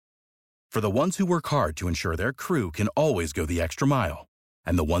For the ones who work hard to ensure their crew can always go the extra mile,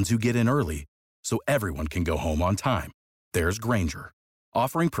 and the ones who get in early so everyone can go home on time, there's Grainger,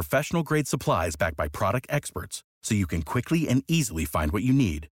 offering professional-grade supplies backed by product experts so you can quickly and easily find what you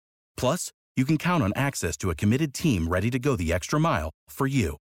need. Plus, you can count on access to a committed team ready to go the extra mile for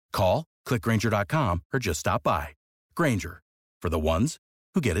you. Call, click Grainger.com, or just stop by. Grainger, for the ones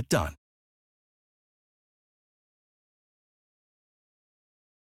who get it done.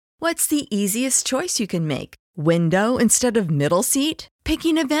 What's the easiest choice you can make? Window instead of middle seat?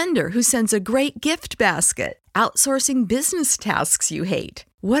 Picking a vendor who sends a great gift basket? Outsourcing business tasks you hate?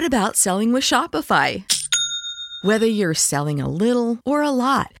 What about selling with Shopify? Whether you're selling a little or a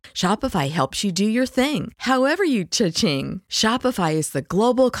lot, Shopify helps you do your thing, however you cha-ching. Shopify is the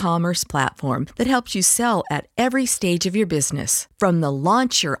global commerce platform that helps you sell at every stage of your business. From the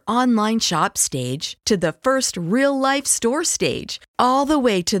launch your online shop stage to the first real-life store stage, all the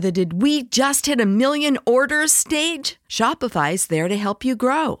way to the did we just hit 1 million orders stage. Shopify's there to help you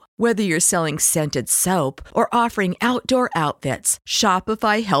grow. Whether you're selling scented soap or offering outdoor outfits,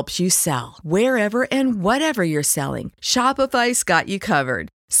 Shopify helps you sell. Wherever and whatever you're selling, Shopify's got you covered.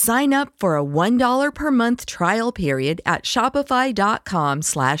 Sign up for a $1 per month trial period at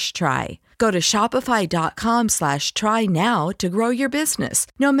shopify.com/try. Go to shopify.com/try now to grow your business,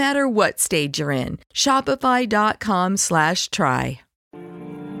 no matter what stage you're in. Shopify.com/try.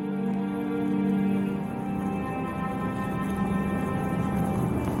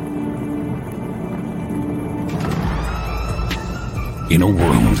 In a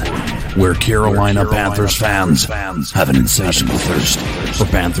world where Carolina Panthers fans have an insatiable thirst for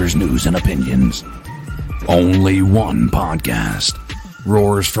Panthers news and opinions, only one podcast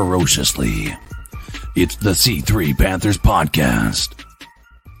roars ferociously. It's the C3 Panthers Podcast.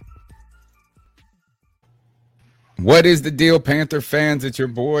 What is the deal, Panther fans? It's your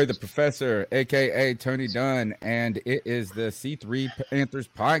boy, the Professor, a.k.a. Tony Dunn, and it is the C3 Panthers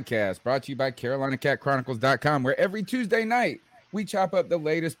Podcast, brought to you by CarolinaCatChronicles.com, where every Tuesday night, we chop up the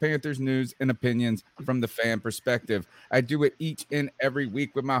latest Panthers news and opinions from the fan perspective. I do it each and every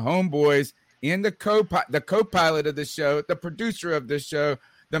week with my homeboys in the co-pilot of the show, the producer of the show,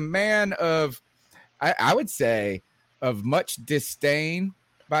 the man of, I would say, of much disdain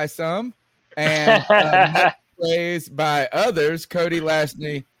by some and much praise by others. Cody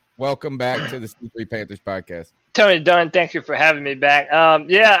Lashney, welcome back to the C3 Panthers Podcast. Tony Dunn, thank you for having me back.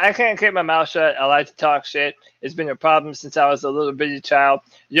 Yeah, I can't keep my mouth shut. I like to talk shit. It's been a problem since I was a little bitty child.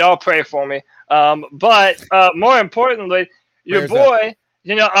 Y'all pray for me. But more importantly, your boy,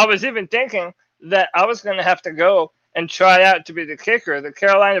 I was even thinking that I was going to have to go and try out to be the kicker of the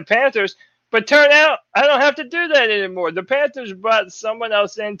Carolina Panthers. But turn out I don't have to do that anymore. The Panthers brought someone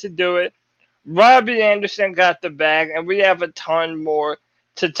else in to do it. Robbie Anderson got the bag, and we have a ton more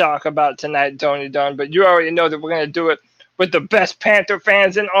to talk about tonight, Tony Dunn, but you already know that we're going to do it with the best Panther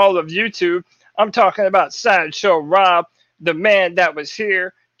fans in all of YouTube. I'm talking about Sideshow Rob, the man that was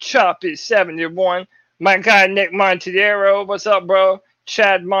here, Choppy71, my guy Nick Montiero, what's up, bro?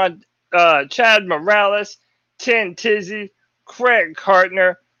 Chad Morales, Tin Tizzy, Craig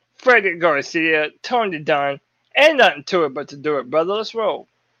Hartner, Freddie Garcia, Tony Dunn, ain't nothing to it but to do it, brother. Let's roll.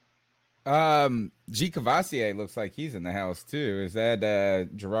 G. Cavassier looks like he's in the house too. Is that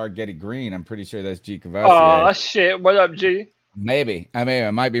Gerard Getty Green? I'm pretty sure that's G. Cavassier. Oh shit! What up, G? Maybe.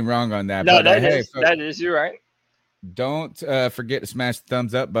 I might be wrong on that. No, but, that is. You're right. Don't forget to smash the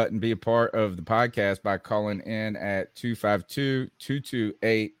thumbs up button. Be a part of the podcast by calling in at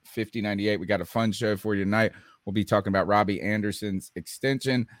 252-228-5098. We got a fun show for you tonight. We'll be talking about Robbie Anderson's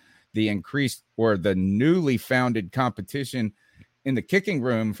extension, the increased or the newly founded competition in the kicking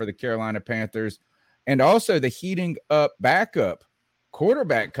room for the Carolina Panthers, and also the heating up backup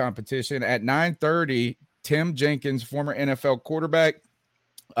quarterback competition at 9:30. Tim Jenkins, former NFL quarterback,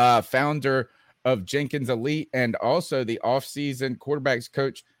 founder of Jenkins Elite, and also the offseason quarterbacks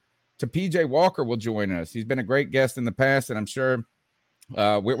coach to PJ Walker, will join us. He's been a great guest in the past, and I'm sure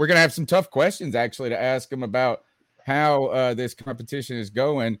we're going to have some tough questions actually to ask him about how this competition is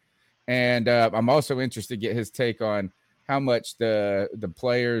going. And I'm also interested to get his take on how much the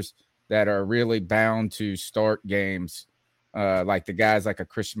players that are really bound to start games, like the guys like a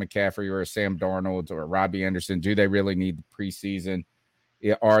Christian McCaffrey or a Sam Darnold or a Robbie Anderson, do they really need the preseason?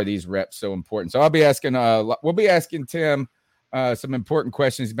 Are these reps so important? So I'll be asking, we'll be asking Tim some important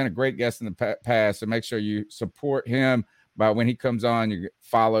questions. He's been a great guest in the past, so make sure you support him by when he comes on, you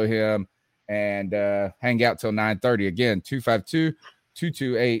follow him and hang out till 9:30. Again,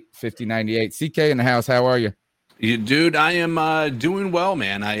 252-228-5098. CK in the house, how are you? Dude, I am doing well,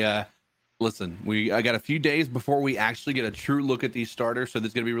 man. I Listen, I got a few days before we actually get a true look at these starters, so this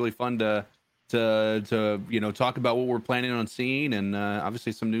is going to be really fun to talk about what we're planning on seeing, and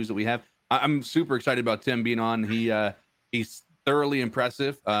obviously some news that we have. I'm super excited about Tim being on. He's thoroughly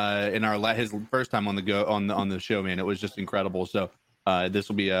impressive in his first time on the show, man. It was just incredible. So this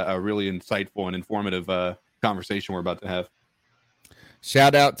will be a really insightful and informative conversation we're about to have.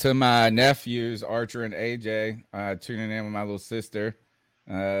 Shout out to my nephews, Archer and AJ, tuning in with my little sister.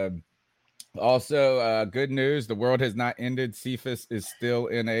 Also, good news, the world has not ended. Cephas is still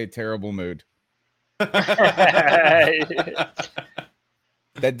in a terrible mood. That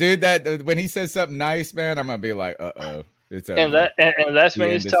dude, that when he says something nice, man, I'm gonna be like, uh-oh. It's over. And that's when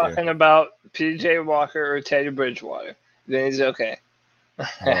he's talking about PJ Walker or Teddy Bridgewater. Then he's okay.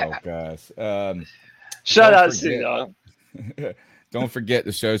 Oh gosh. Shout out to y'all. Don't forget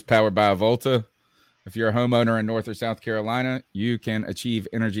the show's powered by Volta. If you're a homeowner in North or South Carolina, you can achieve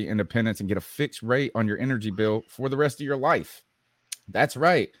energy independence and get a fixed rate on your energy bill for the rest of your life. That's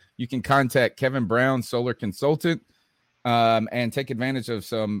right. You can contact Kevin Brown, Solar Consultant, and take advantage of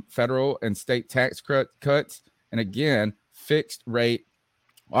some federal and state tax cuts. And again, fixed rate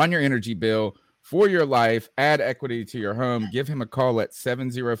on your energy bill for your life. Add equity to your home. Give him a call at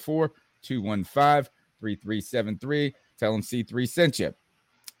 704-215-3373. Tell him C3 sent you.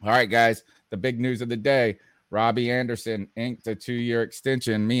 All right, guys, the big news of the day. Robbie Anderson inked a 2-year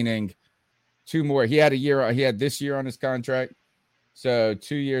extension, meaning 2 more. He had this year on his contract. So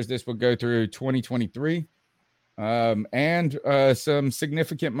 2 years, this will go through 2023. And some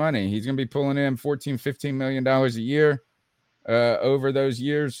significant money. He's going to be pulling in $14-15 million a year over those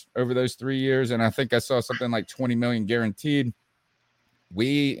 3 years. And I think I saw something like $20 million guaranteed.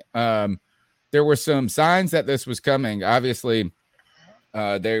 There were some signs that this was coming. Obviously,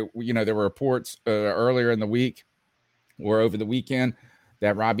 there were reports earlier in the week or over the weekend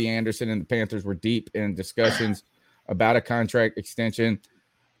that Robbie Anderson and the Panthers were deep in discussions about a contract extension.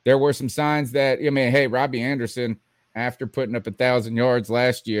 There were some signs that, hey, Robbie Anderson, after putting up 1,000 yards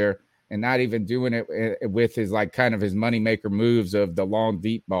last year and not even doing it with his kind of his moneymaker moves of the long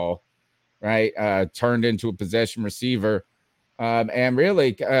deep ball, right? Turned into a possession receiver, and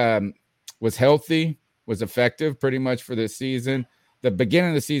really was healthy, was effective pretty much for this season. The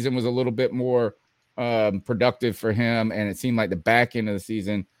beginning of the season was a little bit more productive for him, and it seemed like the back end of the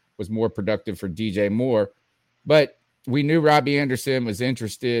season was more productive for DJ Moore. But we knew Robbie Anderson was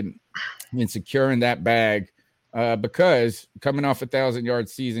interested in securing that bag because coming off 1,000-yard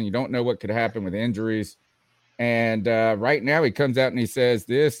season, you don't know what could happen with injuries. And right now he comes out and he says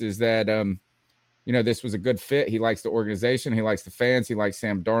this was a good fit. He likes the organization. He likes the fans. He likes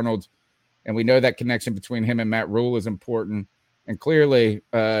Sam Darnold. And we know that connection between him and Matt Rule is important. And clearly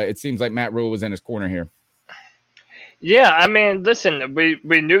it seems like Matt Rule was in his corner here. Yeah, I mean, listen, we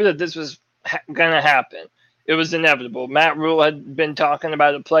knew that this was going to happen. It was inevitable. Matt Rule had been talking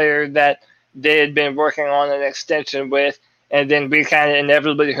about a player that they had been working on an extension with, and then we kind of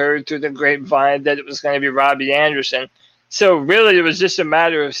inevitably heard through the grapevine that it was going to be Robbie Anderson. So really it was just a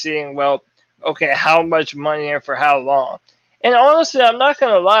matter of seeing, well, okay, how much money and for how long? And honestly, I'm not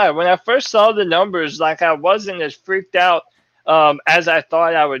going to lie. When I first saw the numbers, I wasn't as freaked out as I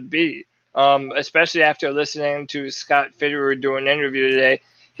thought I would be, especially after listening to Scott Fitterer do an interview today.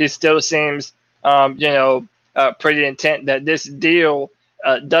 He still seems, pretty intent that this deal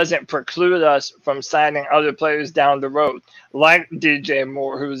doesn't preclude us from signing other players down the road, like DJ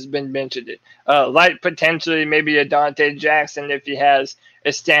Moore, who's been mentioned, like potentially maybe a Dante Jackson if he has a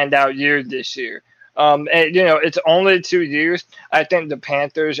standout year this year. It's only 2 years. I think the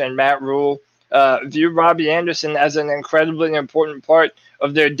Panthers and Matt Rule view Robbie Anderson as an incredibly important part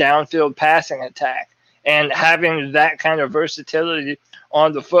of their downfield passing attack. And having that kind of versatility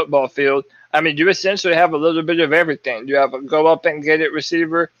on the football field, I mean, you essentially have a little bit of everything. You have a go up and get it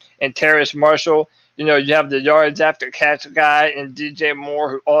receiver in Terrace Marshall. You have the yards after catch guy in DJ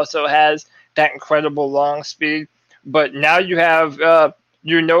Moore, who also has that incredible long speed. But now you have,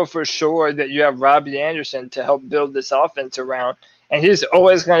 for sure that you have Robbie Anderson to help build this offense around. And he's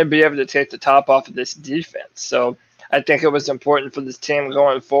always going to be able to take the top off of this defense. So I think it was important for this team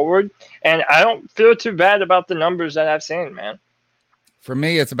going forward. And I don't feel too bad about the numbers that I've seen, man. For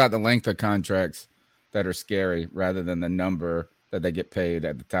me, it's about the length of contracts that are scary rather than the number that they get paid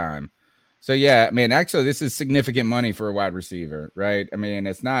at the time. So, yeah, I mean, actually, this is significant money for a wide receiver, right? I mean,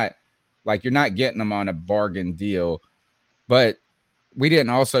 it's not like you're not getting them on a bargain deal, but we didn't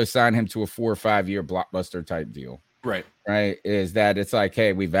also sign him to a 4 or 5 year blockbuster type deal. Right. Right. Is that it's like,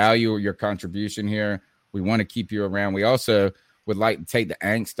 hey, we value your contribution here. We want to keep you around. We also would like to take the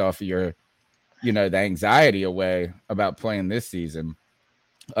angst off of your, the anxiety away about playing this season.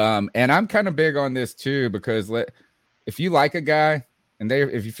 And I'm kind of big on this too, because if you like a guy and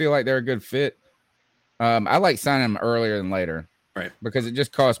if you feel like they're a good fit, I like signing them earlier than later, right? Because it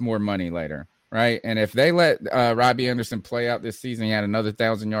just costs more money later, right? And if they let Robbie Anderson play out this season, he had another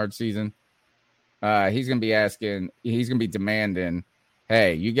 1,000-yard season. He's gonna be demanding,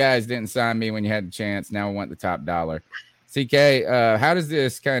 hey, you guys didn't sign me when you had the chance. Now I want the top dollar. CK, how does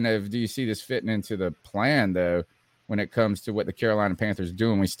this do you see this fitting into the plan though, when it comes to what the Carolina Panthers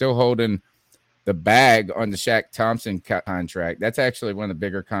doing? We still holding the bag on the Shaq Thompson contract. That's actually one of the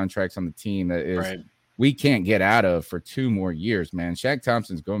bigger contracts on the team that is right. We can't get out of for 2 more years, man. Shaq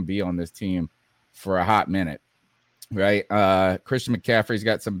Thompson's going to be on this team for a hot minute, right? Christian McCaffrey's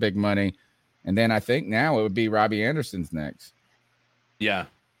got some big money. And then I think now it would be Robbie Anderson's next. Yeah.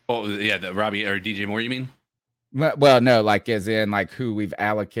 Oh, yeah, the Robbie or DJ Moore, you mean? Well, no, like as in like who we've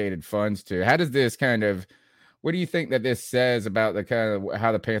allocated funds to. How does this what do you think that this says about the kind of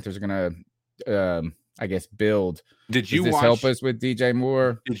how the Panthers are going to, I guess, build? Does this help us with DJ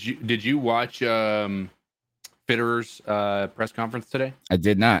Moore? Did you watch Fitterer's press conference today? I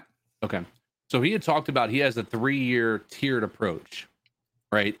did not. Okay. So he had talked about he has a 3-year tiered approach,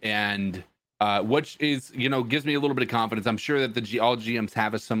 right? And which is, gives me a little bit of confidence. I'm sure that all GMs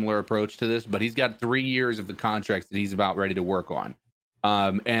have a similar approach to this, but he's got 3 years of the contracts that he's about ready to work on.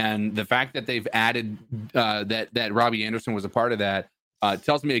 And the fact that they've added that Robbie Anderson was a part of that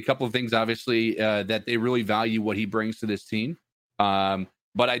tells me a couple of things, obviously, that they really value what he brings to this team.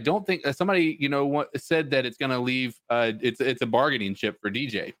 But I don't think somebody, said that it's going to leave. It's a bargaining chip for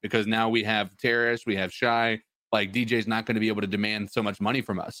DJ, because now we have Terrace, we have Shy. Like, DJ's not going to be able to demand so much money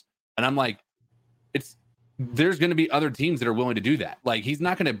from us. And I'm like, there's going to be other teams that are willing to do that. Like, he's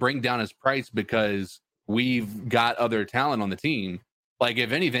not going to bring down his price because we've got other talent on the team. Like,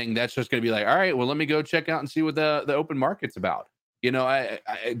 if anything, that's just going to be like, all right, well, let me go check out and see what the open market's about.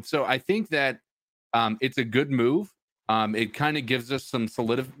 So I think that it's a good move. It kind of gives us some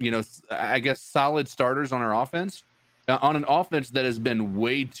solid starters on our offense, on an offense that has been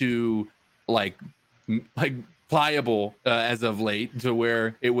way too like pliable as of late, to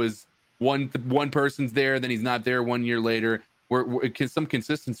where it was one person's there, then he's not there 1 year later. Some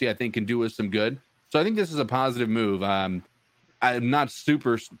consistency, I think, can do us some good. So I think this is a positive move. I'm not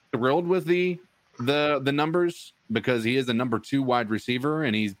super thrilled with the numbers, because he is a number 2 wide receiver,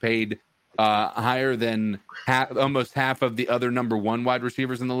 and he's paid higher than almost half of the other number 1 wide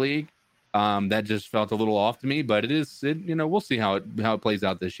receivers in the league. That just felt a little off to me, but we'll see how it plays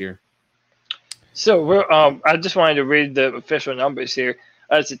out this year. So I just wanted to read the official numbers here.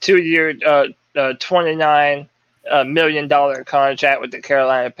 It's a 2-year, $29 million contract with the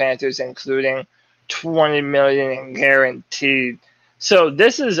Carolina Panthers, including $20 million in guaranteed. So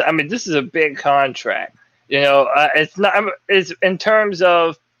this is a big contract. It's in terms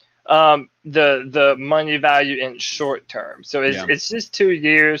of the money value in short term. So it's just 2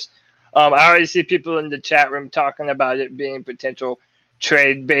 years. I already see people in the chat room talking about it being potential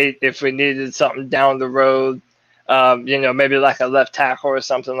trade bait if we needed something down the road. Maybe like a left tackle or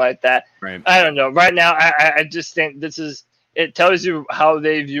something like that. Right. I don't know. Right now, I just think it tells you how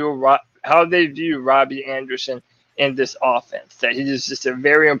they view Robbie Anderson in this offense. That he is just a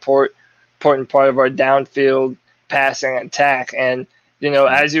very important part of our downfield passing attack. And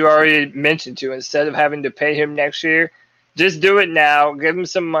as you already mentioned to, instead of having to pay him next year, just do it now. Give him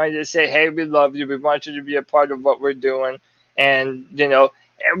some money to say, hey, we love you. We want you to be a part of what we're doing. And,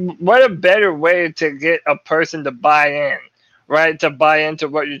 what a better way to get a person to buy in, right? To buy into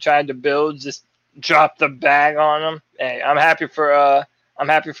what you're trying to build. Just drop the bag on them. Hey, I'm happy for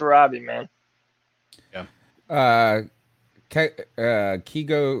Robbie, man. Yeah.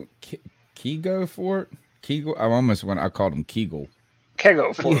 Kego Fort. Kegel. I called him Kegel.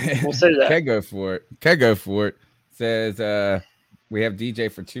 Kego Fort. We'll say that. Kego Fort says we have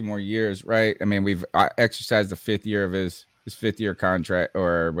DJ for 2 more years, right? I mean, we've exercised the 5th year of his 5th year contract,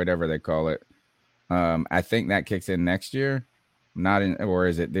 or whatever they call it. I think that kicks in next year. Or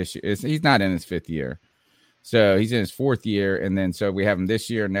is it this year? He's not in his 5th year. So he's in his 4th year. And then, so we have him this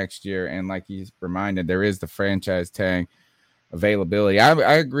year, next year. And like he's reminded, there is the franchise tag availability.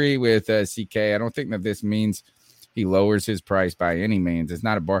 I agree with CK. I don't think that this means he lowers his price by any means. It's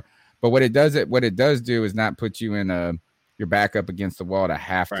not a bar, but what it does do is not put you in your back up against the wall to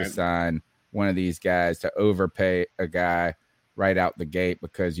have to sign one of these guys, to overpay a guy right out the gate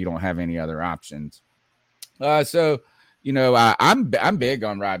because you don't have any other options. So I'm big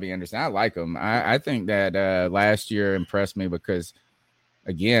on Robbie Anderson. I like him. I think that last year impressed me because,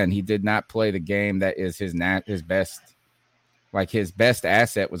 again, he did not play the game that is his best. Like, his best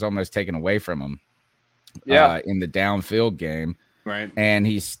asset was almost taken away from him. In the downfield game. Right. And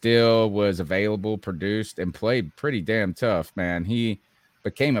he still was available, produced, and played pretty damn tough, man. He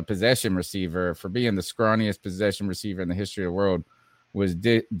became a possession receiver. For being the scrawniest possession receiver in the history of the world, was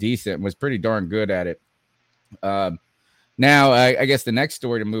decent, was pretty darn good at it. Now, I guess the next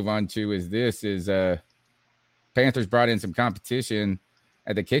story to move on to is Panthers brought in some competition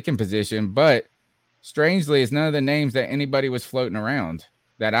at the kicking position, but strangely, it's none of the names that anybody was floating around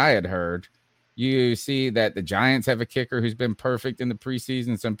that I had heard. You see that the Giants have a kicker who's been perfect in the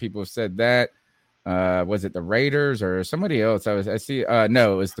preseason. Some people have said that. Was it the Raiders or somebody else? No,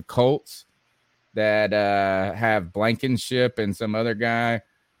 it was the Colts that have Blankenship and some other guy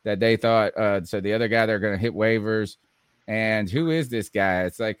that they thought. So the other guy, they're going to hit waivers. And who is this guy?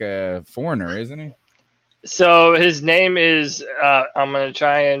 It's like a foreigner, isn't he? So his name is, I'm going to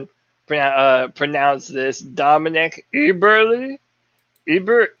try and pronounce this, Dominic Eberle.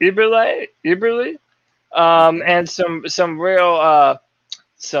 And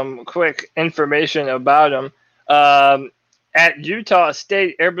some quick information about him. At Utah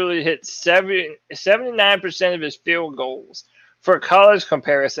State, Eberle hit 79% of his field goals. For college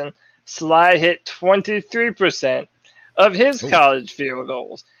comparison, Sly hit 23% of his college field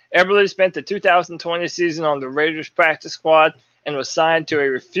goals. Eberle spent the 2020 season on the Raiders practice squad and was signed to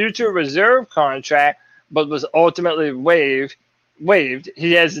a future reserve contract, but was ultimately waived.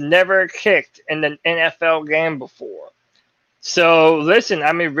 He has never kicked in an NFL game before. So listen,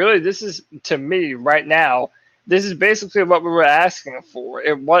 I mean, really, this is, to me right now, this is basically what we were asking for.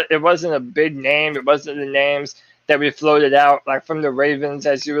 It wasn't a big name. It wasn't the names that we floated out, like from the Ravens,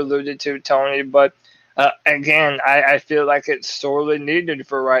 as you alluded to, Tony. But again, I feel like it's sorely needed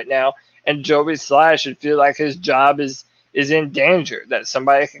for right now. And Joey Sly should feel like his job is in danger, that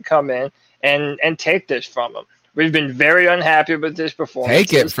somebody can come in and take this from him. We've been very unhappy with this performance.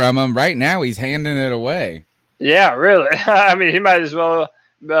 Take it from him. Right now, he's handing it away. Yeah, really. I mean, he might as well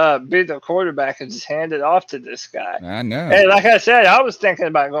be the quarterback and just hand it off to this guy. I know. Hey, like I said, I was thinking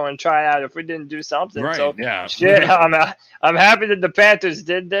about going and try out if we didn't do something. Right, so, yeah. shit, I'm happy that the Panthers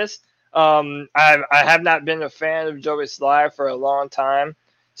did this. I have not been a fan of Joey Sly for a long time,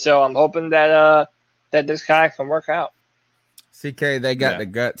 so I'm hoping that this guy can work out. CK, they got the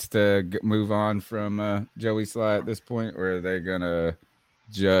guts to move on from Joey Sly at this point, or are they gonna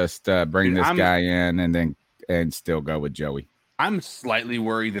just bring this guy in and still go with Joey? I'm slightly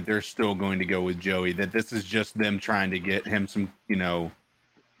worried that they're still going to go with Joey, that this is just them trying to get him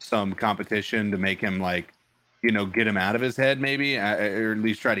some competition to make him get him out of his head, maybe, or at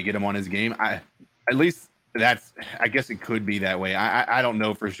least try to get him on his game. I guess it could be that way. I don't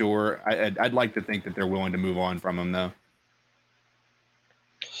know for sure. I'd like to think that they're willing to move on from him, though.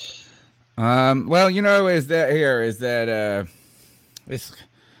 Well,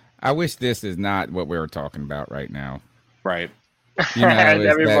 I wish this is not what we were talking about right now. Right. Is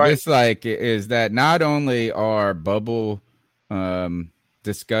that not only are bubble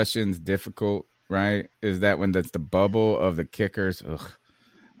discussions difficult, right? Is that when that's the bubble of the kickers? Ugh.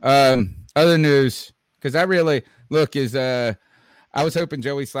 Other news, because I was hoping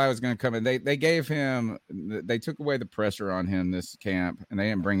Joey Sly was going to come in. They took away the pressure on him this camp, and they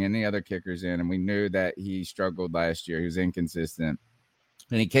didn't bring any other kickers in. And we knew that he struggled last year. He was inconsistent.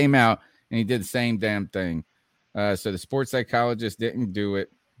 And he came out and he did the same damn thing. So the sports psychologist didn't do it.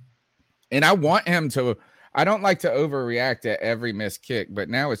 And I want him to. I don't like to overreact at every missed kick, but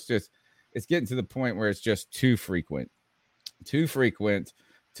now it's getting to the point where it's just too frequent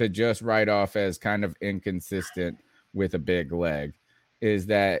to just write off as kind of inconsistent with a big leg. Is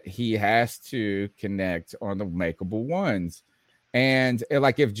that he has to connect on the makeable ones. And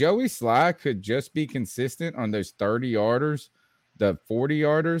if Joey Sly could just be consistent on those 30-yarders, the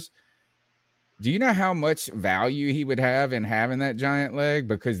 40-yarders, do you know how much value he would have in having that giant leg?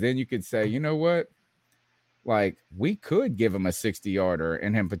 Because then you could say, you know what? We could give him a 60-yarder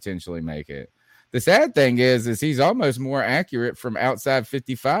and him potentially make it. The sad thing is he's almost more accurate from outside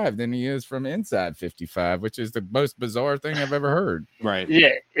 55 than he is from inside 55, which is the most bizarre thing I've ever heard. Right.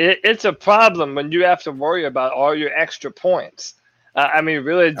 Yeah, it's a problem when you have to worry about all your extra points. I mean,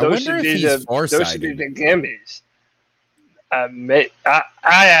 really, those should be the gimmies.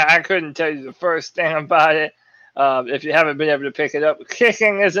 I couldn't tell you the first thing about it. If you haven't been able to pick it up,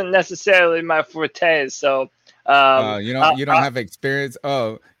 kicking isn't necessarily my forte. So you don't have experience.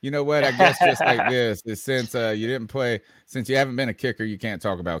 Oh, you know what? I guess just like this is since you didn't play, since you haven't been a kicker, you can't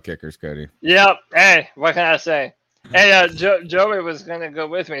talk about kickers, Cody. Yep. Hey, what can I say? Hey, Joey was going to go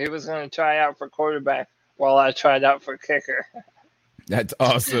with me. He was going to try out for quarterback while I tried out for kicker. That's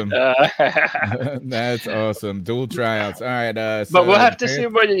awesome. That's awesome. Dual tryouts. All right. But we'll have to see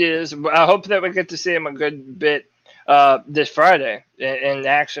what he is. I hope that we get to see him a good bit this Friday in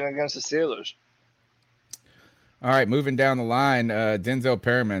action against the Steelers. All right, moving down the line, Denzel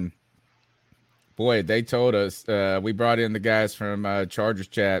Perriman. Boy, they told us, we brought in the guys from Chargers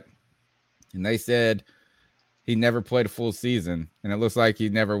Chat, and they said he never played a full season, and it looks like he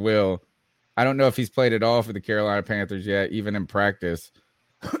never will. I don't know if he's played at all for the Carolina Panthers yet, even in practice.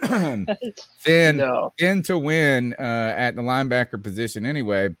 Then to win at the linebacker position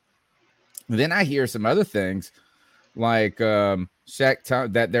anyway. Then I hear some other things like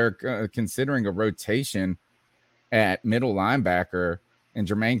Shaq that they're considering a rotation at middle linebacker and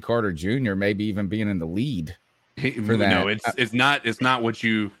Jermaine Carter Jr. maybe even being in the lead for that. No, it's not what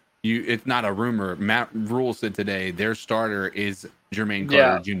you it's not a rumor. Matt Rule said today their starter is Jermaine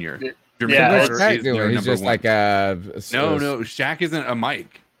Carter Jr. Jermaine Carter is their He's just one. like no, Shaq isn't a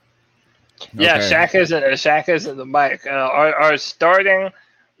Mike. Yeah, Okay. Shaq isn't the Mike. Our starting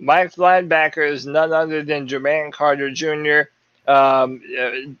Mike linebacker is none other than Jermaine Carter Jr.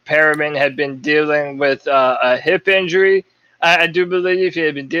 Perriman had been dealing with a hip injury. I do believe he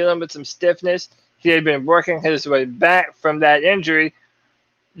had been dealing with some stiffness. He had been working his way back from that injury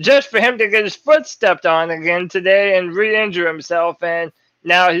just for him to get his foot stepped on again today and re-injure himself. And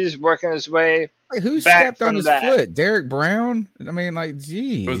now he's working his way. Wait, who back stepped on from his that. foot? Derek Brown? I mean, like,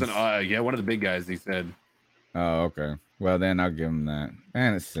 geez. It was one of the big guys. He said. Oh, okay. Well, then I'll give him that.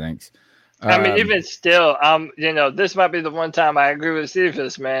 Man, it stinks. I mean, even still, this might be the one time I agree with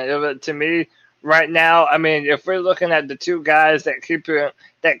Cephas, man. To me, right now, I mean, if we're looking at the two guys that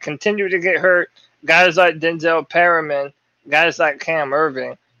continue to get hurt, guys like Denzel Perriman, guys like Cam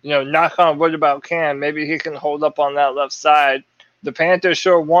Irving, knock on wood about Cam, maybe he can hold up on that left side. The Panthers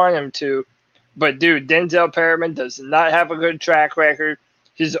sure want him to, but dude, Denzel Perriman does not have a good track record.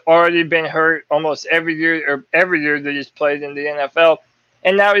 He's already been hurt almost every year that he's played in the NFL.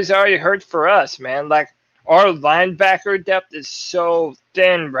 And now he's already hurt for us, man. Like, our linebacker depth is so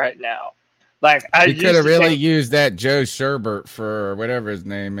thin right now. Like, he could have really used that Joe Sherbert for whatever his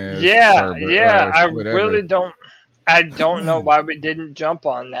name is. Yeah. I don't know why we didn't jump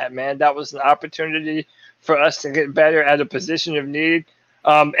on that, man. That was an opportunity for us to get better at a position of need.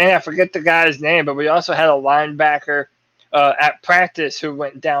 And I forget the guy's name, but we also had a linebacker at practice who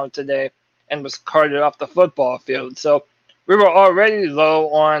went down today and was carted off the football field. So we were already low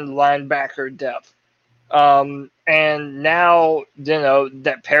on linebacker depth. And now,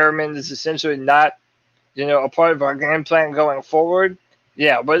 that Perriman is essentially not, a part of our game plan going forward.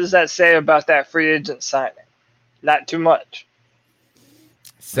 Yeah, what does that say about that free agent signing? Not too much.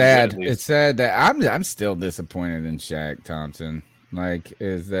 Sad. It's sad that I'm still disappointed in Shaq Thompson. Like,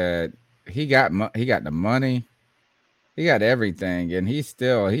 is that he got the money, he got everything, and he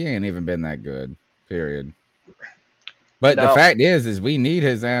ain't even been that good. Period. But the fact is we need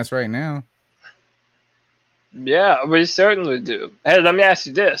his ass right now. Yeah, we certainly do. Hey, let me ask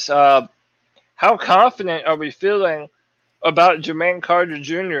you this: how confident are we feeling about Jermaine Carter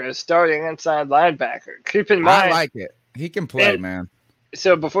Jr. as starting inside linebacker? Keep in mind, I like it. He can play, man.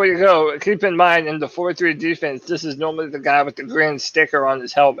 So before you go, keep in mind in the 4-3 defense, this is normally the guy with the green sticker on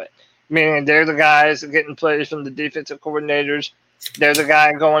his helmet, meaning they're the guys getting plays from the defensive coordinators. They're the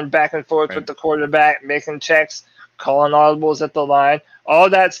guy going back and forth with the quarterback, making checks, calling audibles at the line, all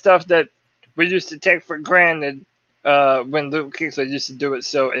that stuff that we used to take for granted when Luke Kuechly used to do it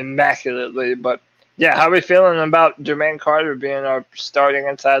so immaculately. But yeah, how are we feeling about Jermaine Carter being our starting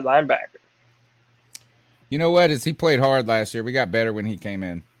inside linebacker? You know what? He played hard last year. We got better when he came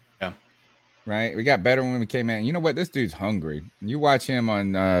in. Yeah. Right? We got better when we came in. You know what? This dude's hungry. You watch him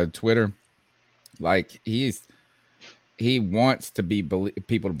on Twitter, like he wants to be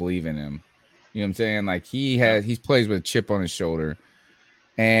people to believe in him. You know what I'm saying? Like he plays with a chip on his shoulder.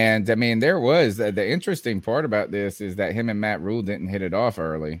 And I mean, there was the interesting part about this is that him and Matt Rule didn't hit it off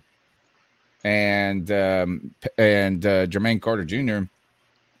early. And Jermaine Carter Jr.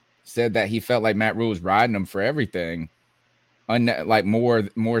 said that he felt like Matt Rule was riding him for everything, like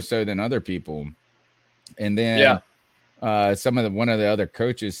more so than other people. And then one of the other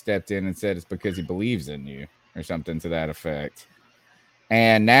coaches stepped in and said it's because he believes in you or something to that effect.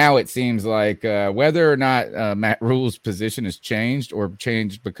 And now it seems like whether or not Matt Rule's position has changed or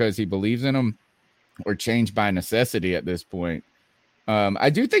changed because he believes in him or changed by necessity at this point. I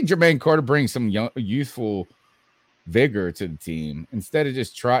do think Jermaine Carter brings some youthful vigor to the team instead of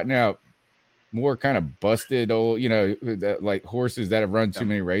just trotting out more kind of busted old, like horses that have run too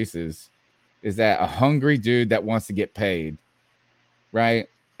many races. Is that a hungry dude that wants to get paid? Right.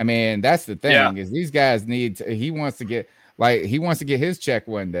 I mean, that's the thing is these guys he wants to get his check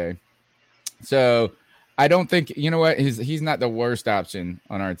one day. So I don't think, you know what, he's not the worst option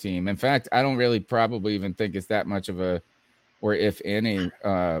on our team. In fact, I don't really probably even think it's that much of a, or if any,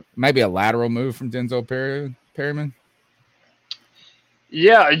 maybe a lateral move from Denzel Perryman.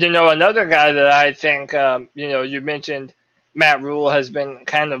 Yeah, another guy that I think, you mentioned Matt Rule has been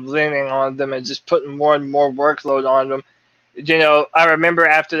kind of leaning on them and just putting more and more workload on them. I remember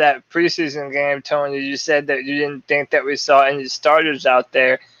after that preseason game, Tony, you said that you didn't think that we saw any starters out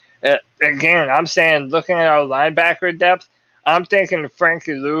there. Again, I'm saying, looking at our linebacker depth, I'm thinking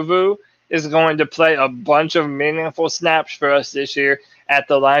Frankie Louvu is going to play a bunch of meaningful snaps for us this year at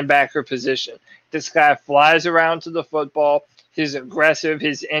the linebacker position. This guy flies around to the football. He's aggressive.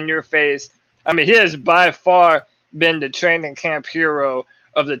 He's in your face. I mean, he has by far been the training camp hero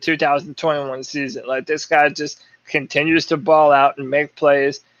of the 2021 season. Like, this guy just continues to ball out and make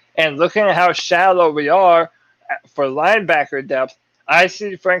plays. And looking at how shallow we are for linebacker depth, I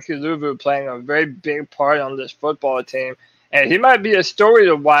see Frankie Louvu playing a very big part on this football team. And he might be a story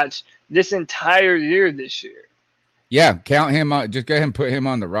to watch this entire year this year. Yeah, count him on. Just go ahead and put him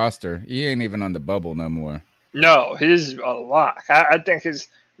on the roster. He ain't even on the bubble no more. No, he's a lock. I think he's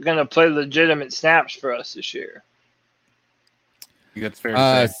going to play legitimate snaps for us this year. That's fair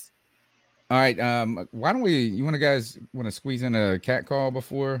to say. All right. Why don't you guys want to squeeze in a cat call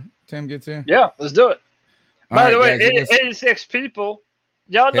before Tim gets here? Yeah, let's do it. By the way, guys, 86 people,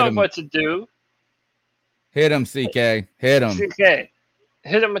 y'all know what to do. Hit him, CK. Hit him. CK.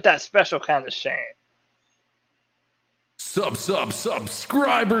 Hit him with that special kind of shame.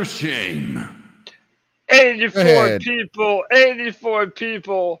 Subscriber shame. 84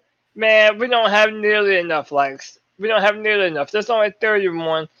 people. Man, we don't have nearly enough likes. There's only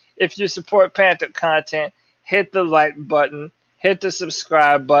 31. If you support Panther content, hit the like button, hit the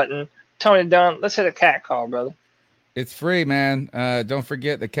subscribe button. Tony Dunn, let's hit a cat call, brother. It's free, man. Don't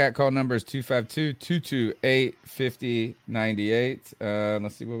forget the cat call number is 252-228-5098.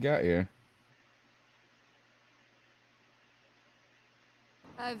 Let's see what we got here.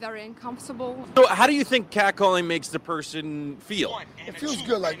 Very uncomfortable. So how do you think catcalling makes the person feel? It feels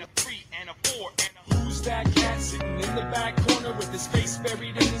good, like. Who's that cat sitting in the back corner with his face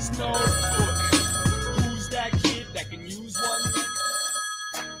buried in his nose? Who's that kid that can use one?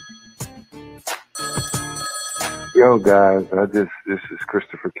 Yo, guys, this is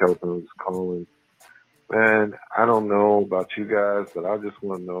Christopher Kelton who's calling. Man, I don't know about you guys, but I just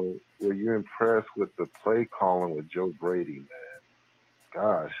want to know, were you impressed with the play calling with Joe Brady, man?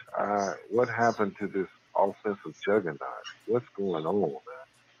 Gosh, what happened to this offensive juggernaut? What's going on, man?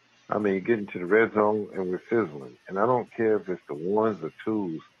 I mean, getting to the red zone and we're fizzling. And I don't care if it's the ones or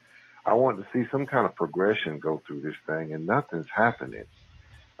twos. I want to see some kind of progression go through this thing, and nothing's happening.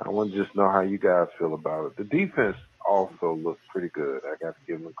 I want to just know how you guys feel about it. The defense also looked pretty good. I got to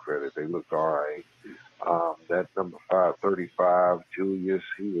give them credit. They looked all right. That number 535, Julius,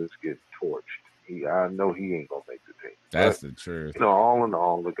 he was getting torched. I know he ain't going to make the team. That's the truth. All in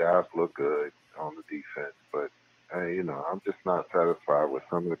all, the guys look good on the defense. But, I'm just not satisfied with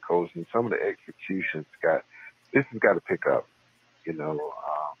some of the coaching. Some of the executions this has got to pick up.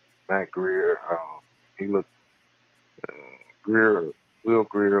 Matt Greer, he looked, Will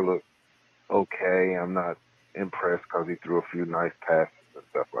Greer looked okay. I'm not impressed because he threw a few nice passes and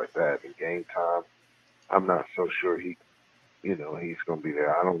stuff like that. In game time, I'm not so sure he's going to be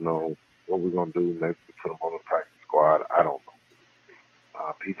there. I don't know what we're going to do. Maybe put him on the practice squad. I don't know.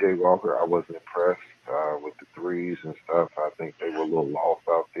 P.J. Walker, I wasn't impressed with the threes and stuff. I think they were a little lost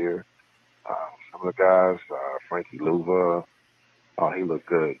out there. Some of the guys, Frankie Louvu, he looked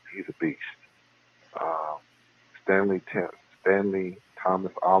good. He's a beast. Stanley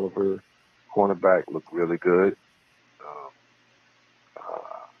Thomas Oliver, cornerback, looked really good.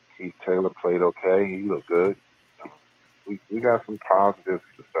 Keith Taylor played okay. He looked good. We got some positives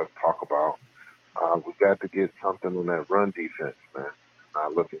and stuff to talk about. We got to get something on that run defense, man.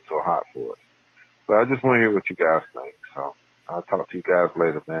 Not looking so hot for us. But I just want to hear what you guys think. So I'll talk to you guys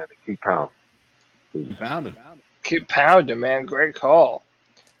later, man. Keep pounding. Keep pounding, man. Great call.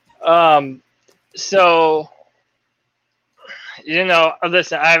 So,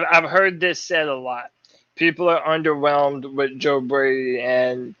 listen, I've heard this said a lot. People are underwhelmed with Joe Brady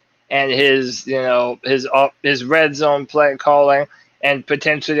and his his red zone play calling and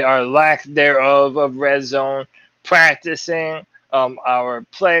potentially our lack thereof of red zone practicing, our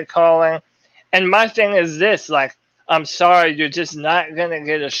play calling. And my thing is this, I'm sorry, you're just not going to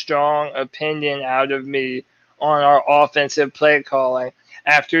get a strong opinion out of me on our offensive play calling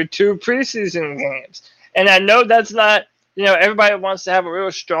after 2 preseason games. And I know that's not, everybody wants to have a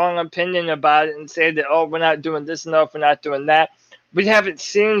real strong opinion about it and say that, we're not doing this enough, we're not doing that. We haven't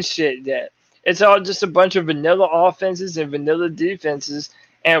seen shit yet. it's all just a bunch of vanilla offenses and vanilla defenses,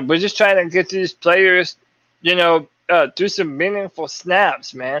 and we're just trying to get these players, through some meaningful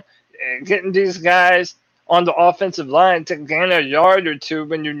snaps, man. And getting these guys on the offensive line to gain a yard or two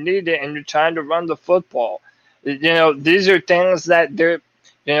when you need it and you're trying to run the football. These are things that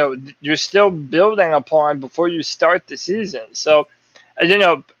you're still building upon before you start the season. So,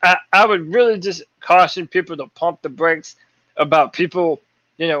 I would really just caution people to pump the brakes about people,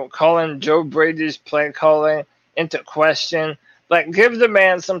 calling Joe Brady's play calling into question. Like, give the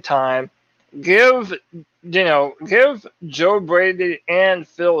man some time. Give Joe Brady and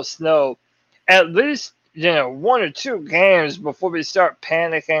Phil Snow at least, 1 or 2 games before we start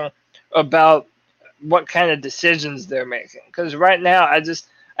panicking about what kind of decisions they're making. Because right now, I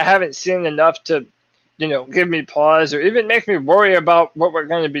haven't seen enough to, give me pause or even make me worry about what we're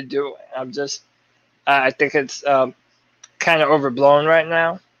going to be doing. I think it's kind of overblown right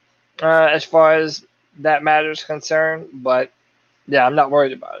now as far as that matter is concerned. But, yeah, I'm not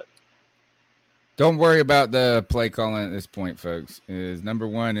worried about it. Don't worry about the play calling at this point, folks. Number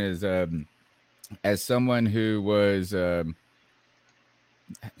one is as someone who was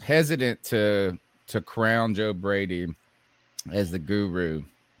hesitant to crown Joe Brady as the guru,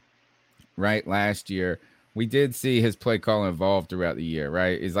 right? Last year, we did see his play calling evolve throughout the year,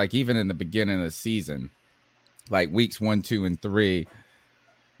 right? It's like even in the beginning of the season, like weeks 1, 2, and 3,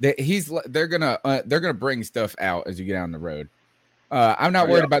 they're gonna bring stuff out as you get on the road. I'm not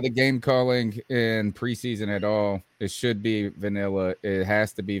worried about the game calling in preseason at all. It should be vanilla. It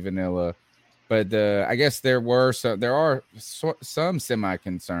has to be vanilla. But I guess there are some semi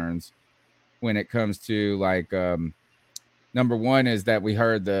concerns when it comes to like number one is that we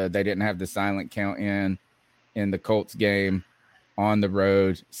heard they didn't have the silent count in the Colts game on the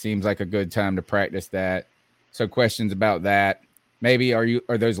road. Seems like a good time to practice that. So questions about that. Maybe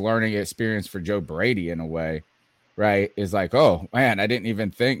are those learning experience for Joe Brady in a way, right? Is like, oh man, I didn't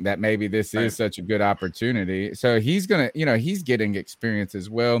even think that maybe this is such a good opportunity. So he's he's getting experience as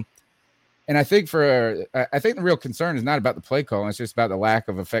well. And I think the real concern is not about the play call. It's just about the lack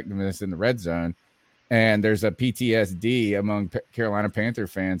of effectiveness in the red zone. And there's a PTSD among Carolina Panther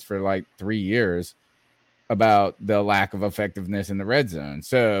fans for like 3 years about the lack of effectiveness in the red zone.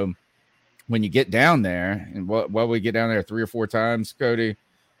 So when you get down there, and we get down there 3 or 4 times, Cody,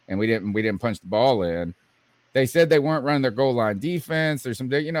 and we didn't punch the ball in. They said they weren't running their goal line defense. There's some,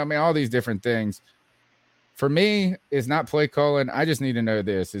 all these different things. For me, it's not play calling. I just need to know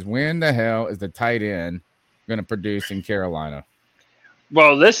this is when the hell is the tight end going to produce in Carolina?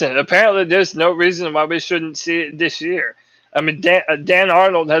 Well, listen, apparently there's no reason why we shouldn't see it this year. I mean, Dan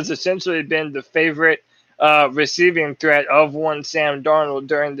Arnold has essentially been the favorite receiving threat of one Sam Darnold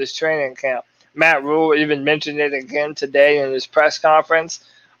during this training camp. Matt Rule even mentioned it again today in his press conference.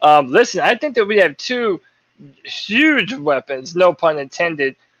 Listen, I think that we have 2 huge weapons, no pun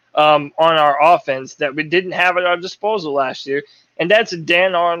intended, on our offense that we didn't have at our disposal last year, and that's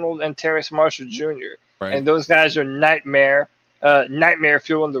Dan Arnold and Terrace Marshall Jr. Right. And those guys are nightmare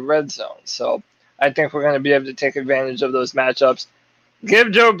fuel in the red zone. So I think we're going to be able to take advantage of those matchups. Give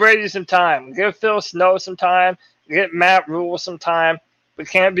Joe Brady some time. Give Phil Snow some time. Get Matt Rule some time. We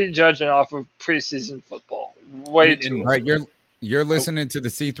can't be judging off of preseason football. Way too right. You're listening to the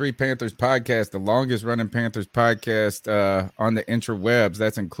C3 Panthers podcast, the longest running Panthers podcast on the interwebs.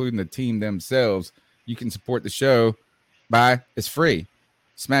 That's including the team themselves. You can support the show it's free.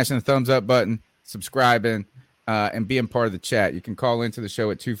 Smashing the thumbs up button, subscribing, and being part of the chat. You can call into the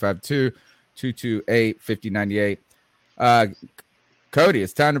show at 252-228-5098. Cody,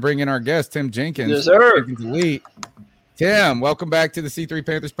 it's time to bring in our guest, Tim Jenkins. Yes, sir. Jenkins Elite. Tim, welcome back to the C3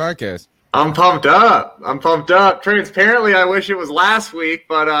 Panthers podcast. I'm pumped up. Transparently, I wish it was last week,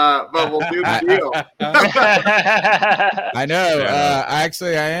 but we'll do the deal. I know. I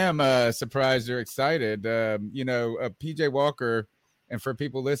am surprised or excited. PJ Walker, and for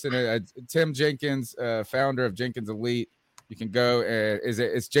people listening, Tim Jenkins, founder of Jenkins Elite. You can go.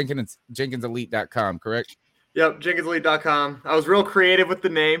 It's JenkinsElite.com, correct? Yep, JenkinsElite.com. I was real creative with the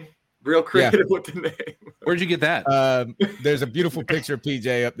name. With the name. Where'd you get that? There's a beautiful picture of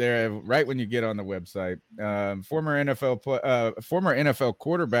PJ up there right when you get on the website. Former NFL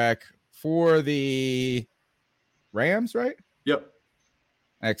quarterback for the Rams, right? Yep.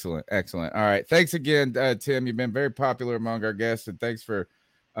 Excellent. All right. Thanks again, Tim. You've been very popular among our guests, and thanks for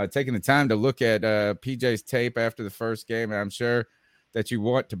taking the time to look at PJ's tape after the first game. And I'm sure that you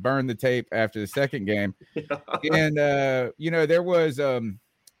want to burn the tape after the second game. Yeah. And, there was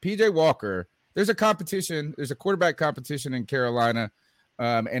PJ Walker. There's a competition. There's a quarterback competition in Carolina,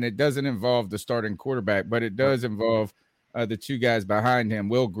 and it doesn't involve the starting quarterback, but it does involve the 2 guys behind him.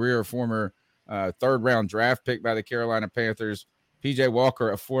 Will Grier, former third round draft pick by the Carolina Panthers. PJ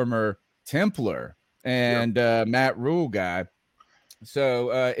Walker, a former Templar and Matt Rule guy. So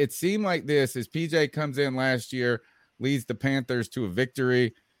it seemed like this as PJ comes in last year, leads the Panthers to a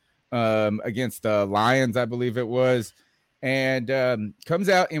victory against the Lions, I believe it was, and comes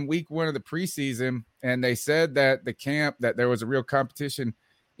out in week 1 of the preseason. And they said that that there was a real competition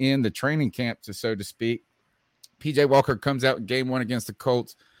in the training camp, so to speak. PJ Walker comes out in game 1 against the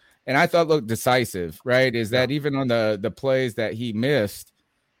Colts, and I thought looked decisive, right? Is that even on the plays that he missed,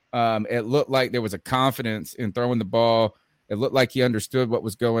 it looked like there was a confidence in throwing the ball. It looked like he understood what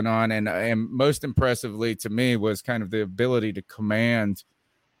was going on. And most impressively to me was kind of the ability to command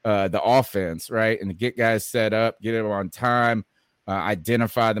the offense, right? And to get guys set up, get it on time,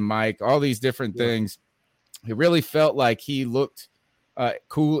 identify the mic, all these different things. It really felt like he looked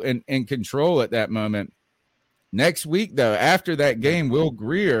cool and in control at that moment. Next week, though, after that game, Will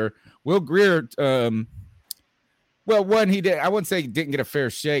Grier, well, one, he did. I wouldn't say he didn't get a fair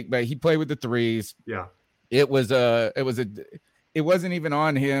shake, but he played with the threes. Yeah. It wasn't even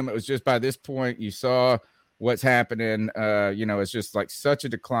on him. It was just by this point you saw what's happening. It's just like such a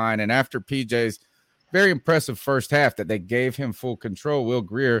decline. And after PJ's very impressive first half that they gave him full control, Will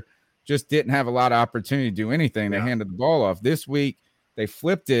Grier just didn't have a lot of opportunity to do anything. They handed the ball off. This week they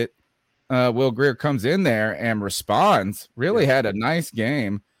flipped it. Will Grier comes in there and responds. Really had a nice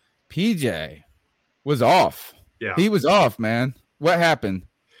game. PJ was off. Yeah, he was off, man. What happened?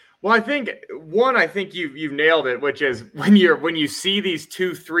 Well, I think you've nailed it, which is when you see these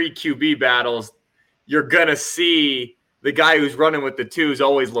 2-3 QB battles, you're gonna see the guy who's running with the twos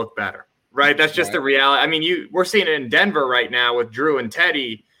always look better, right? That's just the reality. I mean, we're seeing it in Denver right now with Drew and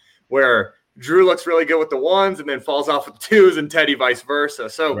Teddy, where Drew looks really good with the ones and then falls off with twos, and Teddy vice versa.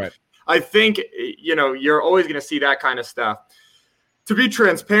 So I think you're always gonna see that kind of stuff. To be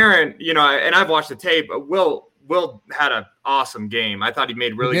transparent, and I've watched the tape. Will had an awesome game. I thought he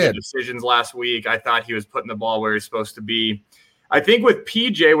made really good decisions last week. I thought he was putting the ball where he's supposed to be. I think with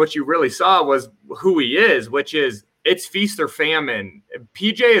PJ, what you really saw was who he is, which is it's feast or famine.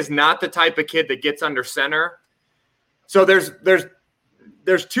 PJ is not the type of kid that gets under center. So there's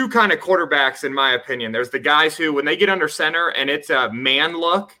two kind of quarterbacks, in my opinion. There's the guys who, when they get under center and it's a man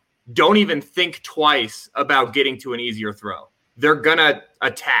look, don't even think twice about getting to an easier throw. They're going to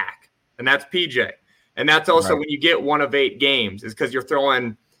attack, and that's PJ. And that's also when you get 1 of 8 games is because you're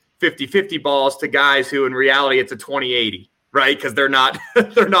throwing 50-50 balls to guys who in reality it's a 20-80, right? Because they're not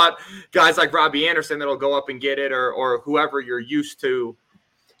guys like Robbie Anderson that'll go up and get it or whoever you're used to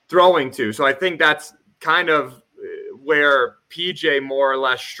throwing to. So I think that's kind of where PJ more or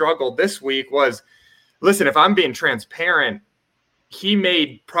less struggled this week was, listen, if I'm being transparent, he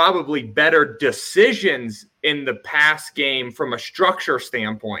made probably better decisions in the pass game from a structure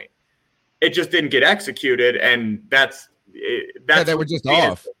standpoint. It just didn't get executed, and that's they were just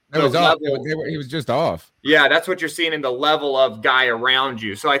off. He was just off. Yeah, that's what you're seeing in the level of guy around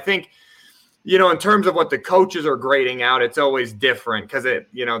you. So I think, in terms of what the coaches are grading out, it's always different because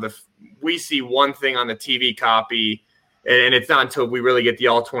we see one thing on the TV copy, and it's not until we really get the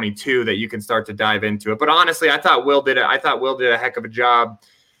all 22 that you can start to dive into it. But honestly, I thought Will did a heck of a job.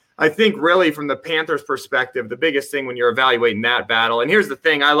 I think really from the Panthers' perspective, the biggest thing when you're evaluating that battle, and here's the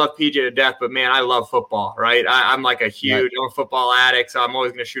thing, I love PJ to death, but man, I love football, right? I'm like I'm a football addict, so I'm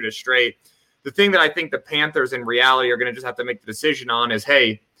always going to shoot it straight. The thing that I think the Panthers in reality are going to just have to make the decision on is,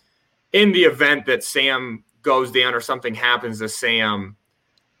 hey, in the event that Sam goes down or something happens to Sam,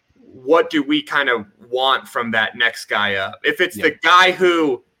 what do we kind of want from that next guy up? If it's the guy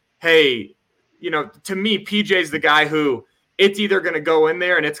who, hey, to me, PJ's the guy who, it's either going to go in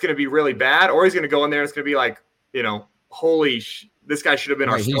there and it's going to be really bad, or he's going to go in there and it's going to be like, this guy should have been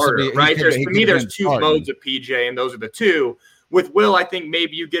our starter, right? There's two modes of PJ, and those are the two. With Will, I think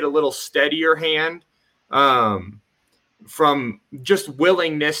maybe you get a little steadier hand from just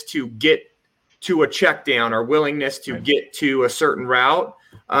willingness to get to a check down or willingness to get to a certain route.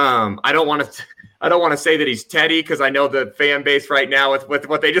 I don't want to say that he's Teddy because I know the fan base right now with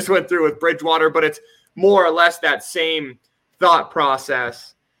what they just went through with Bridgewater, but it's more or less that same thought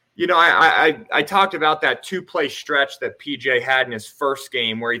process. I talked about that 2-play stretch that PJ had in his first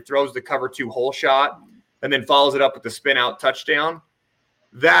game where he throws the cover 2 hole shot and then follows it up with the spin out touchdown.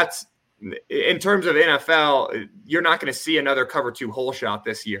 That's, in terms of NFL, you're not going to see another cover 2 hole shot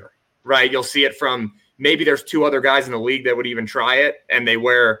this year, right? You'll see it from maybe there's 2 other guys in the league that would even try it, and they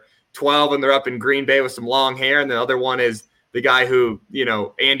wear 12 and they're up in Green Bay with some long hair, and the other one is the guy who,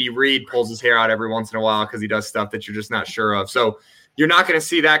 Andy Reid pulls his hair out every once in a while because he does stuff that you're just not sure of. So you're not going to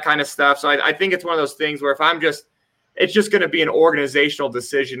see that kind of stuff. So I think it's one of those things where if it's just going to be an organizational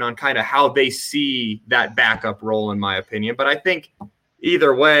decision on kind of how they see that backup role, in my opinion. But I think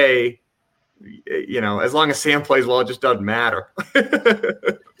either way, as long as Sam plays well, it just doesn't matter.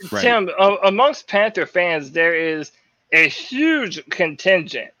 Right. Tim, amongst Panther fans, there is a huge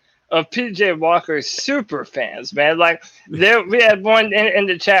contingent of PJ Walker super fans, man. Like we had one in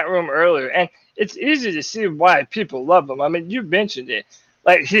the chat room earlier, and it's easy to see why people love him. I mean, you mentioned it.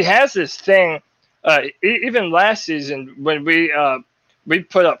 Like, he has this thing. Even last season, when we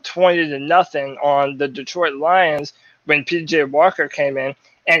put up 20-0 on the Detroit Lions when PJ Walker came in,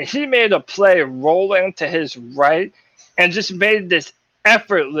 and he made a play rolling to his right and just made this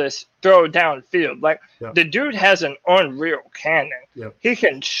effortless throw downfield. Like, the dude has an unreal cannon. Yep. He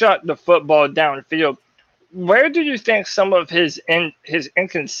can shut the football downfield. Where do you think some of his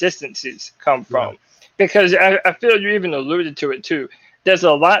inconsistencies come from? Right. Because I feel you even alluded to it too. There's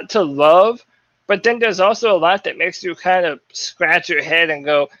a lot to love, but then there's also a lot that makes you kind of scratch your head and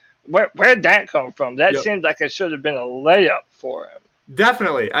go, where'd that come from? That seems like it should have been a layup for him.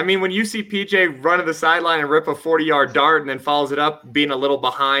 Definitely. I mean, when you see PJ run to the sideline and rip a 40-yard dart and then follows it up being a little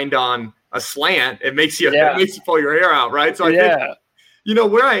behind on a slant, it makes you pull your hair out, right? So I think,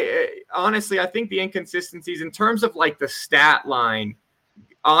 I think the inconsistencies in terms of like the stat line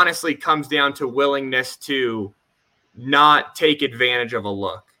honestly comes down to willingness to not take advantage of a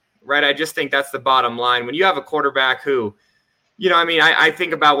look, right? I just think that's the bottom line. When you have a quarterback who, I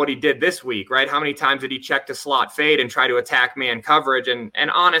think about what he did this week, right? How many times did he check the slot fade and try to attack man coverage? And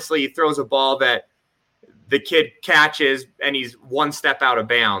honestly, he throws a ball that the kid catches and he's one step out of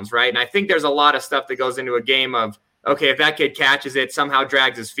bounds, right? And I think there's a lot of stuff that goes into a game of, okay, if that kid catches it, somehow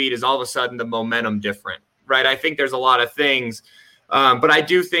drags his feet, is all of a sudden the momentum different, right? I think there's a lot of things. But I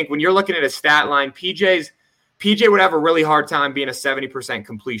do think when you're looking at a stat line, PJ would have a really hard time being a 70%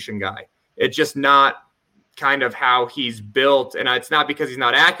 completion guy. It's just not kind of how he's built. And it's not because he's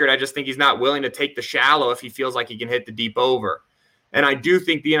not accurate. I just think he's not willing to take the shallow if he feels like he can hit the deep over. And I do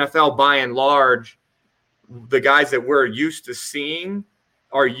think the NFL, by and large, the guys that we're used to seeing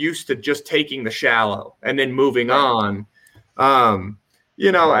are used to just taking the shallow and then moving on. I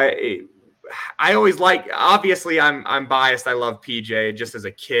always obviously I'm biased. I love PJ just as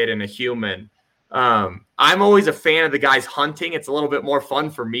a kid and a human. I'm always a fan of the guys hunting. It's a little bit more fun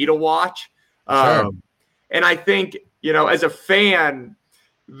for me to watch. Sure. And I think, as a fan,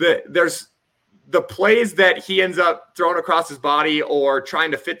 there's the plays that he ends up throwing across his body or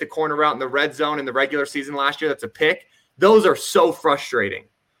trying to fit the corner route in the red zone in the regular season last year. That's a pick. Those are so frustrating.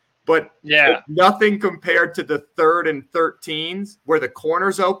 But nothing compared to the 3rd and 13s where the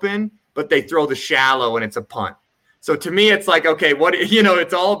corner's open, but they throw the shallow and it's a punt. So to me, it's like, okay,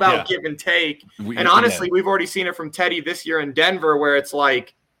 it's all about give and take. And honestly, we've already seen it from Teddy this year in Denver where it's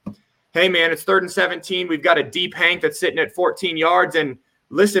like, hey, man, it's 3rd and 17. We've got a deep Hank that's sitting at 14 yards. And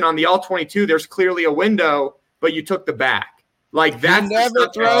listen, on the all-22, there's clearly a window, but you took the back. Like, that's he never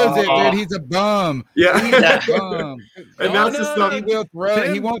throws it, dude. He's a bum. Yeah. He's a bum. And that's the stuff.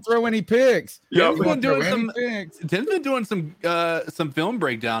 He won't throw any picks. Tim's been doing some film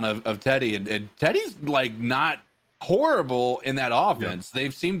breakdown of Teddy, and Teddy's like not horrible in that offense.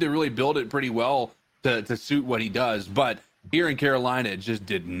 They've seemed to really build it pretty well to suit what he does, but here in Carolina, it just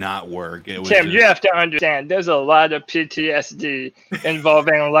did not work. Tim, you have to understand, there's a lot of PTSD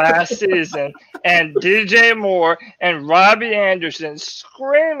involving last season and DJ Moore and Robbie Anderson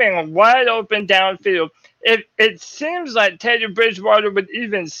screaming wide open downfield. It seems like Teddy Bridgewater would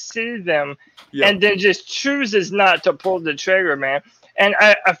even see them and then just chooses not to pull the trigger, man. And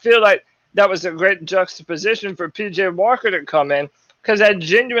I feel like that was a great juxtaposition for PJ Walker to come in, because I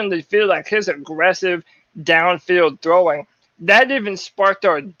genuinely feel like his aggressive downfield throwing, that even sparked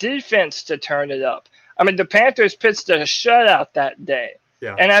our defense to turn it up. I mean, the Panthers pitched a shutout that day.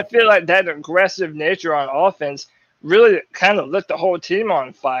 Yeah. And I feel like that aggressive nature on offense really kind of lit the whole team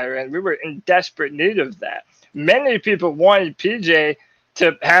on fire, and we were in desperate need of that. Many people wanted PJ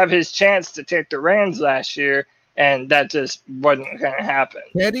to have his chance to take the reins last year, and that just wasn't going to happen.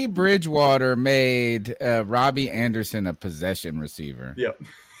 Teddy Bridgewater made Robbie Anderson a possession receiver. Yep.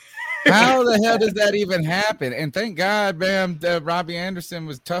 How the hell does that even happen? And thank God, man, Robbie Anderson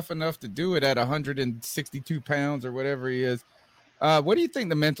was tough enough to do it at 162 pounds or whatever he is. What do you think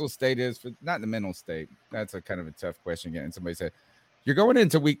the mental state is for? Not the mental state. That's a kind of a tough question. Getting somebody said you're going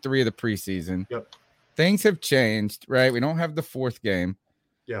into week 3 of the preseason. Yep. Things have changed, right? We don't have the 4th game.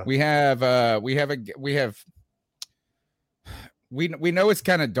 Yeah. We know it's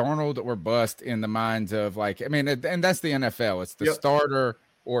kind of Darnold or bust in the minds of, like, I mean, and that's the NFL. It's the starter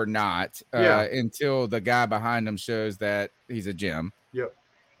or not until the guy behind him shows that he's a gem. Yep.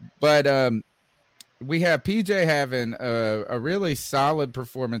 But we have PJ having a really solid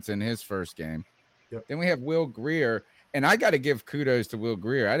performance in his first game. Yep. Then we have Will Grier, and I got to give kudos to Will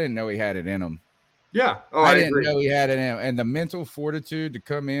Grier. I didn't know he had it in him. Yeah. Oh, I I didn't agree. know he had it in him. And the mental fortitude to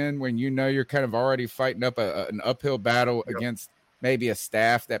come in when you know you're kind of already fighting up an uphill battle against maybe a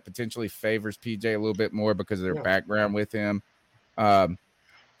staff that potentially favors PJ a little bit more because of their background with him.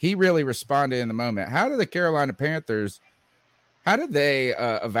 He really responded in the moment. How do the Carolina Panthers, how did they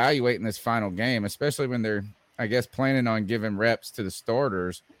evaluate in this final game, especially when they're, I guess, planning on giving reps to the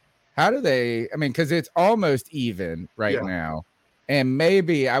starters? How do they, I mean, because it's almost even right now. And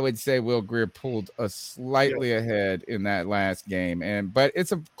maybe I would say Will Grier pulled us slightly ahead in that last game. But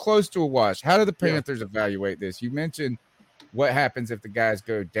it's close to a wash. How do the Panthers evaluate this? You mentioned what happens if the guys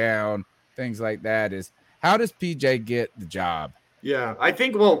go down, things like that. Is how does PJ get the job? Yeah, I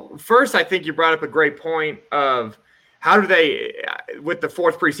think, well, first, I think you brought up a great point of how do they, with the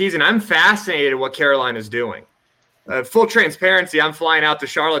fourth preseason, I'm fascinated what Carolina's doing. Full transparency, I'm flying out to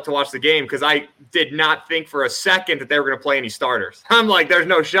Charlotte to watch the game because I did not think for a second that they were going to play any starters. I'm like, there's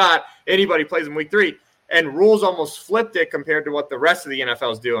no shot anybody plays in week 3. And rules almost flipped it compared to what the rest of the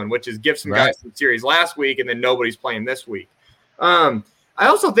NFL is doing, which is give some guys some series last week and then nobody's playing this week. I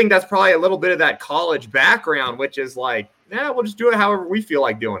also think that's probably a little bit of that college background, which is like, we'll just do it however we feel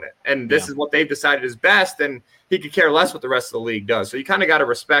like doing it. And this is what they've decided is best, and he could care less what the rest of the league does. So you kind of got to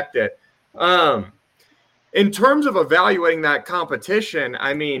respect it. In terms of evaluating that competition,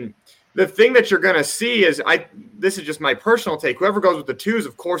 I mean, the thing that you're going to see is, this is just my personal take, whoever goes with the 2s,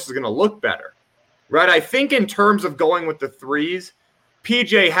 of course, is going to look better, right? I think in terms of going with the 3s,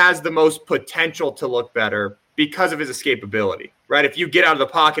 PJ has the most potential to look better because of his escapability, right? If you get out of the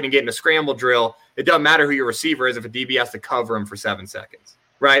pocket and get in a scramble drill, it doesn't matter who your receiver is if a DB has to cover him for 7 seconds,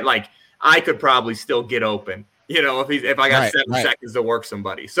 right? Like, I could probably still get open, if I got 7 seconds to work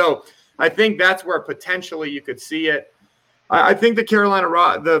somebody. So I think that's where potentially you could see it. I think the Carolina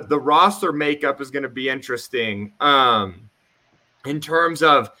the roster makeup is going to be interesting in terms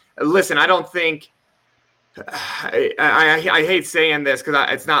of, listen, I don't think I hate saying this because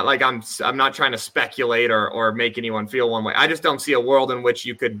it's not like I'm not trying to speculate or make anyone feel one way. I just don't see a world in which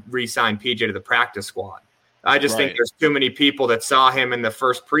you could re-sign PJ to the practice squad. I just think there's too many people that saw him in the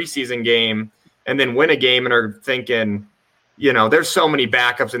first preseason game and then win a game and are thinking, there's so many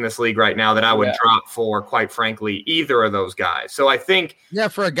backups in this league right now that I would drop for, quite frankly, either of those guys. So I think,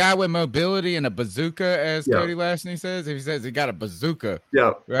 for a guy with mobility and a bazooka, as Cody Lashney says, if he says he got a bazooka,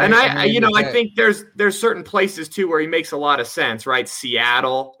 right? And I think there's certain places too where he makes a lot of sense, right?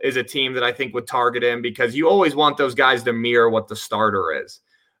 Seattle is a team that I think would target him because you always want those guys to mirror what the starter is.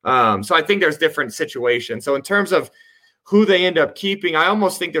 So I think there's different situations. So in terms of who they end up keeping, I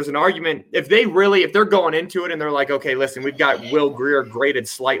almost think there's an argument if they're going into it and they're like, okay, listen, we've got Will Grier graded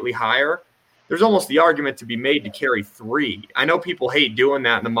slightly higher. There's almost the argument to be made to carry 3. I know people hate doing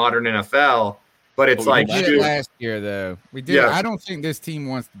that in the modern NFL, but it's we did it last year though. We did. I don't think this team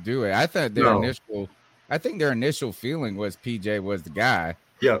wants to do it. I thought their initial feeling was PJ was the guy.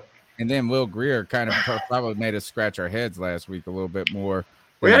 Yep. And then Will Grier kind of probably made us scratch our heads last week a little bit more.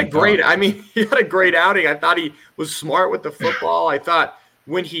 He had a great outing. I thought he was smart with the football. I thought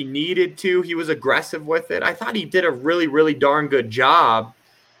when he needed to, he was aggressive with it. I thought he did a really, really darn good job.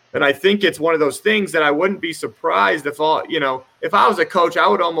 And I think it's one of those things that I wouldn't be surprised if I was a coach, I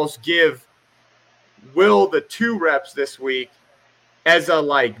would almost give Will the 2 reps this week as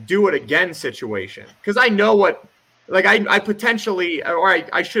a do it again situation. Because I know what, I potentially, or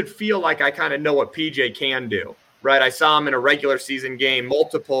I should feel like I kind of know what PJ can do. Right, I saw him in a regular season game,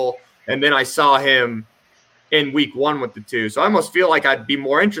 multiple, and then I saw him in week 1 with the 2. So I almost feel like I'd be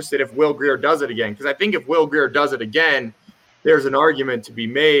more interested if Will Grier does it again, because I think if Will Grier does it again, there's an argument to be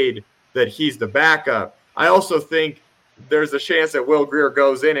made that he's the backup. I also think there's a chance that Will Grier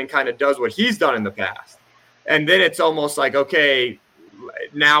goes in and kind of does what he's done in the past. And then it's almost like, okay,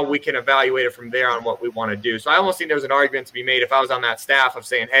 now we can evaluate it from there on what we want to do. So I almost think there's an argument to be made if I was on that staff of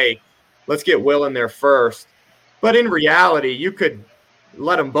saying, hey, let's get Will in there first. But in reality, you could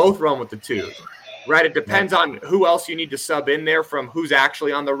let them both run with the 2s, right? It depends on who else you need to sub in there from who's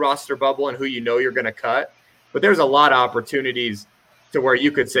actually on the roster bubble and who you're going to cut. But there's a lot of opportunities to where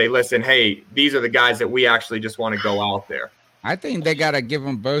you could say, listen, hey, these are the guys that we actually just want to go out there. I think they got to give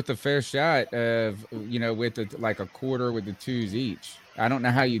them both a fair shot of, with a quarter with the 2s each. I don't know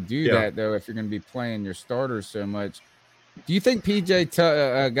how you do that, though, if you're going to be playing your starters so much. Do you think PJ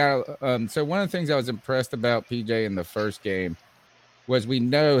got so one of the things I was impressed about PJ in the first game was we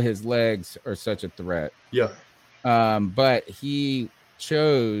know his legs are such a threat. Yeah. But he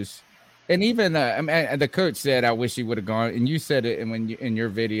chose, and even the coach said, I wish he would have gone, and you said it in your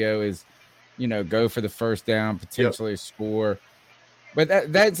video is, go for the first down, potentially score.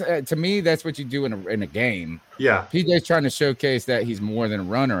 But that's to me, that's what you do in a game. Yeah. PJ's trying to showcase that he's more than a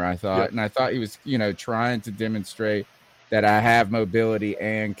runner, I thought. And I thought he was, trying to demonstrate that I have mobility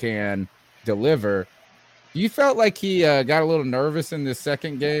and can deliver. You felt like he got a little nervous in the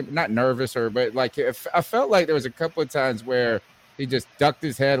second game. Not nervous, but like I felt like there was a couple of times where he just ducked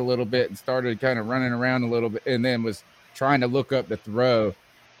his head a little bit and started kind of running around a little bit and then was trying to look up the throw.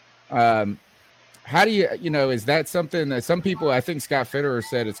 How do you, is that something that some people, I think Scott Fitterer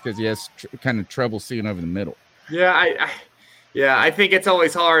said it's because he has kind of trouble seeing over the middle. Yeah, I think it's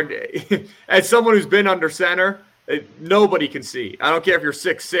always hard. As someone who's been under center, nobody can see. I don't care if you're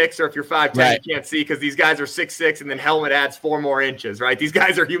 6'6" or if you're 5'10", right. You can't see because these guys are 6'6", and then helmet adds 4 more inches, right? These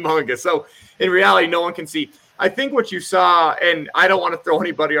guys are humongous. So in reality, no one can see. I think what you saw, and I don't want to throw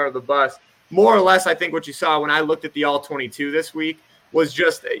anybody under the bus, more or less I think what you saw when I looked at the All-22 this week was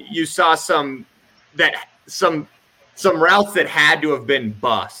just you saw some routes that had to have been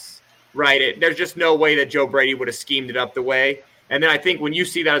busts, right? There's just no way that Joe Brady would have schemed it up the way. And then I think when you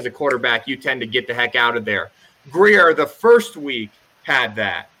see that as a quarterback, you tend to get the heck out of there. Greer, the first week, had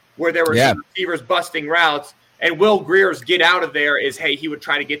that, where there were some receivers busting routes, and Will Greer's get out of there is, hey, he would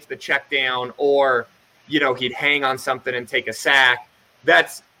try to get to the check down, or, he'd hang on something and take a sack.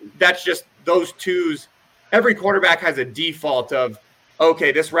 That's just those twos. Every quarterback has a default of,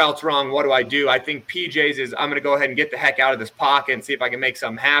 okay, this route's wrong. What do I do? I think PJ's is I'm going to go ahead and get the heck out of this pocket and see if I can make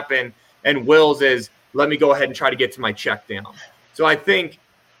something happen. And Will's is let me go ahead and try to get to my check down. So I think,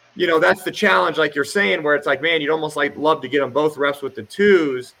 that's the challenge, like you're saying, where it's like, man, you'd almost love to get them both reps with the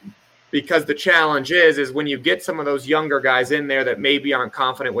twos, because the challenge is when you get some of those younger guys in there that maybe aren't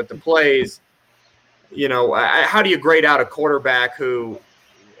confident with the plays, how do you grade out a quarterback who,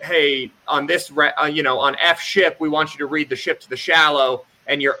 hey, on this, on F ship, we want you to read the ship to the shallow,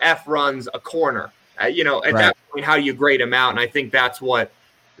 and your F runs a corner. At that point, how do you grade him out? And I think that's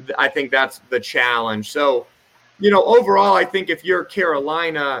the challenge. So, overall, I think if you're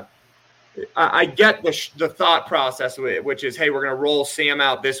Carolina, I get the thought process, which is, hey, we're going to roll Sam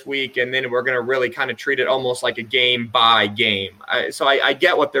out this week, and then we're going to really kind of treat it almost like a game by game. So I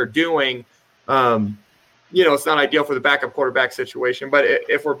get what they're doing. It's not ideal for the backup quarterback situation, but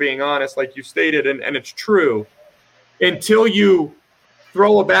if we're being honest, like you stated, and it's true, until you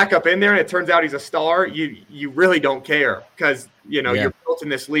throw a backup in there and it turns out he's a star, you really don't care, because, you're built in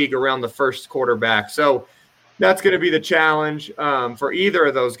this league around the first quarterback. So that's going to be the challenge for either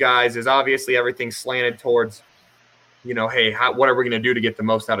of those guys. Is obviously everything slanted towards, hey, what are we going to do to get the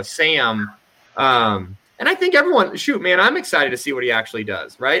most out of Sam? And I think everyone, I'm excited to see what he actually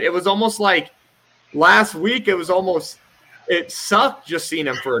does, right? It was almost like, last week, it sucked just seeing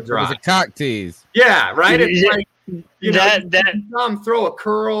him for a drive. It was a cock tease. Yeah, right? It's like, you saw him throw a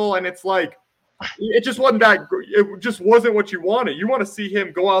curl, and it's like, it just wasn't it just wasn't what you wanted. You want to see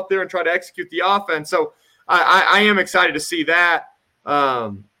him go out there and try to execute the offense. So I am excited to see that,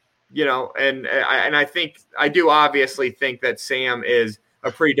 and I do obviously think that Sam is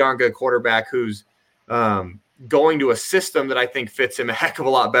a pretty darn good quarterback who's going to a system that I think fits him a heck of a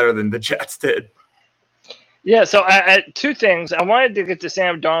lot better than the Jets did. Yeah, so I two things. I wanted to get to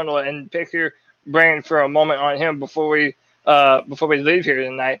Sam Darnold and pick your brain for a moment on him before we leave here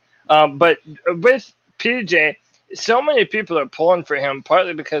tonight. But with PJ, so many people are pulling for him,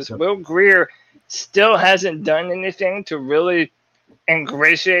 partly because Will Greer still hasn't done anything to really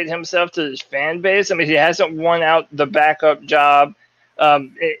ingratiate himself to his fan base. I mean, he hasn't won out the backup job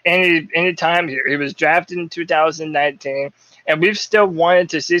any time here. He was drafted in 2019, and we've still wanted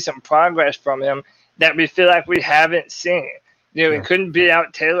to see some progress from him that we feel like we haven't seen. He couldn't beat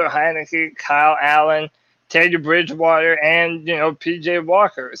out Taylor Heineke, Kyle Allen, Teddy Bridgewater, and, P.J.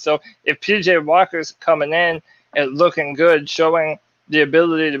 Walker. So if P.J. Walker's coming in and looking good, showing the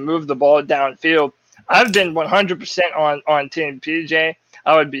ability to move the ball downfield, I've been 100% on Team P.J.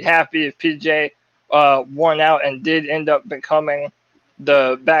 I would be happy if P.J. won out and did end up becoming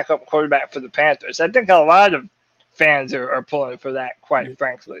the backup quarterback for the Panthers. I think a lot of fans are pulling for that, quite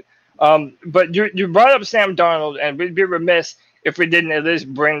frankly. But you brought up Sam Darnold, and we'd be remiss if we didn't at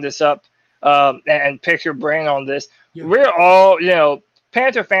least bring this up and pick your brain on this. Yeah. We're all,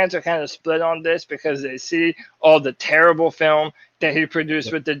 Panther fans are kind of split on this because they see all the terrible film that he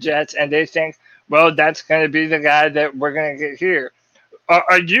produced with the Jets, and they think, well, that's going to be the guy that we're going to get here.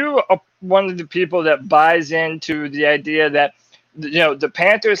 Are you one of the people that buys into the idea that, the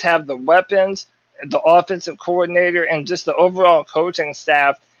Panthers have the weapons, the offensive coordinator, and just the overall coaching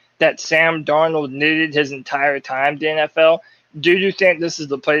staff that Sam Darnold needed his entire time in the NFL? Do you think this is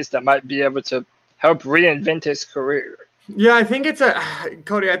the place that might be able to help reinvent his career? Yeah, I think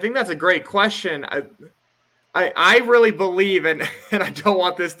Cody, I think that's a great question. I really believe, and I don't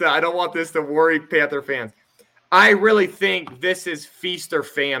want this to worry Panther fans. I really think this is feast or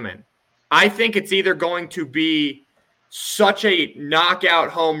famine. I think it's either going to be such a knockout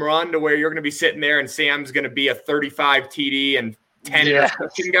home run to where you're going to be sitting there and Sam's going to be a 35 TD and 10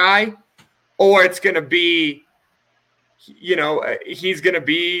 interception guy, or it's going to be, he's going to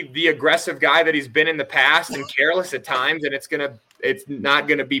be the aggressive guy that he's been in the past and careless at times, and it's not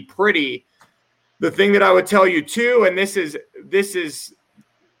going to be pretty. The thing that I would tell you too, and this is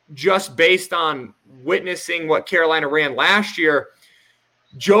just based on witnessing what Carolina ran last year,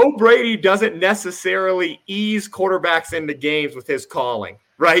 Joe Brady doesn't necessarily ease quarterbacks into games with his calling,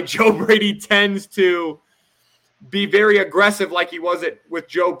 right? Joe Brady tends to be very aggressive like he was with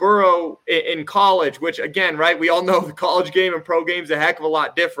Joe Burrow in college, which again, right, we all know the college game and pro game is a heck of a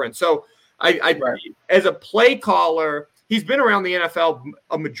lot different. So as a play caller, he's been around the NFL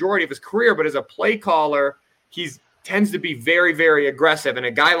a majority of his career, but as a play caller, he tends to be very, very aggressive. And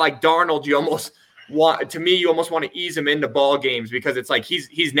a guy like Darnold, you almost want to ease him into ball games because it's like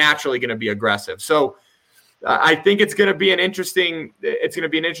he's naturally going to be aggressive. So I think it's going to be an interesting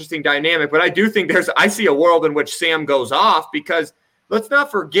dynamic. But I do think I see a world in which Sam goes off, because let's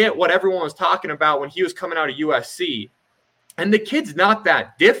not forget what everyone was talking about when he was coming out of USC. And the kid's not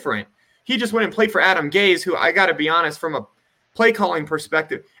that different. He just went and played for Adam Gase, who, I got to be honest, from a play calling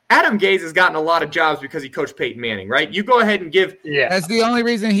perspective, Adam Gase has gotten a lot of jobs because he coached Peyton Manning, right? You go ahead and that's the only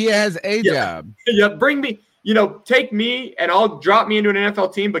reason he has a job. Yeah, bring me, take me and I'll drop me into an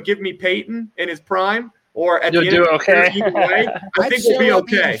NFL team, but give me Peyton in his prime, or at the end of the year, either way, I think we'll be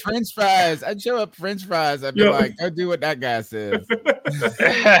okay. French fries. I'd show up French fries. I'd be like, go do what that guy says.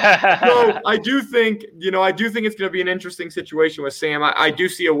 So I do think it's going to be an interesting situation with Sam. I do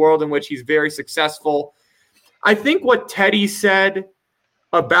see a world in which he's very successful. I think what Teddy said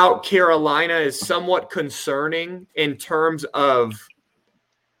about Carolina is somewhat concerning in terms of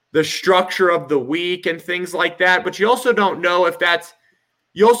the structure of the week and things like that. But you also don't know if that's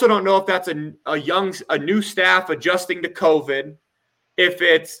a new staff adjusting to COVID, if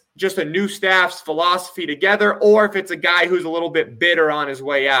it's just a new staff's philosophy together, or if it's a guy who's a little bit bitter on his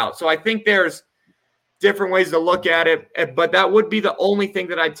way out. So I think there's different ways to look at it, but that would be the only thing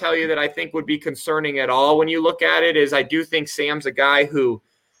that I'd tell you that I think would be concerning at all when you look at it. Is I do think Sam's a guy who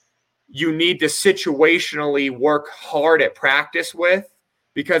you need to situationally work hard at practice with,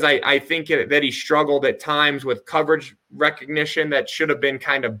 because I think that he struggled at times with coverage recognition that should have been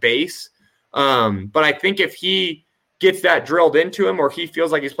kind of base. But I think if he gets that drilled into him, or he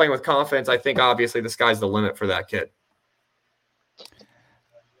feels like he's playing with confidence, I think obviously the sky's the limit for that kid.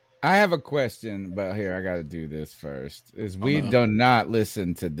 I have a question, but here, I got to do this first. We do not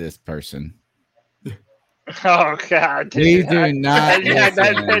listen to this person. Oh, God. Dude. We do not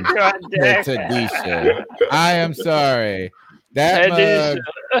listen to Tadisha. I am sorry. That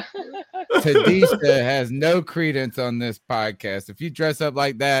Tadisha has no credence on this podcast. If you dress up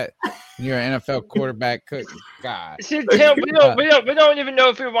like that, you're an NFL quarterback. God. See, Tim, we don't even know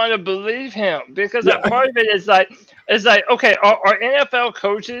if we want to believe him, because part of it is like, okay, are NFL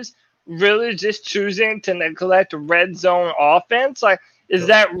coaches really just choosing to neglect red zone offense? Like, is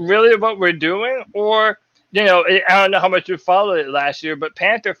that really what we're doing? Or, I don't know how much you followed it last year, but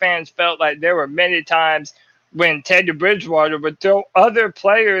Panther fans felt like there were many times when Teddy Bridgewater would throw other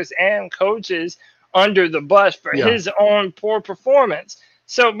players and coaches under the bus for his own poor performance.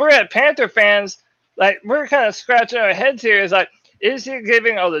 So we're at Panther fans, like, we're kind of scratching our heads here. Is like, is he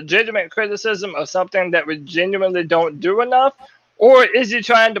giving a legitimate criticism of something that we genuinely don't do enough? Or is he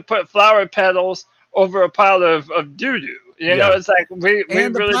trying to put flower petals over a pile of doo-doo? It's like we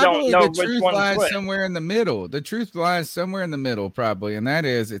really don't know which one lies to put. somewhere in the middle. The truth lies somewhere in the middle, probably, and that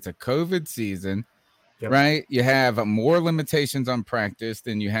is it's a COVID season, right? You have more limitations on practice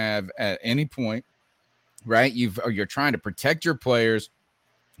than you have at any point, right? You're trying to protect your players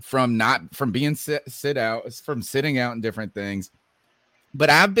from being sitting out and different things. But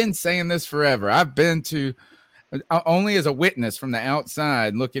I've been saying this forever. I've been to only as a witness from the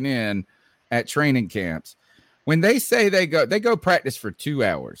outside looking in at training camps. When they say they go practice for 2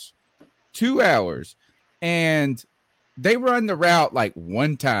 hours, and they run the route like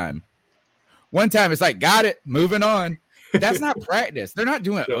one time. It's like, got it, moving on. That's not practice. They're not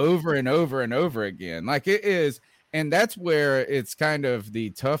doing it over and over and over again. Like it is. And that's where it's kind of the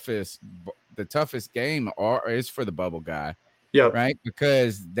toughest game is for the bubble guy. Yeah. Right.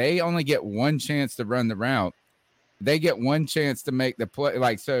 Because they only get one chance to run the route. They get one chance to make the play.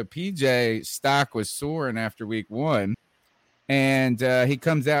 Like, so PJ stock was soaring after week 1, and he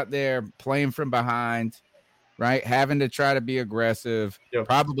comes out there playing from behind, right? Having to try to be aggressive,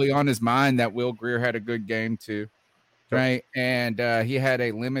 probably on his mind that Will Grier had a good game too, right? And he had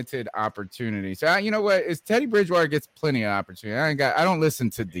a limited opportunity. So you know what? Is Teddy Bridgewater gets plenty of opportunity. I don't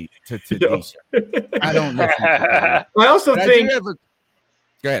listen to D. I don't listen. To I also think.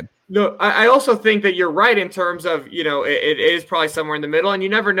 Go ahead. No, I also think that you're right in terms of, it is probably somewhere in the middle, and you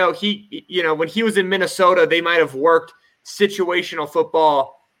never know. When he was in Minnesota, they might have worked situational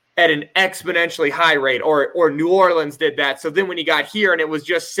football at an exponentially high rate, or New Orleans did that. So then when he got here and it was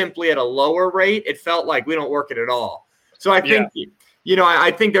just simply at a lower rate, it felt like we don't work it at all. So I think,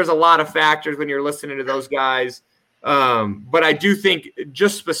 I think there's a lot of factors when you're listening to those guys. But I do think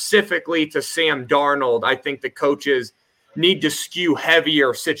just specifically to Sam Darnold, I think the coaches need to skew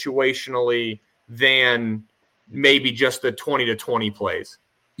heavier situationally than maybe just the 20 to 20 plays.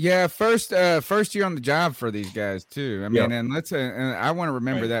 Yeah, first year on the job for these guys too. I mean, and I want to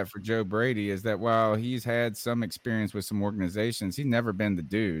remember that for Joe Brady is that while he's had some experience with some organizations, he's never been the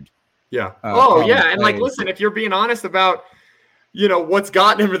dude. Yeah. And listen, if you're being honest about, what's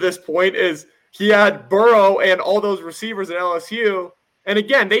gotten him to this point is he had Burrow and all those receivers at LSU. And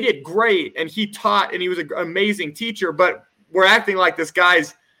again, they did great, and he taught, and he was an amazing teacher, but we're acting like this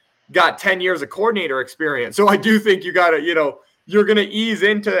guy's got 10 years of coordinator experience. So I do think you got to, you're going to ease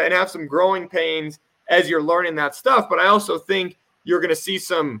into and have some growing pains as you're learning that stuff. But I also think you're going to see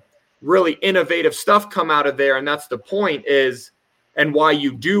some really innovative stuff come out of there. And that's the point and why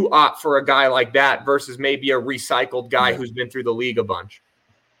you do opt for a guy like that versus maybe a recycled guy who's been through the league a bunch.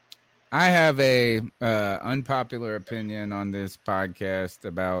 I have a unpopular opinion on this podcast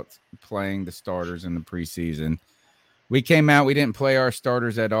about playing the starters in the preseason. We came out, we didn't play our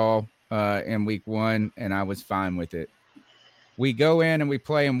starters at all in week 1, and I was fine with it. We go in and we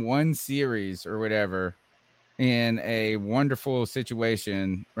play them one series or whatever in a wonderful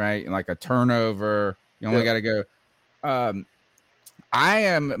situation, right? Like a turnover. You only got to go.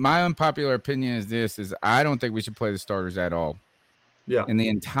 My unpopular opinion is I don't think we should play the starters at all. Yeah. In the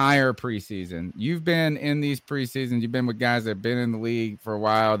entire preseason. You've been in these preseasons. You've been with guys that have been in the league for a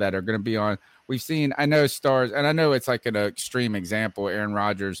while that are going to be on. We've seen, I know stars, and I know it's like an extreme example. Aaron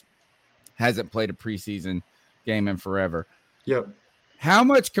Rodgers hasn't played a preseason game in forever. Yep. How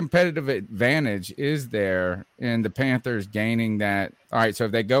much competitive advantage is there in the Panthers gaining that? All right, so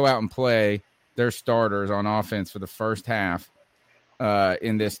if they go out and play their starters on offense for the first half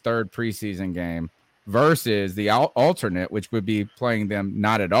in this third preseason game versus the alternate, which would be playing them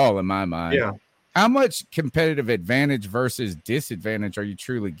not at all in my mind. Yeah. How much competitive advantage versus disadvantage are you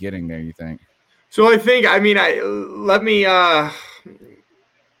truly getting there, you think? So I think, let me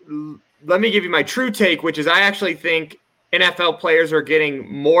give you my true take, which is I actually think NFL players are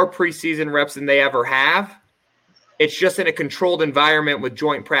getting more preseason reps than they ever have. It's just in a controlled environment with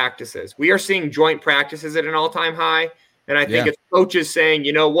joint practices. We are seeing joint practices at an all-time high, and I think it's coaches saying,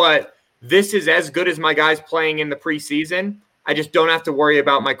 you know what, this is as good as my guys playing in the preseason. I just don't have to worry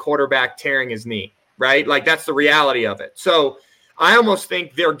about my quarterback tearing his knee, right? Like that's the reality of it. So I almost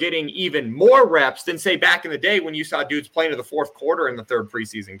think they're getting even more reps than, say, back in the day when you saw dudes playing to the fourth quarter in the third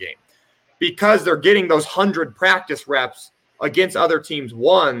preseason game, because they're getting those 100 practice reps against other teams'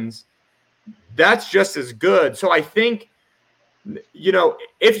 ones. That's just as good. So I think,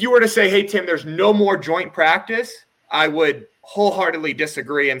 if you were to say, hey, Tim, there's no more joint practice, I would wholeheartedly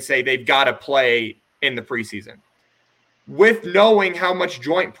disagree and say they've got to play in the preseason. With knowing how much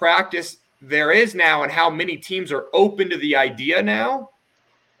joint practice there is now and how many teams are open to the idea now,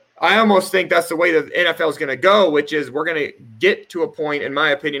 I almost think that's the way the NFL is going to go, which is we're going to get to a point, in my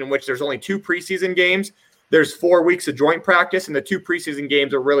opinion, in which there's only 2 preseason games. There's 4 weeks of joint practice, and the 2 preseason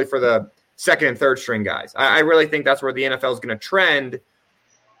games are really for the second and third string guys. I really think that's where the NFL is going to trend,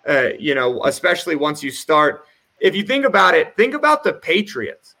 especially once you start. If you think about it, think about the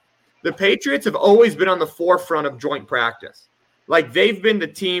Patriots. The Patriots have always been on the forefront of joint practice. Like they've been the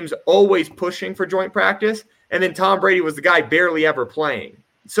teams always pushing for joint practice, and then Tom Brady was the guy barely ever playing.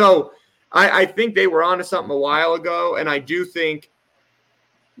 So I think they were onto something a while ago, and I do think,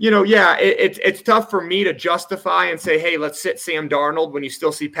 it's tough for me to justify and say, hey, let's sit Sam Darnold when you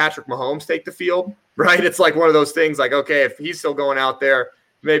still see Patrick Mahomes take the field, right? It's like one of those things like, okay, if he's still going out there,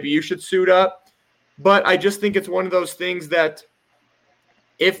 maybe you should suit up. But I just think it's one of those things that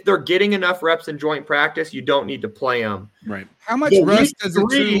if they're getting enough reps in joint practice, you don't need to play them. Right. How much rust does it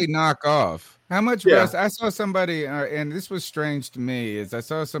truly knock off? How much rust? I saw somebody, and this was strange to me, is I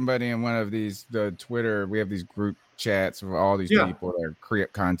saw somebody in one of these, the Twitter, we have these group chats of all these people that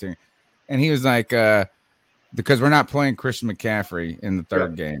create content. And he was like, because we're not playing Christian McCaffrey in the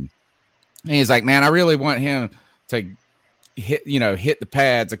third game. And he's like, man, I really want him to hit the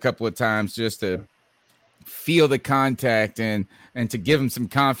pads a couple of times just to feel the contact and to give them some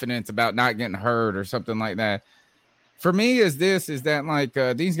confidence about not getting hurt or something like that. For me, is that like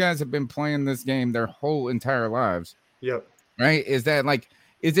these guys have been playing this game their whole entire lives. Yep. Right? Is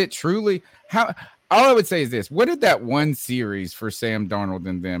it truly how? All I would say is this: what did that one series for Sam Darnold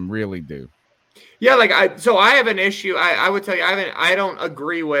and them really do? Yeah, like I have an issue. I would tell you, I don't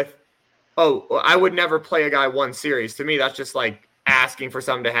agree with. Oh, I would never play a guy one series. To me, that's just like asking for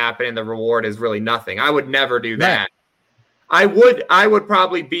something to happen, and the reward is really nothing. I would never do that. I would have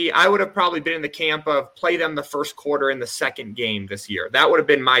probably been in the camp of play them the first quarter in the second game this year. That would have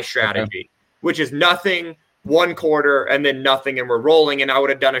been my strategy, which is nothing, one quarter, and then nothing, and we're rolling. And I would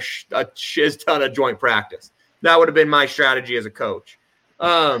have done a shiz ton of joint practice. That would have been my strategy as a coach.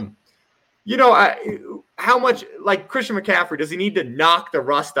 How much, like Christian McCaffrey, does he need to knock the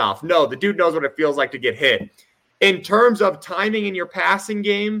rust off? No, the dude knows what it feels like to get hit. In terms of timing in your passing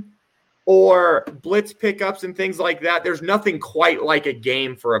game or blitz pickups and things like that, there's nothing quite like a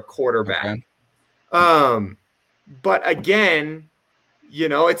game for a quarterback. Okay. But again,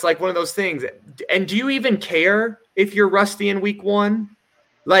 it's like one of those things. And do you even care if you're rusty in week one?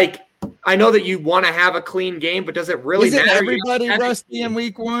 Like, I know that you want to have a clean game, but does it really matter? Everybody rusty in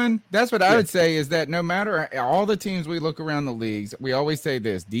week one? That's what I would say, is that no matter all the teams we look around the leagues, we always say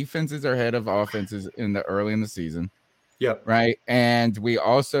this: defenses are ahead of offenses early in the season. Yep. Right. And we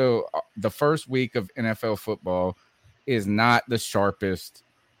also, the first week of NFL football is not the sharpest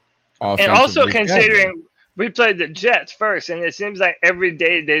offensive. And also week considering ever. We played the Jets first, and it seems like every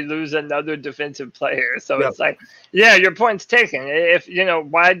day they lose another defensive player. So It's like, yeah, your point's taken. If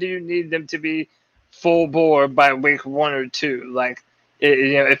why do you need them to be full bore by week 1 or 2? Like,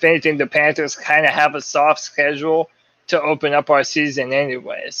 if anything, the Panthers kind of have a soft schedule to open up our season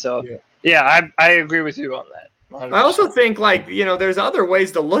anyway. So yeah, I agree with you on that. 100%. I also think there's other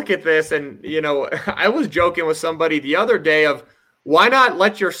ways to look at this, and I was joking with somebody the other day of, why not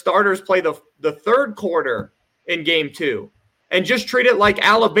let your starters play the third quarter in game 2 and just treat it like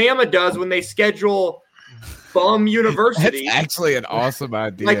Alabama does when they schedule bum university? That's actually an awesome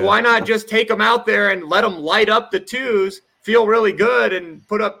idea. Like, why not just take them out there and let them light up the twos, feel really good, and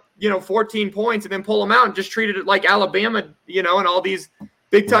put up, 14 points, and then pull them out and just treat it like Alabama, and all these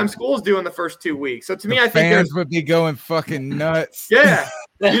big-time schools do in the first 2 weeks. So to me, I think fans would be going fucking nuts. Yeah.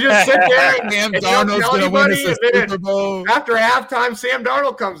 You just sit there and Sam Darnold's going to win us a Super Bowl. After halftime, Sam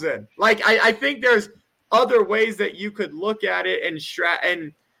Darnold comes in. Like, I think there's other ways that you could look at it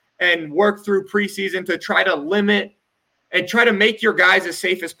and work through preseason to try to limit and try to make your guys as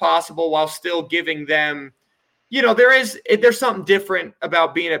safe as possible while still giving them, there's something different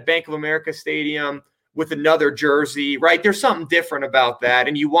about being at Bank of America Stadium with another jersey, right? There's something different about that,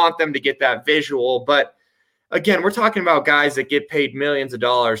 and you want them to get that visual, but again, we're talking about guys that get paid millions of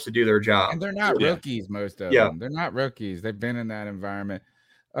dollars to do their job. And they're not rookies, most of them. They're not rookies. They've been in that environment.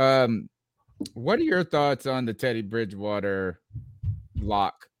 What are your thoughts on the Teddy Bridgewater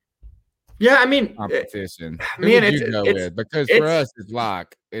lock? Yeah, I mean, competition. Because for us, it's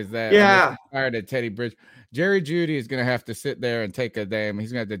lock. Is that tired of Teddy Bridge? Jerry Jeudy is going to have to sit there and take he's going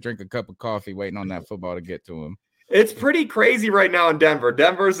to have to drink a cup of coffee waiting on that football to get to him. It's pretty crazy right now in Denver.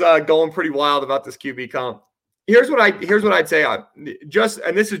 Denver's going pretty wild about this QB comp. Here's what I'd say.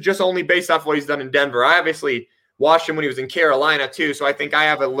 And this is just only based off what he's done in Denver. I obviously watched him when he was in Carolina too, so I think I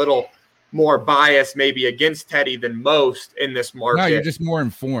have a little more bias maybe against Teddy than most in this market. No, you're just more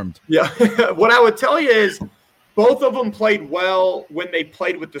informed. Yeah. What I would tell you is both of them played well when they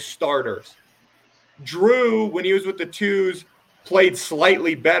played with the starters. Drew, when he was with the twos, played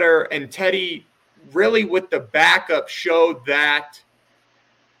slightly better, and Teddy really with the backup showed that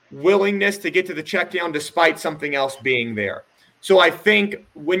willingness to get to the check down despite something else being there. So I think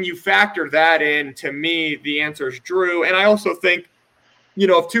when you factor that in, to me, the answer is Drew. And I also think,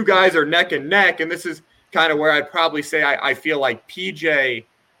 if two guys are neck and neck, and this is kind of where I'd probably say I feel like PJ,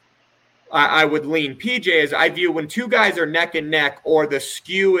 I would lean PJ as I view when two guys are neck and neck or the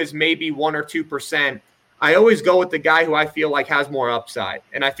skew is maybe 1 or 2%. I always go with the guy who I feel like has more upside.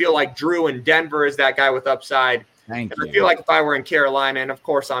 And I feel like Drew in Denver is that guy with upside. I feel like if I were in Carolina, and of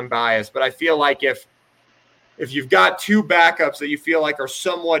course I'm biased, but I feel like if you've got two backups that you feel like are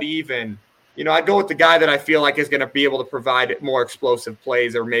somewhat even, I'd go with the guy that I feel like is going to be able to provide more explosive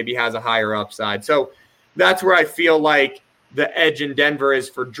plays or maybe has a higher upside. So that's where I feel like the edge in Denver is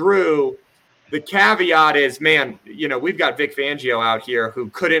for Drew. The caveat is, we've got Vic Fangio out here who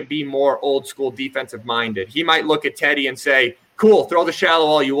couldn't be more old school defensive minded. He might look at Teddy and say, cool, throw the shallow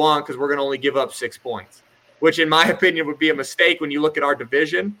all you want because we're going to only give up 6 points, which in my opinion would be a mistake when you look at our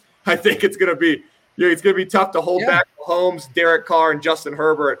division. I think it's going to be, it's going to be tough to hold back Mahomes, Derek Carr, and Justin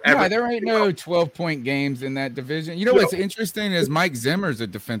Herbert. No, there ain't no 12-point games in that division. You know what's interesting is Mike Zimmer's a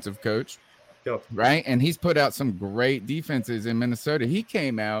defensive coach, right? And he's put out some great defenses in Minnesota. He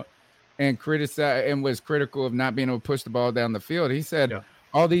came out and criticized and was critical of not being able to push the ball down the field. He said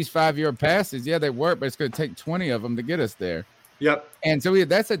all these 5-yard passes, they work, but it's going to take 20 of them to get us there. Yep. And so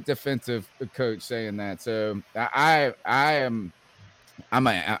that's a defensive coach saying that. So I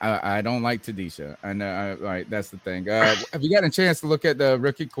don't like Tedesha. I know. Right. That's the thing. Have you gotten a chance to look at the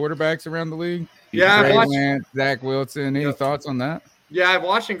rookie quarterbacks around the league? Yeah. Trey Lance, Zach Wilson. Any thoughts on that? Yeah, I've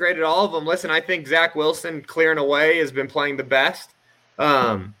watched and graded all of them. Listen, I think Zach Wilson, clearing away, has been playing the best.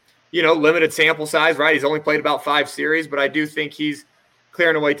 Limited sample size, right? He's only played about 5 series, but I do think he's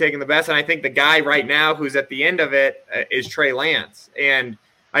clearing away, taking the best. And I think the guy right now who's at the end of it is Trey Lance. And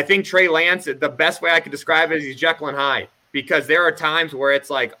I think Trey Lance, the best way I could describe it is he's Jekyll and Hyde, because there are times where it's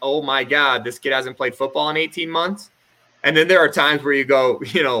like, oh my God, this kid hasn't played football in 18 months. And then there are times where you go,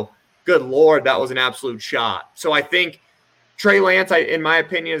 good Lord, that was an absolute shot. So I think Trey Lance, in my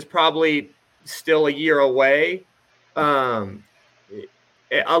opinion, is probably still a year away.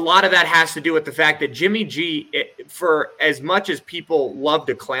 A lot of that has to do with the fact that Jimmy G, for as much as people love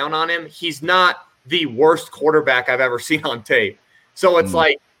to clown on him, he's not the worst quarterback I've ever seen on tape. So it's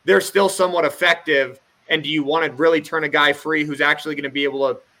like they're still somewhat effective. And do you want to really turn a guy free who's actually going to be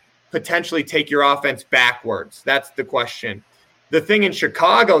able to potentially take your offense backwards? That's the question. The thing in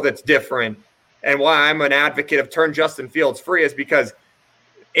Chicago that's different, and why I'm an advocate of turn Justin Fields free, is because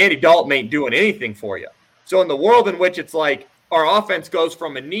Andy Dalton ain't doing anything for you. So in the world in which it's like our offense goes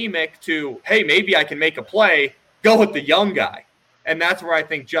from anemic to, hey, maybe I can make a play, go with the young guy. And that's where I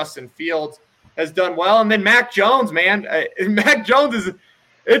think Justin Fields has done well. And then Mac Jones, man. Mac Jones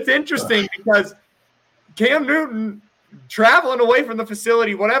it's interesting because Cam Newton traveling away from the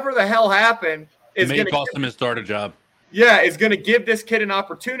facility, whatever the hell happened, is going to cost him his starter job. Yeah, is going to give this kid an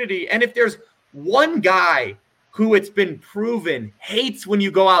opportunity. And if there's one guy who it's been proven hates when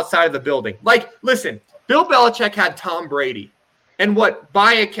you go outside of the building, like, listen, Bill Belichick had Tom Brady. And what,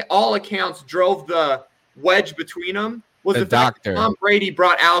 by all accounts, drove the wedge between them was the fact that Tom Brady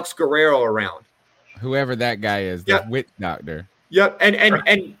brought Alex Guerrero around. Whoever that guy is, the wit doctor. Yep,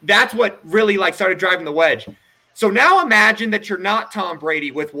 and that's what really started driving the wedge. So now imagine that you're not Tom Brady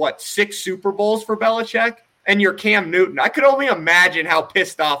with 6 Super Bowls for Belichick, and you're Cam Newton. I could only imagine how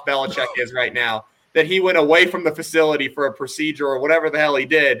pissed off Belichick is right now that he went away from the facility for a procedure or whatever the hell he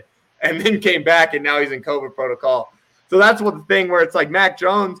did, and then came back, and now he's in COVID protocol. So that's what the thing where it's like Mac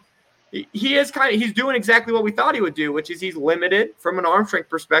Jones, he's doing exactly what we thought he would do, which is he's limited from an arm strength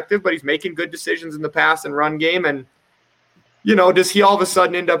perspective, but he's making good decisions in the pass and run game. And, does he all of a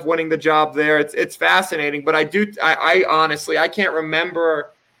sudden end up winning the job there? It's fascinating. But I honestly, I can't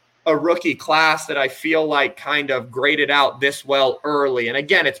remember a rookie class that I feel like kind of graded out this well early. And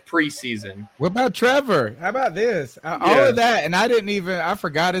again, it's preseason. What about Trevor? How about this? All of that. And I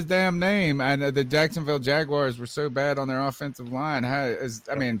forgot his damn name. I know the Jacksonville Jaguars were so bad on their offensive line.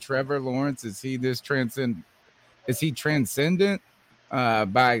 Trevor Lawrence, is he transcendent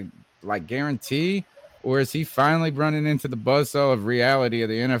by guarantee? Or is he finally running into the buzzsaw of reality of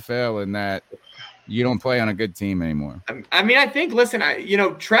the NFL and that you don't play on a good team anymore? I think, listen,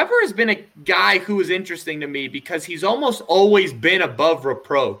 Trevor has been a guy who is interesting to me because he's almost always been above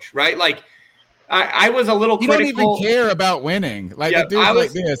reproach, right? I was a little critical. He don't even care about winning. The dude's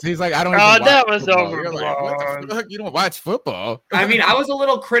like this. He's like, I don't even watch that was football. overblown. You're like, what the fuck? You don't watch football. I was a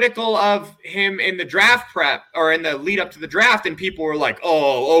little critical of him in the draft prep or in the lead up to the draft, and people were like,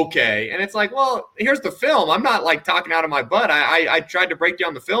 oh, okay. And it's like, well, here's the film. I'm not talking out of my butt. I tried to break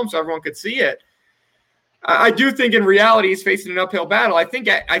down the film so everyone could see it. I do think in reality he's facing an uphill battle. I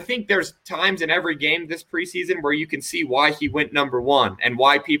think there's times in every game this preseason where you can see why he went number 1 and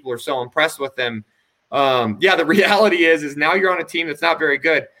why people are so impressed with him. The reality is now you're on a team that's not very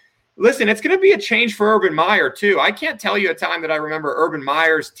good. Listen, it's going to be a change for Urban Meyer too. I can't tell you a time that I remember Urban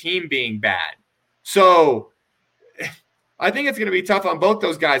Meyer's team being bad. So I think it's going to be tough on both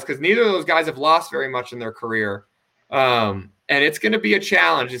those guys because neither of those guys have lost very much in their career. And it's going to be a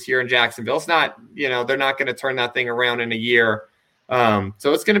challenge this year in Jacksonville. It's not, they're not going to turn that thing around in a year.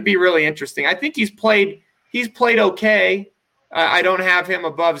 So it's going to be really interesting. I think he's played okay. I don't have him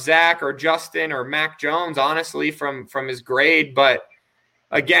above Zach or Justin or Mac Jones, honestly, from his grade. But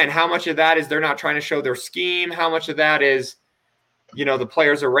again, how much of that is they're not trying to show their scheme? How much of that is, the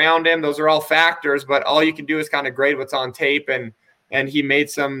players around him? Those are all factors, but all you can do is kind of grade what's on tape. And he made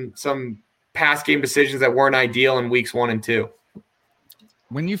some pass game decisions that weren't ideal in weeks 1 and 2.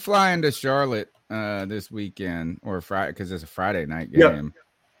 When you fly into Charlotte this weekend or Friday, because it's a Friday night game,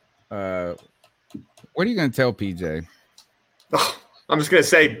 What are you going to tell PJ? I'm just going to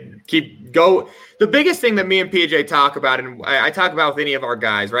say, go. The biggest thing that me and PJ talk about, and I talk about with any of our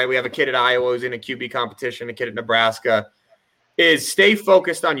guys, right? We have a kid at Iowa who's in a QB competition, a kid at Nebraska, is stay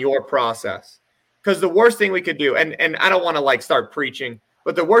focused on your process. Because the worst thing we could do, and I don't want to like start preaching,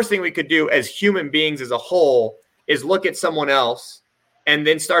 but the worst thing we could do as human beings as a whole is look at someone else and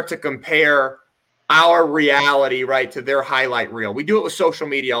then start to compare our reality, right, to their highlight reel. We do it with social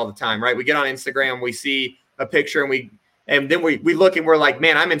media all the time, right? We get on Instagram, we see a picture, and then we look and we're like,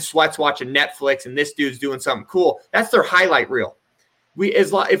 man, I'm in sweats watching Netflix and this dude's doing something cool. That's their highlight reel.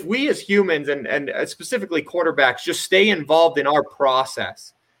 If we as humans and specifically quarterbacks just stay involved in our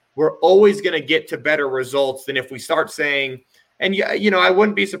process, we're always going to get to better results than if we start saying, and I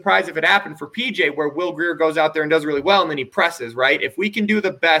wouldn't be surprised if it happened for PJ where Will Grier goes out there and does really well and then he presses, right? If we can do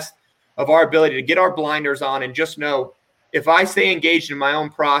the best of our ability to get our blinders on and just know if I stay engaged in my own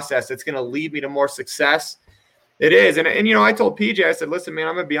process, it's going to lead me to more success. It is. And I told PJ, I said, listen, man,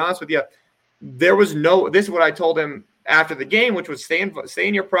 I'm going to be honest with you. This is what I told him after the game, which was stay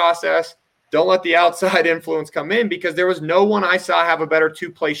in your process. Don't let the outside influence come in, because there was no one I saw have a better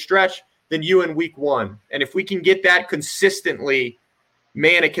 2-play stretch than you in week 1. And if we can get that consistently,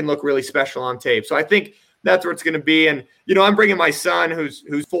 man, it can look really special on tape. So I think that's where it's going to be. And, I'm bringing my son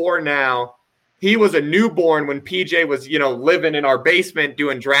who's 4 now. He was a newborn when PJ was, living in our basement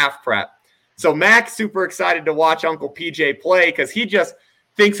doing draft prep. So Mac's super excited to watch Uncle PJ play because he just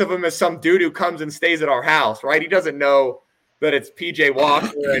thinks of him as some dude who comes and stays at our house, right? He doesn't know that it's PJ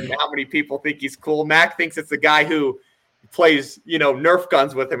Walker and how many people think he's cool. Mac thinks it's the guy who plays, Nerf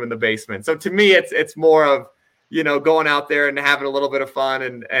guns with him in the basement. So to me, it's more of, going out there and having a little bit of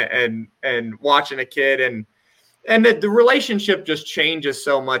fun and watching a kid. And the relationship just changes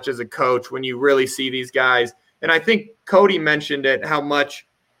so much as a coach when you really see these guys. And I think Cody mentioned it, how much,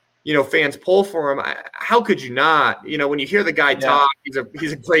 fans pull for him. How could you not? When you hear the guy talk,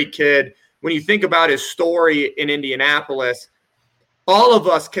 he's a great kid. When you think about his story in Indianapolis, all of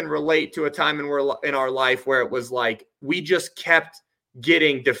us can relate to a time in our life where it was like we just kept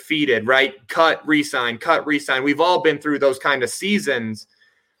getting defeated, right? Cut, resign. We've all been through those kind of seasons.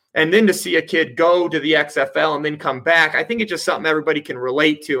 And then to see a kid go to the XFL and then come back, I think it's just something everybody can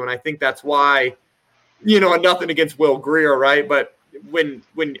relate to. And I think that's why, and nothing against Will Grier, right? But when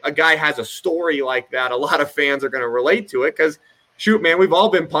a guy has a story like that, a lot of fans are going to relate to it because, shoot, man, we've all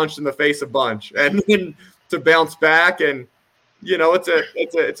been punched in the face a bunch. And then to bounce back and,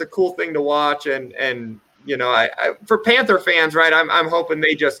 it's a cool thing to watch. And I for Panther fans, right, I'm hoping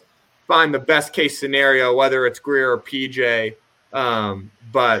they just find the best case scenario, whether it's Grier or PJ.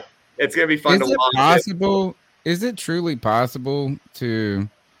 But it's going to be fun to watch. Is it truly possible to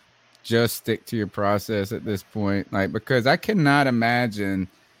just stick to your process at this point? Like, because I cannot imagine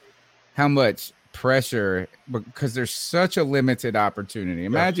how much pressure, because there's such a limited opportunity.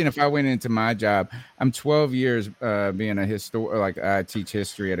 Imagine if I went into my job, I'm 12 years being a like I teach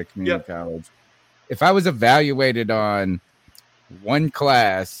history at a community college. If I was evaluated on one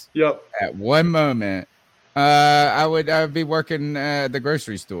class at one moment, I would be working at the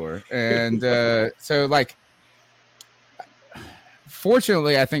grocery store. And so like,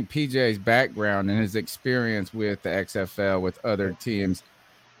 fortunately, I think PJ's background and his experience with the XFL with other teams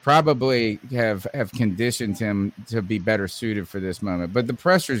probably have conditioned him to be better suited for this moment. But the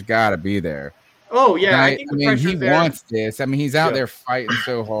pressure's got to be there. Oh, yeah. Right? I mean, he wants this. I mean, he's out there fighting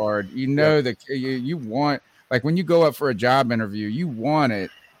so hard. That you want, like when you go up for a job interview, you want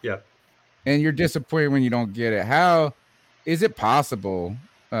it. Yeah. And you're disappointed when you don't get it. How is it possible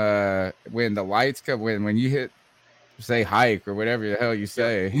when the lights come, when you hit, say, hike or whatever the hell you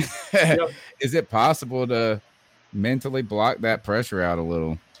say, is it possible to mentally block that pressure out a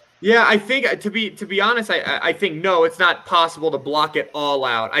little? Yeah, I think to be honest, I think no, it's not possible to block it all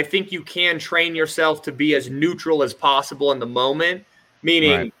out. I think you can train yourself to be as neutral as possible in the moment,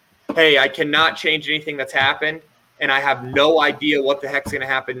 meaning, hey, I cannot change anything that's happened, and I have no idea what the heck's going to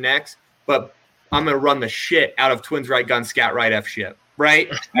happen next, but I'm going to run the shit out of Twins Right Gun Scat Right F shit,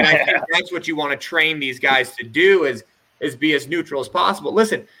 right? And I think that's what you want to train these guys to do is be as neutral as possible.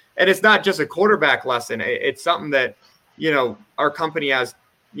 Listen, and it's not just a quarterback lesson. It's something that, our company has,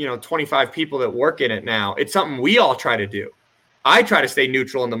 25 people that work in it now. It's something we all try to do. I try to stay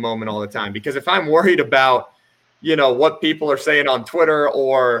neutral in the moment all the time, because if I'm worried about, what people are saying on Twitter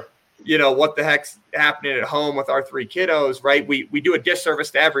or, what the heck's happening at home with our 3 kiddos, right? We do a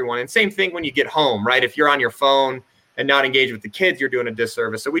disservice to everyone. And same thing when you get home, right? If you're on your phone and not engaged with the kids, you're doing a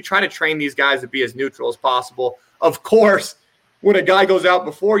disservice. So we try to train these guys to be as neutral as possible. Of course, when a guy goes out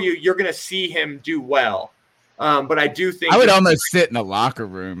before you, you're going to see him do well. But I do think I would almost sit in a locker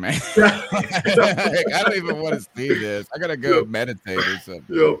room, man. I don't even want to see this. I gotta go meditate or something.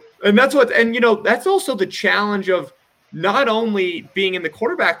 Yeah. And that's also the challenge of not only being in the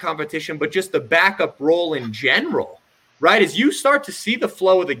quarterback competition, but just the backup role in general, right? As you start to see the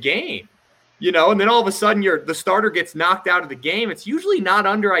flow of the game, and then all of a sudden the starter gets knocked out of the game. It's usually not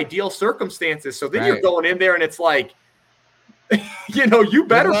under ideal circumstances. So then you're going in there and it's like, you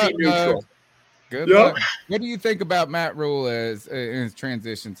better be neutral. Good luck. What do you think about Matt Rule in his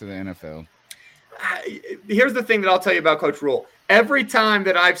transition to the NFL? Here's the thing that I'll tell you about Coach Rule. Every time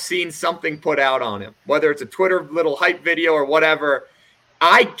that I've seen something put out on him, whether it's a Twitter little hype video or whatever,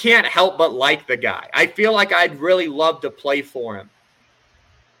 I can't help but like the guy. I feel like I'd really love to play for him.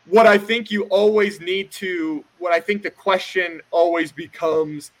 What I think the question always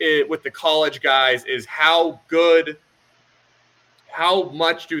becomes with the college guys is how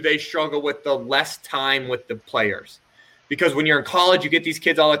much do they struggle with the less time with the players? Because when you're in college, you get these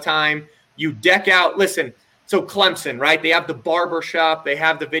kids all the time. You deck out. Listen, so Clemson, right? They have the barber shop. They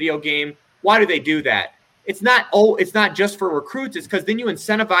have the video game. Why do they do that? It's not just for recruits. It's because then you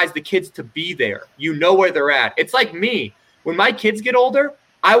incentivize the kids to be there. You know where they're at. It's like me. When my kids get older,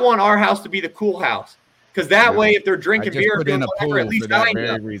 I want our house to be the cool house. Because that way, if they're drinking beer or doing whatever, at least I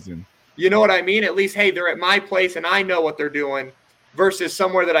know. You know what I mean? At least, hey, they're at my place and I know what they're doing. Versus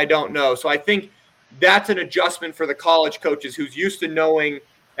somewhere that I don't know. So I think that's an adjustment for the college coaches who's used to knowing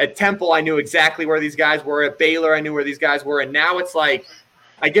at Temple, I knew exactly where these guys were. At Baylor, I knew where these guys were. And now it's like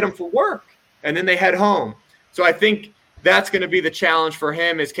I get them for work and then they head home. So I think that's going to be the challenge for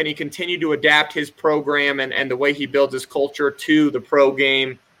him is can he continue to adapt his program and the way he builds his culture to the pro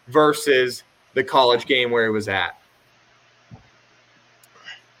game versus the college game where he was at.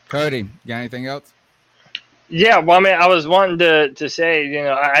 Cody, you got anything else? Yeah, well, I mean, I was wanting to say,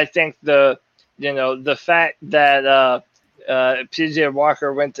 I think the fact that PJ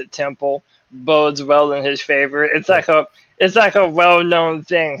Walker went to Temple bodes well in his favor. It's like a well-known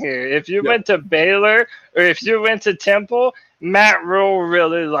thing here. If you went to Baylor or if you went to Temple, Matt Rule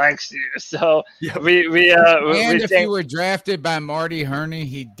really likes you. So if you were drafted by Marty Herney,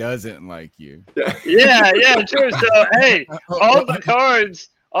 he doesn't like you. Yeah, true. So hey, all the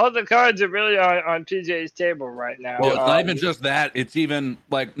cards are really on PJ's table right now. Well, it's not even just that. It's even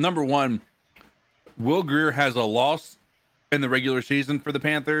like, number one, Will Grier has a loss in the regular season for the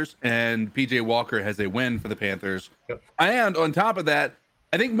Panthers, and PJ Walker has a win for the Panthers. Yep. And on top of that,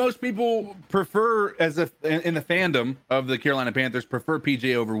 I think most people prefer, in the fandom of the Carolina Panthers, prefer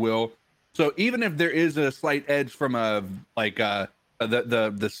PJ over Will. So even if there is a slight edge from the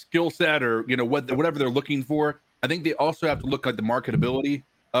skill set or whatever they're looking for, I think they also have to look at the marketability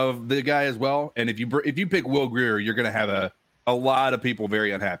of the guy as well. And if you pick Will Grier, you're going to have a lot of people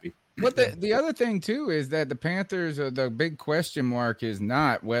very unhappy. But the other thing too is that the Panthers, the big question mark is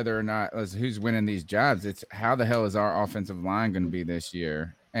not whether or not who's winning these jobs. It's how the hell is our offensive line going to be this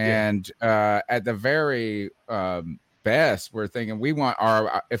year? And at the very best, we're thinking we want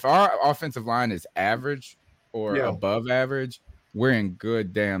if our offensive line is average or above average, we're in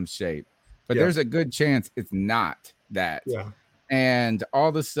good damn shape. But there's a good chance it's not that. Yeah. And all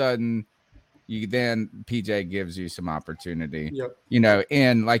of a sudden, PJ gives you some opportunity. Yep.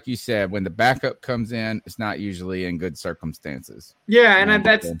 And like you said, when the backup comes in, it's not usually in good circumstances. Yeah, and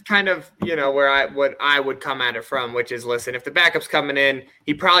that's kind of where I would come at it from, which is, listen, if the backup's coming in,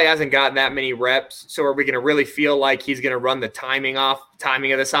 he probably hasn't gotten that many reps. So are we going to really feel like he's going to run the timing of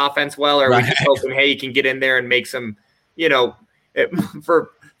this offense well, or are we just hoping, hey, he can get in there and make some,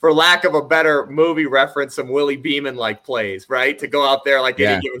 for lack of a better movie reference, some Willie Beeman-like plays, right? To go out there like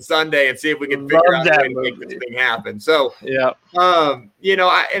any given Sunday and see if we can figure out a way to make this thing happen. So,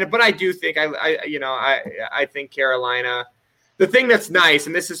 but I do think I think Carolina. The thing that's nice,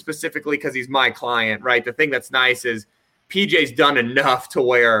 and this is specifically because he's my client, right? The thing that's nice is PJ's done enough to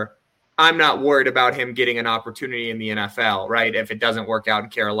where I'm not worried about him getting an opportunity in the NFL, right? If it doesn't work out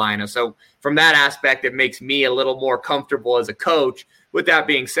in Carolina. So from that aspect, it makes me a little more comfortable as a coach. With that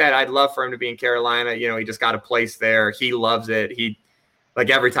being said, I'd love for him to be in Carolina. He just got a place there. He loves it. He, like,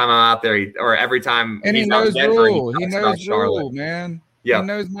 every time I'm out there, every time and he's he knows Denver, Rule. He knows Rule, man. Yeah, he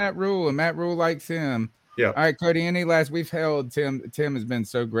knows Matt Rule, and Matt Rule likes him. Yeah. All right, Cody. We've held Tim. Tim has been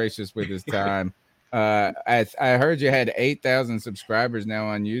so gracious with his time. I heard you had 8,000 subscribers now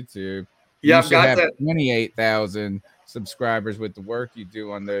on YouTube. Yeah, you should have 28,000 subscribers with the work you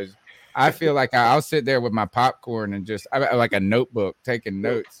do on those. I feel like I'll sit there with my popcorn and just like a notebook taking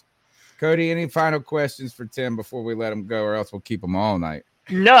notes. Cody, any final questions for Tim before we let him go, or else we'll keep him all night?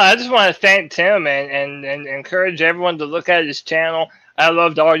 No, I just want to thank Tim and encourage everyone to look at his channel. I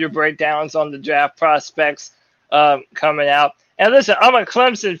loved all your breakdowns on the draft prospects. coming out. And listen, I'm a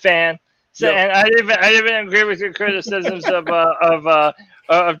Clemson fan, so Yep. and I didn't agree with your criticisms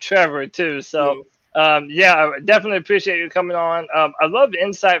of Trevor too. So I definitely appreciate you coming on. I love the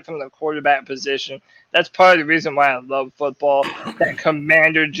insight from the quarterback position. That's part of the reason why I love football. That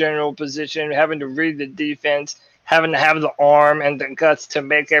commander general position, having to read the defense, having to have the arm and the guts to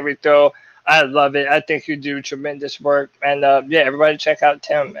make every throw. I love it. I think you do tremendous work. And everybody check out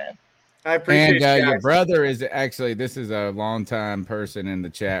Tim, man. I appreciate And you your guys. brother is actually, this is a longtime person in the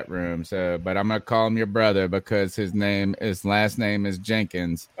chat room. So, but I'm gonna call him your brother because his last name is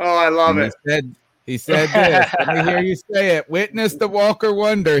Jenkins. Oh, I love And it. He said this. Let me hear you say it. Witness the Walker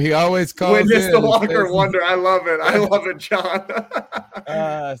Wonder. He always calls Witness in the and Walker says- Wonder. I love it. I love it, John.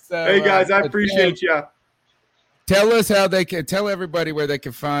 Hey guys, I appreciate you. Tell us how they can tell everybody where they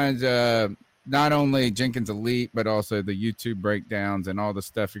can find not only Jenkins Elite, but also the YouTube breakdowns and all the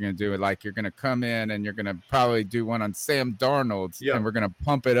stuff you're going to do. Like you're going to come in and you're going to probably do one on Sam Darnold's, and we're going to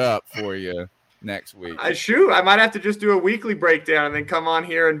pump it up for you next week. I might have to just do a weekly breakdown and then come on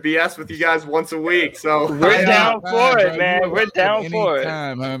here and BS with you guys once a week. So We're down for it, man. We're down for it.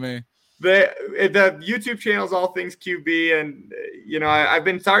 Anytime, homie. The YouTube channel is All Things QB, and I've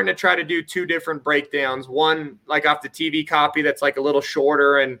been starting to try to do two different breakdowns. One like off the TV copy that's like a little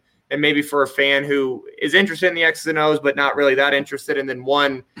shorter and maybe for a fan who is interested in the X's and O's but not really that interested, and then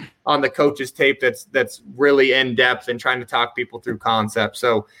one on the coach's tape that's really in depth and trying to talk people through concepts.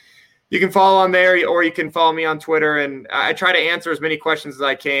 So you can follow on there, or you can follow me on Twitter, and I try to answer as many questions as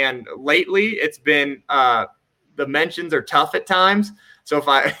I can. Lately, it's been the mentions are tough at times. So if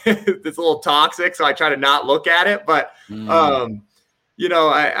it's a little toxic, so I try to not look at it. But I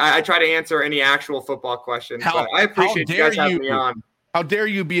try to answer any actual football questions. But I appreciate you guys having me on. How dare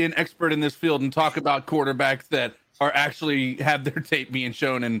you be an expert in this field and talk about quarterbacks that are actually have their tape being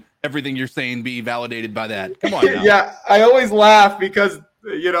shown and everything you're saying be validated by that? Come on now. Yeah, I always laugh because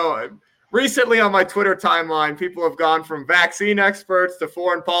recently on my Twitter timeline, people have gone from vaccine experts to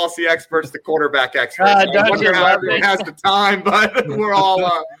foreign policy experts to quarterback experts. I wonder how everyone has the time, but we're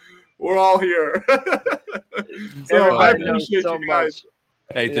all here. So I appreciate you guys.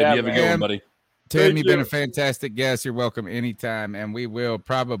 Hey, Tim, you have a good one, buddy. Tim, you've been a fantastic guest. You're welcome anytime, and we will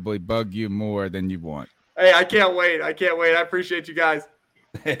probably bug you more than you want. Hey, I can't wait. I appreciate you guys.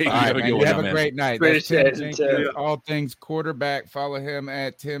 Hey, all right, man, you have a great night. That's Tim Jenkins, All Things Quarterback. Follow him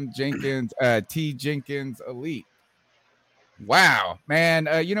at Tim Jenkins, T Jenkins Elite. Wow, man.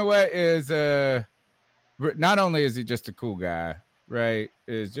 You know what is not only is he just a cool guy, right?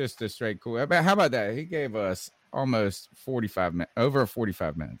 Is just a straight cool. How about that? He gave us almost 45 minutes, over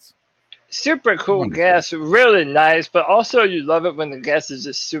 45 minutes. Super cool guest, really nice, but also you love it when the guest is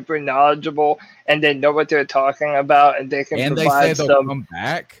just super knowledgeable and they know what they're talking about and they can provide they say they'll come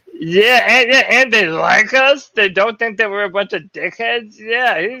back. Yeah, and they like us. They don't think that we're a bunch of dickheads.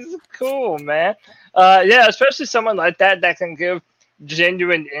 Yeah, he's cool, man. Especially someone like that can give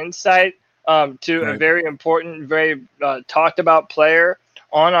genuine insight to a very important, very talked about player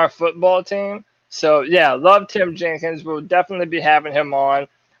on our football team. So yeah, love Tim Jenkins. We'll definitely be having him on.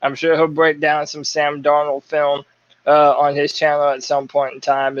 I'm sure he'll break down some Sam Darnold film on his channel at some point in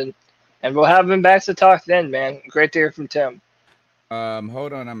time, and we'll have him back to talk then, man. Great to hear from Tim.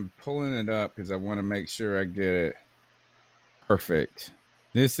 Hold on, I'm pulling it up because I want to make sure I get it perfect.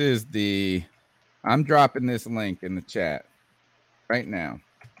 This is I'm dropping this link in the chat right now.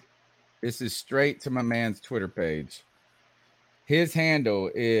 This is straight to my man's Twitter page. His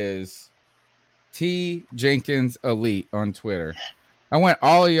handle is T Jenkins Elite on Twitter. I want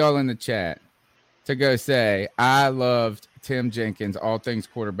all of y'all in the chat to go say, I loved Tim Jenkins, All Things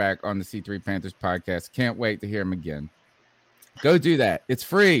Quarterback on the C3 Panthers podcast. Can't wait to hear him again. Go do that. It's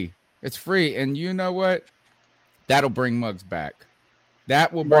free. It's free. And you know what? That'll bring Muggs back.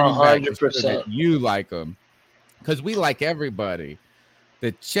 That will bring 100%. That you like him. Because we like everybody.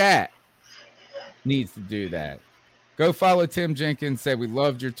 The chat needs to do that. Go follow Tim Jenkins. Say, we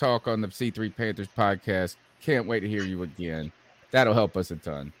loved your talk on the C3 Panthers podcast. Can't wait to hear you again. That'll help us a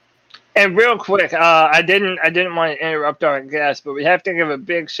ton. And real quick, I didn't want to interrupt our guest, but we have to give a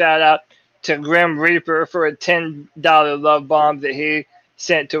big shout out to Grim Reaper for a $10 love bomb that he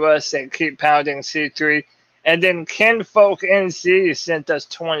sent to us and Keep Pounding C3. And then Ken Folk NC sent us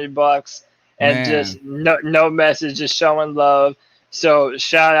 $20 and just no message, just showing love. So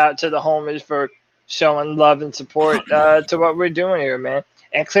shout out to the homies for showing love and support to what we're doing here, man.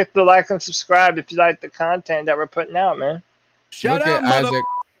 And click the like and subscribe if you like the content that we're putting out, man. Shout out, Isaac.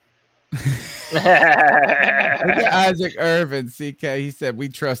 Look at Isaac Irvin, CK. He said, we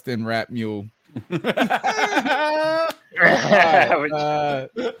trust in Rap Mule. right.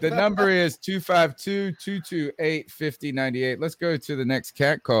 The number is 252-228-5098. Let's go to the next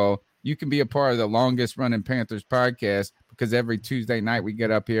cat call. You can be a part of the longest running Panthers podcast because every Tuesday night we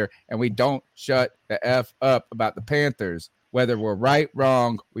get up here and we don't shut the F up about the Panthers. Whether we're right,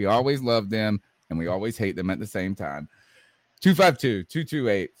 wrong, we always love them and we always hate them at the same time.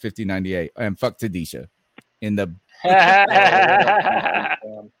 252-228-5098. And fuck Tadisha in the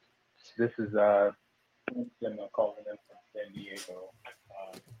This is Jim calling in from San Diego.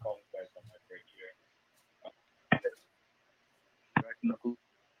 Calling you guys on my break here.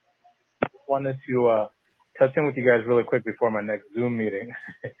 Wanted to touch in with you guys really quick before my next Zoom meeting.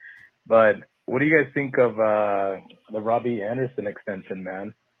 But what do you guys think of the Robbie Anderson extension,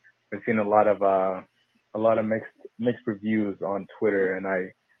 man? We've seen a lot of mixed reviews on Twitter, and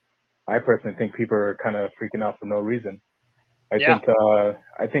I personally think people are kind of freaking out for no reason. I think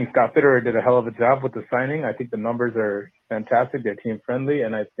Scott Fitterer did a hell of a job with the signing. I think the numbers are fantastic. They're team friendly,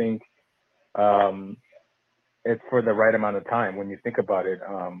 and I think it's for the right amount of time. When you think about it,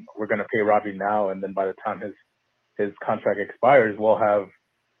 we're going to pay Robbie now, and then by the time his contract expires, we'll have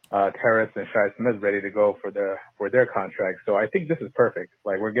Terrace and Shai Smith ready to go for their contract. So I think this is perfect.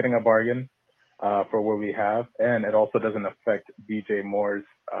 Like, we're getting a bargain for what we have, and it also doesn't affect DJ Moore's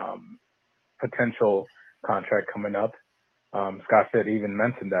potential contract coming up. Scott Fitt even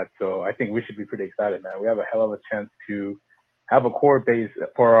mentioned that, so I think we should be pretty excited, man. We have a hell of a chance to have a core base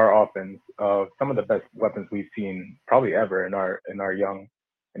for our offense of some of the best weapons we've seen probably ever in our young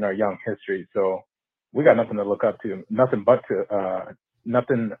history. So we got nothing to look up to, nothing but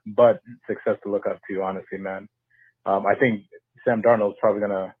success to look up to, honestly, man. I think Sam Darnold's probably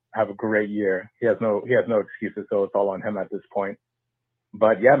gonna have a great year. He has no excuses, so it's all on him at this point.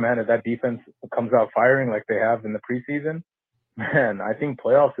 But yeah, man, if that defense comes out firing like they have in the preseason, man, I think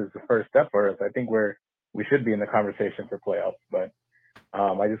playoffs is the first step for us. I think we should be in the conversation for playoffs. But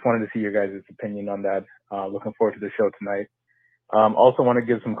I just wanted to see your guys' opinion on that. Looking forward to the show tonight. Also want to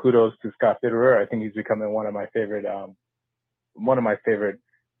give some kudos to Scott Fitterer. I think he's becoming one of my favorite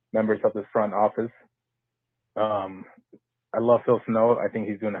members of the front office. I love Phil Snow. I think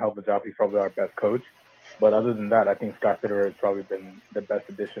he's doing a hell of a job. He's probably our best coach. But other than that, I think Scott Fitterer has probably been the best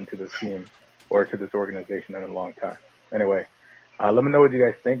addition to this team or to this organization in a long time. Anyway, let me know what you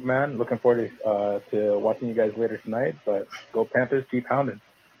guys think, man. Looking forward to watching you guys later tonight. But go Panthers, keep pounding.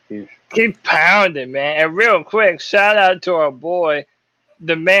 Peace. Keep pounding, man. And real quick, shout out to our boy,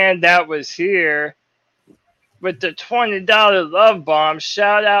 the man that was here with the $20 love bomb.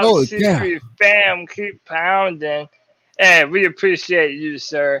 Shout out C3 fam. Keep pounding. And we appreciate you,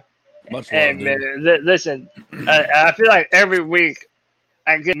 sir. Much love, man, listen, I feel like every week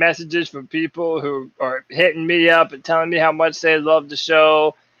I get messages from people who are hitting me up and telling me how much they love the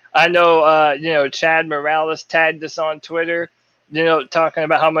show. I know, Chad Morales tagged us on Twitter, talking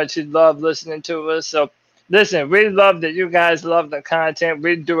about how much he loved listening to us. So, listen, we love that you guys love the content.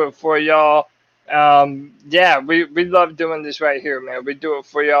 We do it for y'all. We love doing this right here, man. We do it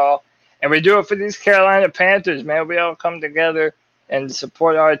for y'all. And we do it for these Carolina Panthers, man. We all come together and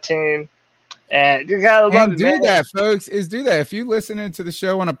support our team. And you gotta love it, do man. that, folks. Do that. If you're listening to the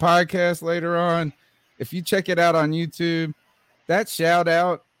show on a podcast later on, if you check it out on YouTube, that shout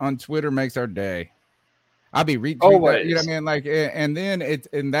out on Twitter makes our day. I'll be retweeting that, you know what I mean? Like, and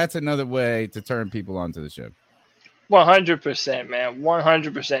then that's another way to turn people onto the show. 100%, man.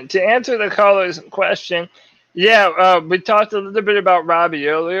 100%. To answer the caller's question, we talked a little bit about Robbie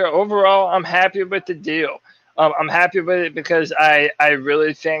earlier. Overall, I'm happy with the deal. I'm happy with it because I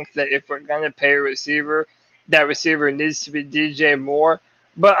really think that if we're going to pay a receiver, that receiver needs to be DJ Moore.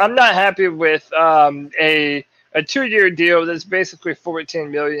 But I'm not happy with a 2-year deal that's basically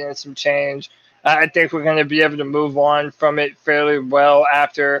 $14 million and some change. I think we're going to be able to move on from it fairly well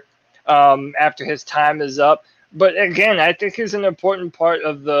after his time is up. But again, I think he's an important part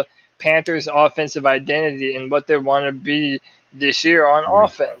of the Panthers' offensive identity and what they want to be this year on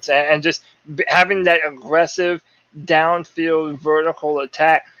offense, and just having that aggressive downfield vertical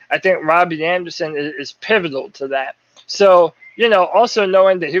attack. I think Robbie Anderson is pivotal to that. So, also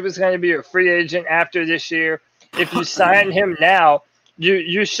knowing that he was going to be a free agent after this year, if you sign him now,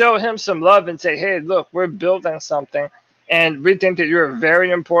 you show him some love and say, hey, look, we're building something, and we think that you're a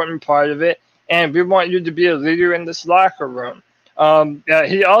very important part of it, and we want you to be a leader in this locker room.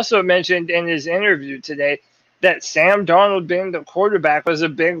 He also mentioned in his interview today that Sam Darnold being the quarterback was a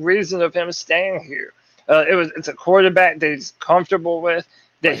big reason of him staying here. It's a quarterback that he's comfortable with,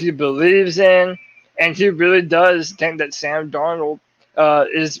 that he believes in, and he really does think that Sam Darnold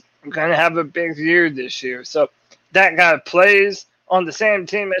is going to have a big year this year. So that guy plays on the same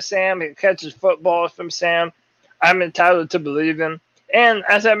team as Sam. He catches footballs from Sam. I'm entitled to believe him. And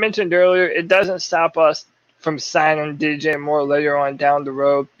as I mentioned earlier, it doesn't stop us from signing DJ Moore later on down the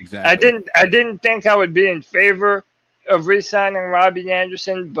road. Exactly. I didn't think I would be in favor of re-signing Robbie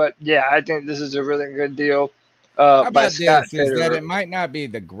Anderson, but yeah, I think this is a really good deal. How By about Scott this? Is that Taylor. it might not be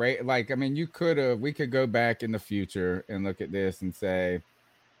the great, like, I mean, we could go back in the future and look at this and say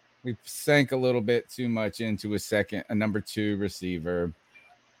we sank a little bit too much into a number 2 receiver.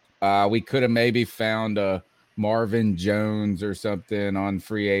 We could have maybe found a Marvin Jones or something on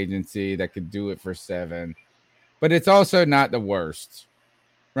free agency that could do it for 7, but it's also not the worst,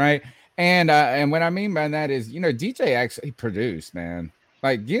 right? And what I mean by that is, DJ actually produced, man.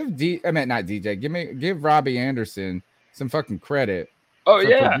 Like, give Robbie Anderson some fucking credit for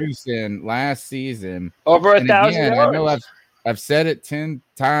producing last season over 1,000 yards. I know I've said it 10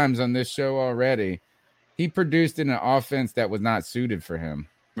 times on this show already. He produced in an offense that was not suited for him.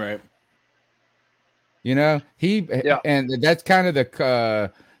 Right. And that's kind of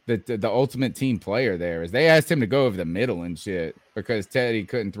the ultimate team player there is they asked him to go over the middle and shit because Teddy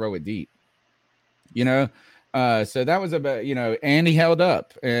couldn't throw it deep. So that was about, and he held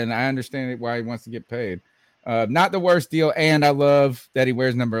up, and I understand why he wants to get paid. Not the worst deal, and I love that he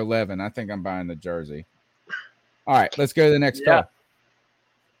wears number 11. I think I'm buying the jersey. All right, let's go to the next call.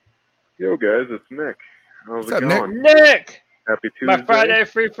 Yo, guys, it's Nick. How's What's it up, going? Nick? Happy Tuesday. My Friday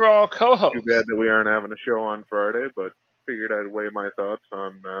free-for-all co-host. Too bad that we aren't having a show on Friday, but figured I'd weigh my thoughts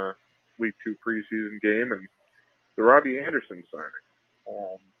on Week 2 preseason game and the Robbie Anderson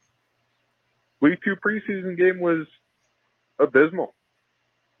signing. Week 2 preseason game was abysmal.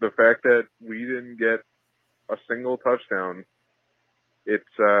 The fact that we didn't get a single touchdown, it's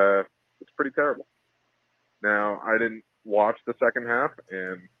pretty terrible. Now, I didn't watch the second half,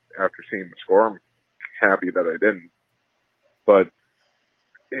 and after seeing the score, I'm happy that I didn't. But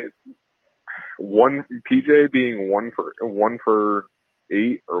PJ being 1 for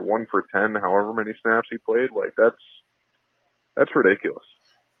 8 or 1 for 10, however many snaps he played, like that's ridiculous.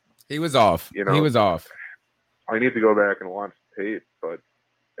 He was off. He was off. I need to go back and watch the tape, but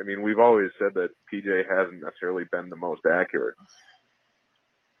I mean, we've always said that PJ hasn't necessarily been the most accurate.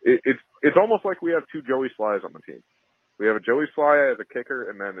 It's almost like we have 2 Joey Slys on the team. We have a Joey Sly as a kicker,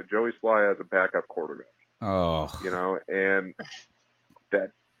 and then a Joey Sly as a backup quarterback. Oh, and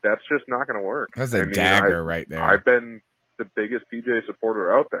that's just not going to work. That's a dagger right there. I've been the biggest PJ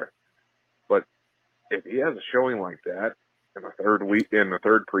supporter out there, but if he has a showing like that in the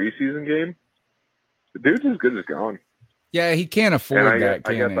third preseason game, the dude's as good as gone. Yeah, he can't afford that.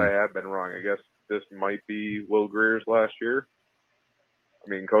 I guess I have been wrong. I guess this might be Will Greer's last year. I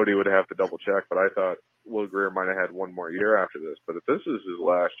mean, Cody would have to double check, but I thought Will Greer might have had one more year after this. But if this is his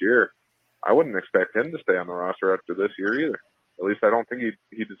last year, I wouldn't expect him to stay on the roster after this year either. At least I don't think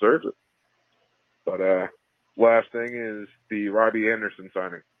he deserves it. But last thing is the Robbie Anderson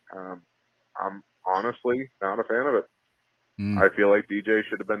signing. I'm honestly not a fan of it. I feel like DJ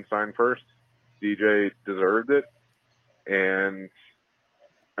should have been signed first. DJ deserved it. And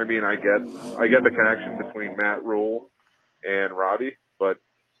I mean, I get the connection between Matt Rule and Robbie, but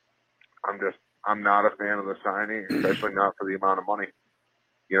I'm not a fan of the signing, especially not for the amount of money.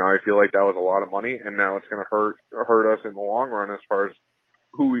 I feel like that was a lot of money, and now it's going to hurt us in the long run as far as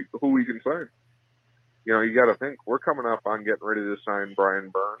who we can sign. You got to think we're coming up on getting ready to sign Brian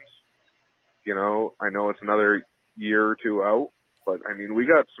Burns. I know it's another year or 2 out, but I mean, we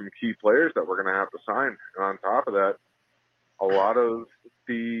got some key players that we're going to have to sign. And on top of that, a lot of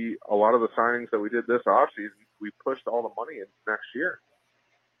the signings that we did this offseason, we pushed all the money into next year.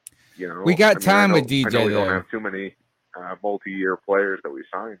 We got time with DJ. I know we don't have too many multi-year players that we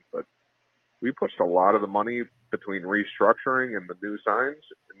signed, but we pushed a lot of the money between restructuring and the new signs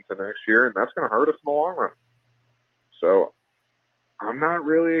into next year, and that's going to hurt us in the long run. So I'm not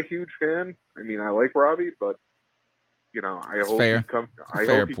really a huge fan. I mean, I like Robbie, but I hope he comes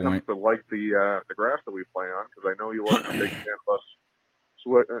to like the grass that we play on, because I know you wasn't a big fan of us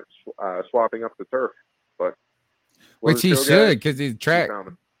swapping up the turf. But which he should, because he's track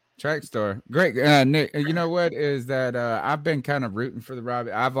star. Great. Nick, you know what is that? I've been kind of rooting for the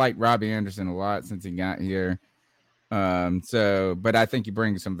Robbie. I've liked Robbie Anderson a lot since he got here. But I think he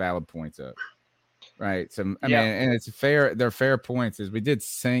brings some valid points up. Right. I mean, and it's fair. They're fair points. Is we did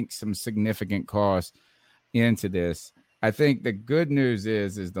sink some significant costs into this. I think the good news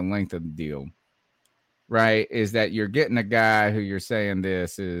is the length of the deal, right? Is that you're getting a guy who you're saying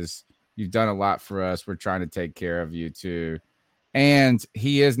you've done a lot for us. We're trying to take care of you too. And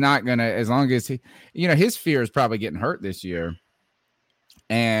he is not going to, as long as his fear is probably getting hurt this year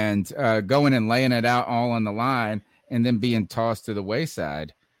and going and laying it out all on the line and then being tossed to the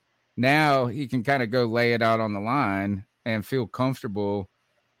wayside now he can kind of go lay it out on the line and feel comfortable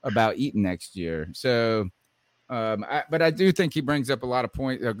about Eaton next year. So, but I do think he brings up a lot of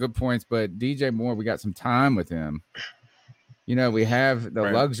good points. But DJ Moore, we got some time with him. We have the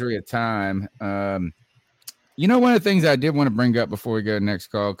luxury of time. One of the things I did want to bring up before we go to the next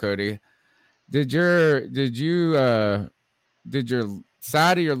call, Cody, did your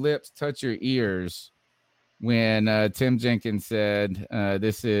side of your lips touch your ears when Tim Jenkins said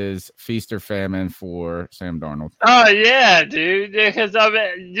this is feast or famine for Sam Darnold? Oh yeah, dude. Because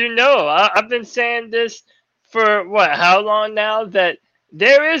I've been saying this for how long now, that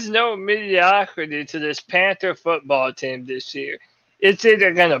there is no mediocrity to this Panther football team this year. It's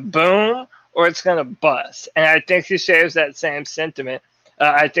either gonna boom or it's gonna bust, and I think he shares that same sentiment.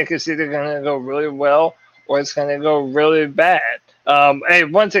 I think it's either gonna go really well or it's gonna go really bad. Hey,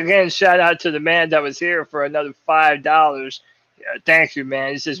 once again, shout out to the man that was here for another $5. Thank you,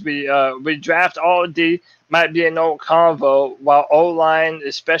 man. He says we draft all D, might be an old convo, while O-line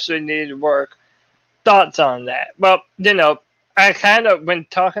especially needed work. Thoughts on that? Well, I kind of, when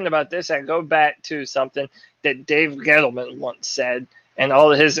talking about this, I go back to something that Dave Gettleman once said, and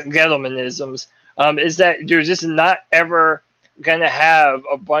all of his Gettleman-isms, is that you're just not ever going to have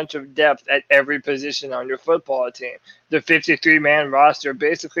a bunch of depth at every position on your football team. The 53-man roster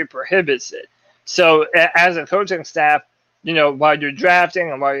basically prohibits it. So as a coaching staff, while you're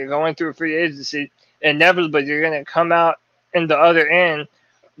drafting and while you're going through free agency, inevitably you're going to come out in the other end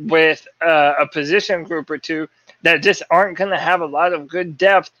with a position group or two that just aren't going to have a lot of good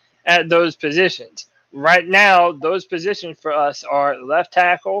depth at those positions. Right now, those positions for us are left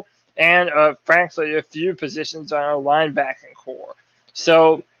tackle and, frankly, a few positions on our linebacking core.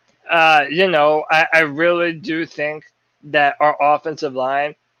 So, I really do think that our offensive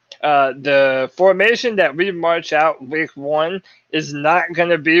line, the formation that we march out week 1 is not going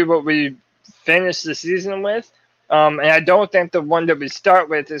to be what we finish the season with. And I don't think the one that we start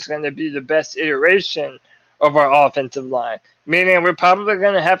with is going to be the best iteration of our offensive line, meaning we're probably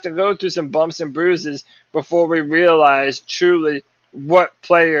going to have to go through some bumps and bruises before we realize truly what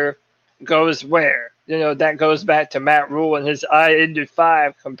player goes where. That goes back to Matt Rule and his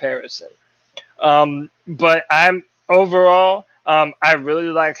I-85 comparison. But I really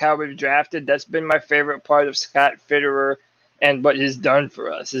like how we've drafted. That's been my favorite part of Scott Fitterer and what he's done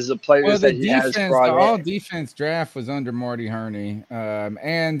for us is the players that he has brought in. The all-defense draft was under Marty Herney.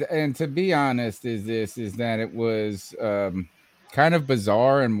 And to be honest, is that it was kind of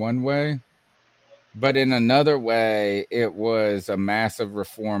bizarre in one way, but in another way, it was a massive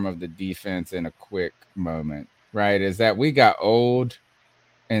reform of the defense in a quick moment, right? Is that we got old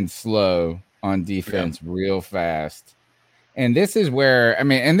and slow on defense real fast. And this is where,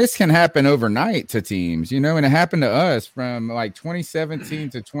 and this can happen overnight to teams, and it happened to us from like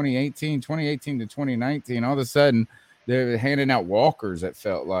 2017 to 2018, 2018 to 2019. All of a sudden, they're handing out walkers, it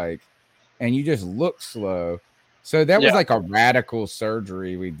felt like, and you just look slow. So that was like a radical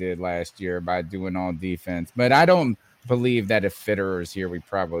surgery we did last year by doing all defense. But I don't believe that if Fitterer is here, we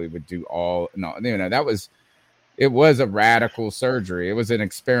probably would do all. No, it was a radical surgery. It was an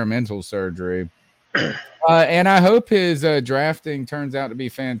experimental surgery. And I hope his drafting turns out to be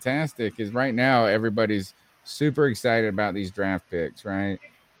fantastic, because right now everybody's super excited about these draft picks, right?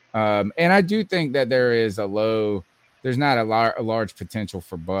 And I do think that there's not a large potential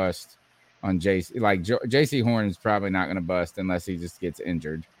for bust on JC. Like JC Horn is probably not going to bust unless he just gets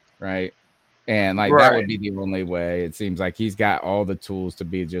injured, right? And that would be the only way. It seems like he's got all the tools to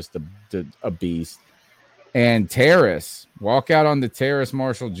be just a beast. And Terrace, walk out on the Terrace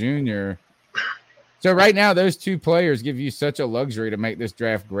Marshall Jr. So right now, those two players give you such a luxury to make this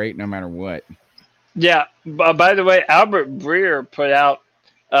draft great no matter what. Yeah. By the way, Albert Breer put out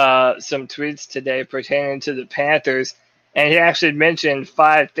some tweets today pertaining to the Panthers, and he actually mentioned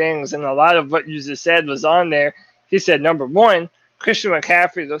 5 things, and a lot of what you just said was on there. He said, number 1, Christian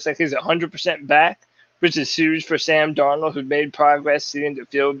McCaffrey looks like he's 100% back, which is huge for Sam Darnold, who made progress, seeing to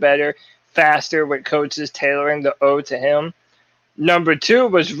feel better, faster, with coaches tailoring the O to him. Number 2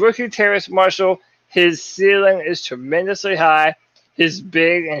 was rookie Terrace Marshall. His ceiling is tremendously high. He's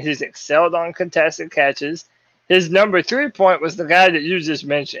big, and he's excelled on contested catches. His number 3 point was the guy that you just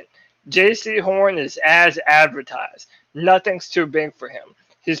mentioned. JC Horn is as advertised. Nothing's too big for him.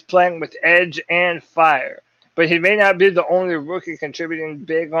 He's playing with edge and fire. But he may not be the only rookie contributing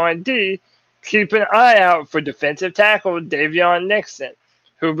big on D. Keep an eye out for defensive tackle Davion Nixon,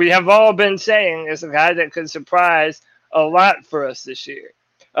 who we have all been saying is a guy that could surprise a lot for us this year.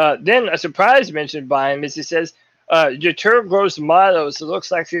 Then a surprise mentioned by him is he says, Yetur Gross-Matos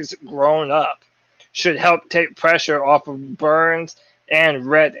looks like he's grown up. Should help take pressure off of Burns and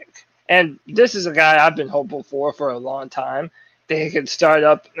Reddick. And this is a guy I've been hopeful for a long time, that he could start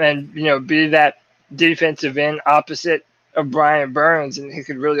up and, be that defensive end opposite of Brian Burns, and he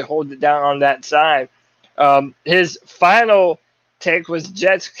could really hold it down on that side. His final take was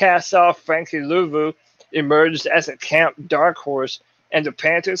Jets cast off Frankie Louvu emerged as a camp dark horse, and the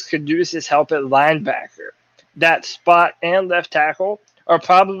Panthers could use his help at linebacker. That spot and left tackle are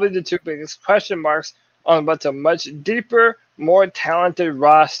probably the two biggest question marks on what's a much deeper, more talented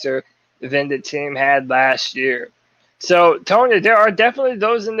roster than the team had last year. So, Tony, there are definitely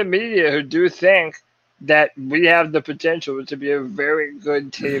those in the media who do think that we have the potential to be a very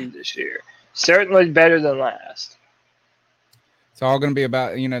good team this year. Certainly better than last. It's all going to be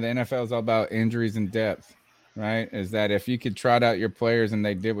about, the NFL is all about injuries and depth, right? Is that if you could trot out your players and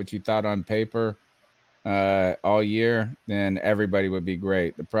they did what you thought on paper all year, then everybody would be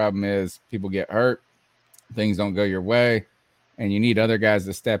great. The problem is people get hurt, things don't go your way, and you need other guys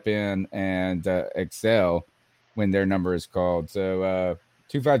to step in and excel when their number is called. So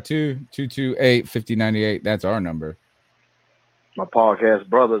 252-228-5098, that's our number. My podcast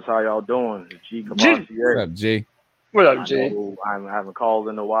brothers, how y'all doing? G. What up, G? What up, G? I haven't called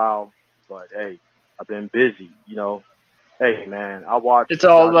in a while, but hey, I've been busy, Hey, man, I watched. It's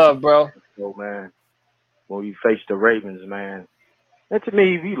all love, bro. So, man, when we faced the Ravens, man, and to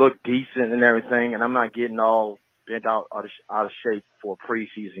me, we look decent and everything, and I'm not getting all bent out of shape for a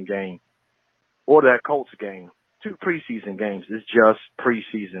preseason game or that Colts game. 2 preseason games. It's just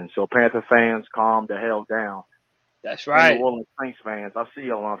preseason. So Panther fans, calm the hell down. That's right. New Orleans Saints fans, I see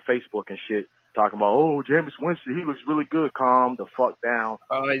y'all on Facebook and shit talking about, oh, Jameis Winston, he looks really good. Calm the fuck down.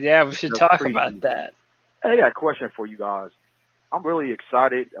 Oh, yeah, we should talk about that. Hey, I got a question for you guys. I'm really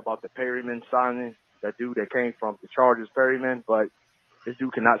excited about the Perryman signing, that dude that came from the Chargers, Perryman, but this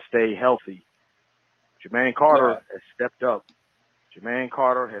dude cannot stay healthy. Jermaine Carter has stepped up.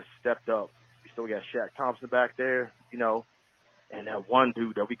 We still got Shaq Thompson back there, and that one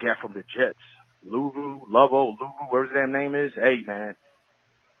dude that we got from the Jets, Luvu, whatever his damn name is. Hey, man,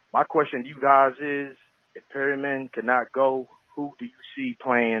 my question to you guys is, if Perryman cannot go, who do you see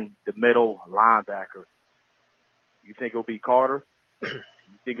playing the middle linebacker? You think it'll be Carter? You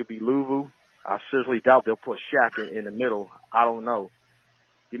think it'll be Luvu? I seriously doubt they'll put Shaq in the middle. I don't know.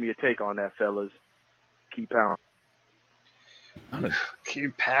 Give me a take on that, fellas. Keep pounding.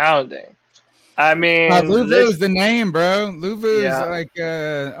 Keep pounding. I mean, Luvu's the name, bro. Luvu's like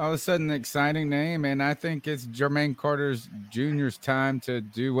all of a sudden an exciting name, and I think it's Jermaine Carter Jr.'s time to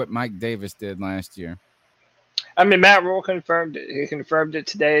do what Mike Davis did last year. I mean, Matt Rule confirmed it. He confirmed it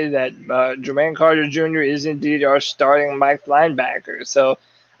today that Jermaine Carter Jr. is indeed our starting Mike linebacker. So,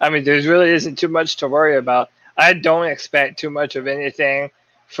 I mean, there really isn't too much to worry about. I don't expect too much of anything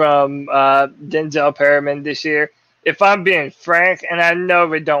from Denzel Perryman this year. If I'm being frank, and I know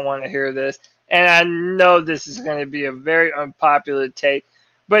we don't want to hear this, and I know this is going to be a very unpopular take,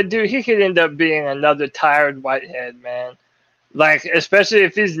 but, dude, he could end up being another tired Whitehead, man. Like, especially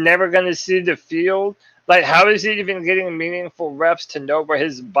if he's never going to see the field. Like, how is he even getting meaningful reps to know where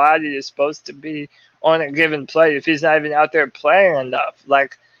his body is supposed to be on a given play if he's not even out there playing enough?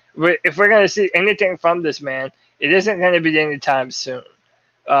 Like, if we're going to see anything from this man, it isn't going to be anytime soon.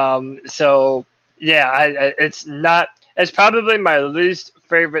 So, yeah, it's probably my least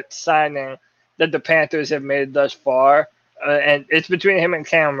favorite signing that the Panthers have made thus far. And it's between him and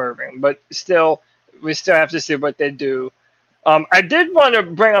Cam Irving, but still, we still have to see what they do. I did want to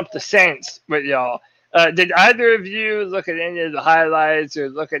bring up the Saints with y'all. Did either of you look at any of the highlights or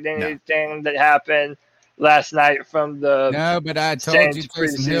look at anything that happened last night from the No, but I told Saints you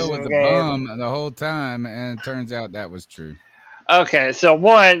Taysom Hill was a bum the whole time, and it turns out that was true. Okay, so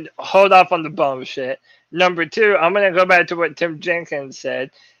 1, hold off on the bum shit. Number 2, I'm going to go back to what Tim Jenkins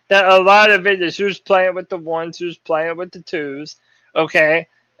said, that a lot of it is who's playing with the 1s, who's playing with the 2s, okay?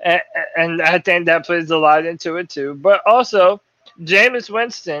 And I think that plays a lot into it too. But also, Jameis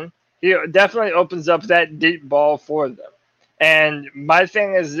Winston, he definitely opens up that deep ball for them. And my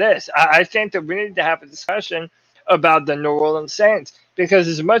thing is this. I think that we need to have a discussion about the New Orleans Saints, because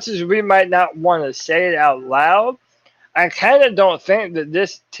as much as we might not want to say it out loud, I kind of don't think that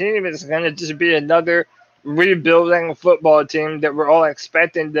this team is going to just be another rebuilding football team that we're all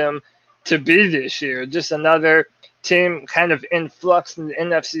expecting them to be this year. Just another team kind of in flux in the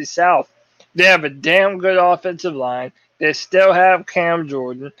NFC South. They have a damn good offensive line. They still have Cam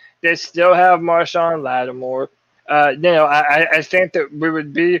Jordan. They still have Marshawn Lattimore. I think that we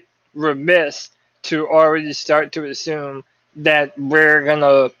would be remiss to already start to assume that we're going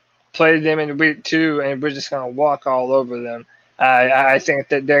to play them in week 2 and we're just going to walk all over them. I think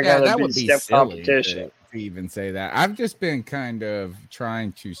that they're going to be stiff competition. to even say that. I've just been kind of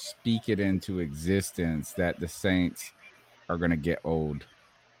trying to speak it into existence that the Saints are going to get old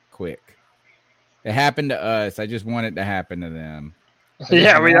quick. It happened to us. I just want it to happen to them.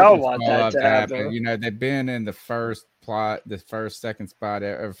 Yeah, we all want that to happen. You know, they've been in the second spot,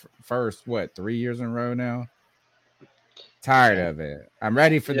 first, 3 years in a row now? Tired of it. I'm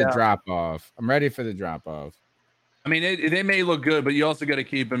ready for the drop off. I mean, they may look good, but you also got to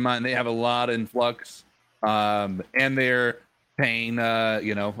keep in mind they have a lot in flux, and they're paying, a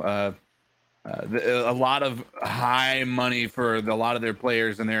lot of high money for a lot of their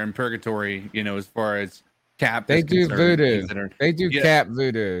players, and they're in purgatory. You know, as far as cap, they do voodoo. They do cap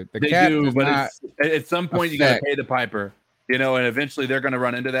voodoo. The cap do, but at some point you got to pay the piper. You know, and eventually they're going to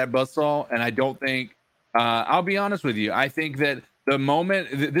run into that buzzsaw. And I don't think. I'll be honest with you. I think that the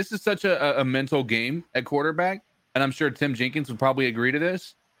moment this is such a mental game at quarterback. And I'm sure Tim Jenkins would probably agree to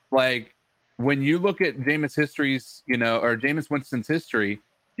this. Like when you look at Jameis Winston's history,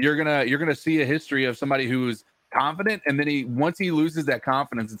 you're gonna see a history of somebody who's confident, and then once he loses that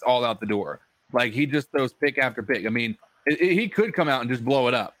confidence, it's all out the door. Like he just throws pick after pick. I mean, he could come out and just blow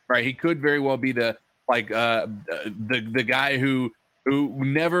it up, right? He could very well be the guy who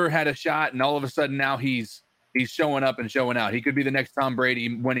never had a shot, and all of a sudden now he's showing up and showing out. He could be the next Tom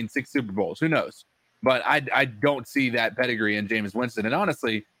Brady, winning 6 Super Bowls. Who knows? But I don't see that pedigree in Jameis Winston. And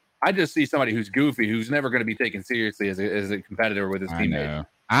honestly, I just see somebody who's goofy, who's never going to be taken seriously as a competitor with his teammates.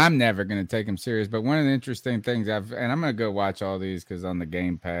 I'm never going to take him serious. But one of the interesting things and I'm going to go watch all these because on the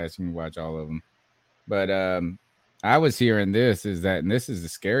Game Pass, you can watch all of them. But I was hearing this and this is the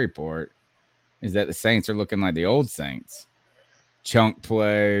scary part, is that the Saints are looking like the old Saints. Chunk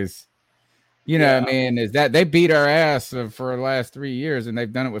plays. You know what I mean? Is that they beat our ass for the last 3 years, and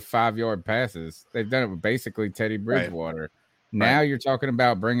they've done it with 5-yard passes. They've done it with basically Teddy Bridgewater. Right. Now you're talking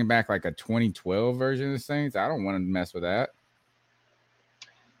about bringing back like a 2012 version of the Saints. I don't want to mess with that.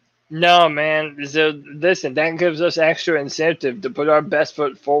 No, man. So listen, that gives us extra incentive to put our best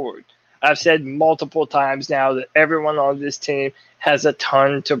foot forward. I've said multiple times now that everyone on this team has a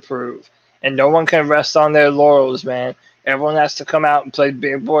ton to prove, and no one can rest on their laurels, man. Everyone has to come out and play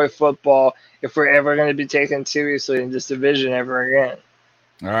big boy football if we're ever going to be taken seriously in this division ever again.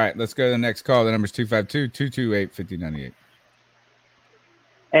 All right, let's go to the next call. The number's 252-228-5098.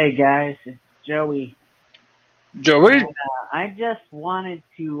 Hey, guys, it's Joey. Joey? And, I just wanted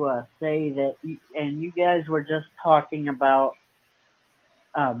to say that, and you guys were just talking about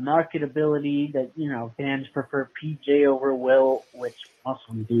marketability, that, fans prefer PJ over Will, which most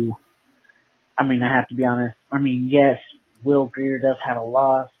of them do. I mean, I have to be honest. I mean, yes, Will Grier does have a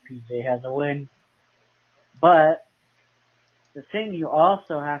loss. PJ has a win. But the thing you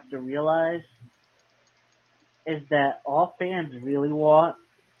also have to realize is that all fans really want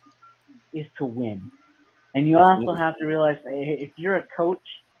is to win. And you also have to realize, if you're a coach,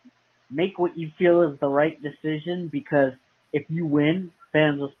 make what you feel is the right decision, because if you win,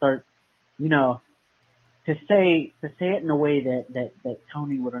 fans will start, to say it in a way that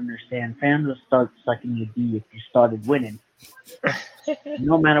Tony would understand, fans will start sucking your D if you started winning,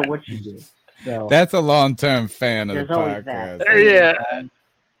 no matter what you do. So that's a long-term fan of the podcast. Yeah.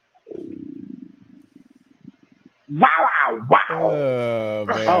 Wow. Oh,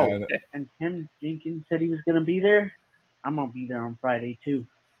 man. And Tim Jenkins said he was going to be there. I'm going to be there on Friday, too.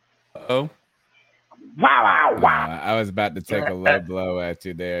 Oh. Wow. I was about to take a low blow at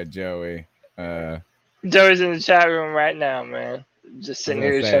you there, Joey. Joey's in the chat room right now, man. Just sitting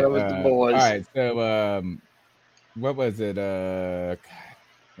here chatting with the boys. All right, so what was it? It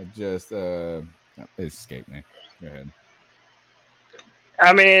escaped me. Go ahead.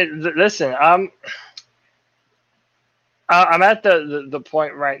 I mean, listen, I'm at the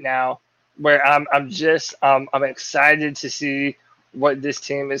point right now where I'm excited to see what this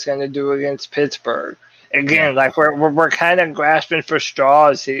team is going to do against Pittsburgh. Again, like we're kind of grasping for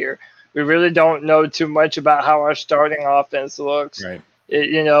straws here. We really don't know too much about how our starting offense looks. Right.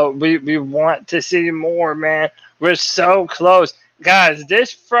 We want to see more, man. We're so close. Guys,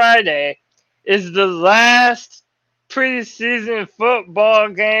 this Friday is the last preseason football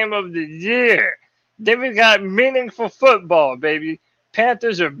game of the year. Then we got meaningful football, baby.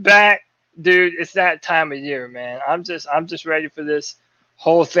 Panthers are back. Dude, it's that time of year, man. I'm just ready for this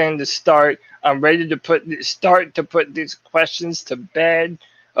whole thing to start. I'm ready to put these questions to bed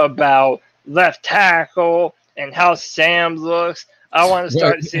about left tackle and how Sam looks. I want to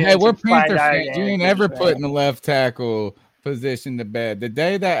start seeing. Hey, we're Panther fans. You ain't ever putting the left tackle position to bed. The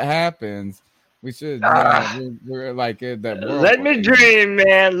day that happens, we should. We're like that. Let me dream,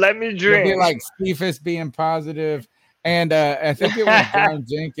 man. Let me dream. Be like Cephas being positive And I think it was John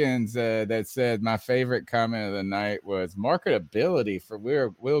Jenkins that said my favorite comment of the night was marketability for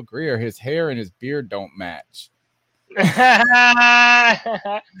Will Grier. His hair and his beard don't match. Hey,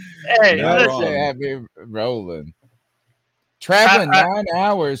 listen, have me rolling. Traveling 9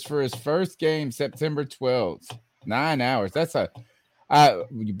 hours for his first game, September 12th. 9 hours. That's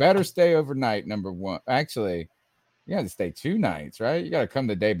you better stay overnight. Number one, actually, you got to stay 2 nights, right? You got to come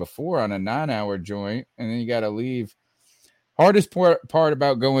the day before on a 9-hour joint, and then you got to leave. Hardest part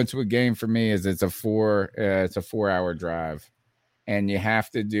about going to a game for me is it's a 4-hour drive, and you have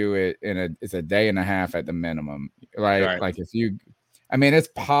to do it it's a day and a half at the minimum. Like if you, I mean, it's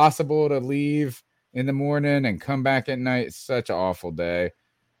possible to leave in the morning and come back at night. It's such an awful day,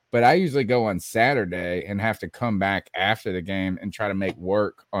 but I usually go on Saturday and have to come back after the game and try to make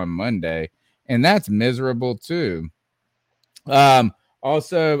work on Monday, and that's miserable too.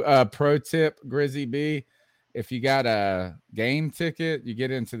 Also, pro tip, Grizzy B. If you got a game ticket, you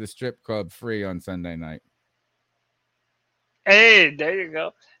get into the strip club free on Sunday night. Hey, there you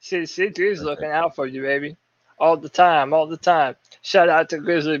go. See, C3's looking out for you, baby. All the time. Shout out to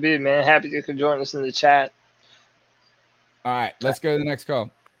Grizzly B, man. Happy you could join us in the chat. All right, let's go to the next call.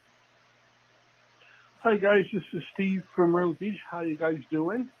 Hi, guys. This is Steve from Myrtle Beach. How you guys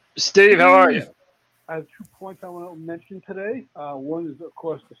doing? Steve, how are you? I have 2 points I want to mention today. One is, of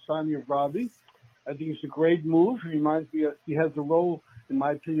course, the signing of Robbie. I think it's a great move. He reminds me he has the role, in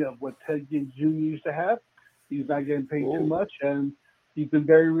my opinion, of what Ted Ginn Jr. used to have. He's not getting paid too much, and he's been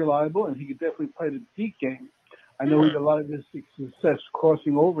very reliable, and he could definitely play the deep game. I know he had a lot of his success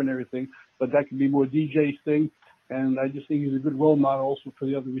crossing over and everything, but that could be more DJ's thing, and I just think he's a good role model also for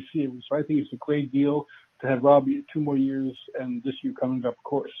the other receivers. So I think it's a great deal to have Robbie 2 more years, and this year coming up, of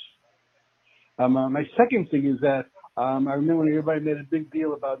course. My second thing is that I remember when everybody made a big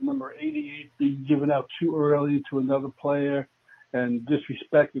deal about number 88 being given out too early to another player and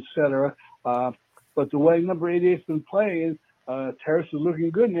disrespect, etc. But the way number 88's been playing, Terrace is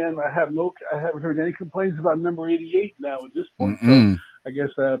looking good, man. I haven't heard any complaints about number 88 now at this point. So I guess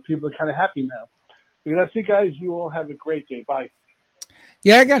people are kind of happy now. So that's it, guys. You all have a great day. Bye.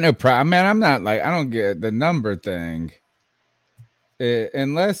 Yeah, I got no problem, man. I'm not I don't get the number thing.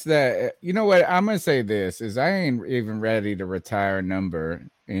 Unless that, you know what, I'm gonna say this is I ain't even ready to retire a number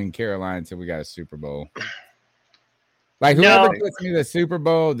in Carolina until we got a Super Bowl. Like whoever gets me the Super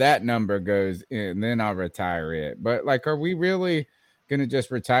Bowl, that number goes in, and then I'll retire it. But are we really gonna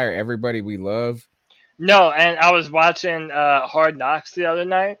just retire everybody we love? No, and I was watching Hard Knocks the other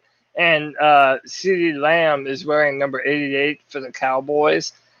night, and CeeDee Lamb is wearing number 88 for the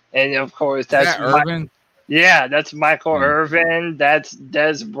Cowboys, and of course that's Irvin. Yeah, that's Michael Irvin. That's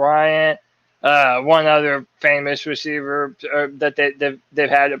Dez Bryant. One other famous receiver that they've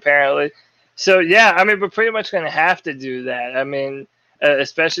had apparently. So yeah, I mean, we're pretty much going to have to do that. I mean,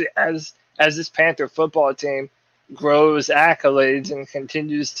 especially as this Panther football team grows accolades and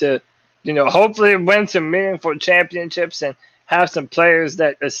continues to, hopefully win some meaningful championships and have some players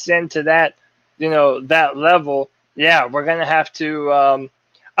that ascend to that, that level. Yeah, we're going to have to.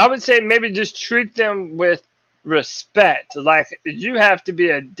 I would say maybe just treat them with respect. Like you have to be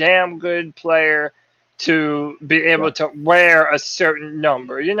a damn good player to be able to wear a certain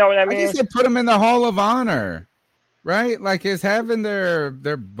number. You know what I mean? I just put them in the Hall of Honor, right? Like it's having their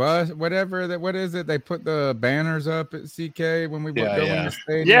bus, whatever. What is it? They put the banners up at CK when we go in the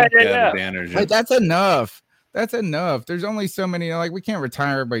stadium. Yeah. The banners. Like, that's enough. That's enough. There's only so many. Like we can't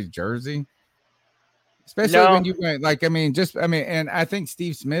retire everybody's jersey. Especially when you went, and I think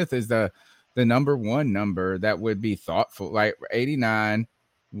Steve Smith is the number one number that would be thoughtful, like 89,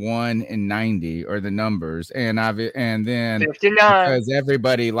 1, and 90 are the numbers, and then 59 because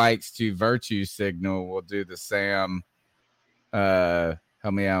everybody likes to virtue signal, we'll do the Sam.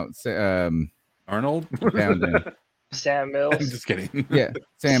 Help me out, Arnold. Sam Mills. I'm just kidding. Yeah,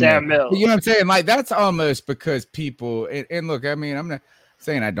 Sam Mills. But you know what I'm saying? Like that's almost because people and look, I mean, I'm not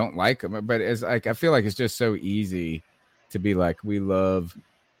saying I don't like them, but it's like I feel like it's just so easy to be like we love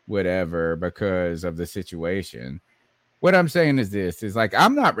whatever because of the situation. What I'm saying is this is like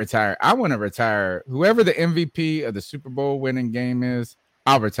I'm not retired. I want to retire whoever the MVP of the Super Bowl winning game is.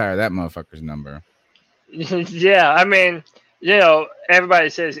 I'll retire that motherfucker's number. Yeah, I mean, everybody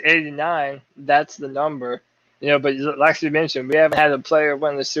says 89. That's the number. But like you mentioned, we haven't had a player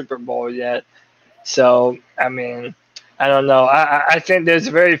win the Super Bowl yet. So I mean, I don't know. I think there's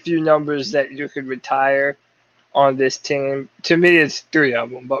very few numbers that you could retire on this team. To me, it's 3 of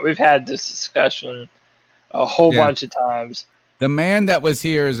them, but we've had this discussion a whole bunch of times. The man that was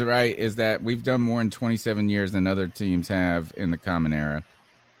here is right, is that we've done more in 27 years than other teams have in the common era.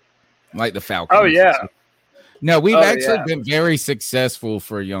 Like the Falcons. Oh, yeah. No, we've Oh, actually yeah. been very successful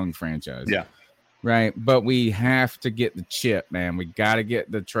for a young franchise. Yeah. Right. But we have to get the chip, man. We got to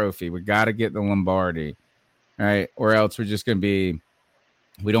get the trophy. We got to get the Lombardi. Right. Or else we're just going to be,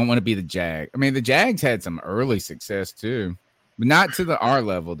 we don't want to be the Jag. I mean, the Jags had some early success too, but not to the R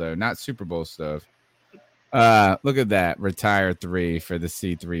level, though. Not Super Bowl stuff. Look at that. Retire 3 for the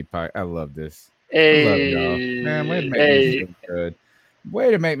C3 pie. I love this. I love y'all. Man, way to make me feel good.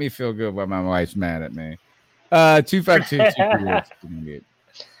 Way to make me feel good while my wife's mad at me. 252-238.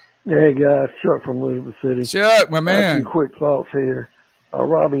 Hey guys, Chuck from Louisville City. Chuck, my man. A few quick thoughts here.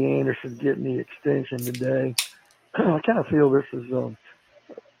 Robbie Anderson getting the extension today. I kind of feel this is,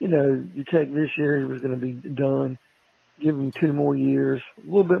 you take this year, he was going to be done. Give him 2 more years, a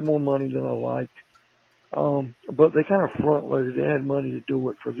little bit more money than I liked. But they kind of front loaded. They had money to do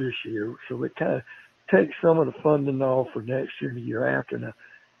it for this year, so it kind of takes some of the funding off for next year and the year after. Now,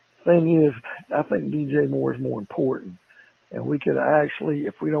 the thing is, I think DJ Moore is more important. And we could actually,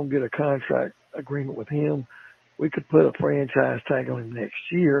 if we don't get a contract agreement with him, we could put a franchise tag on him next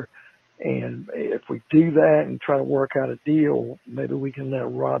year. And if we do that and try to work out a deal, maybe we can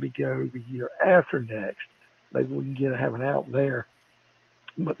let Robbie go the year after next. Maybe we can have an out there.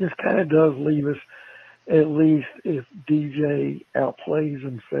 But this kind of does leave us, at least if DJ outplays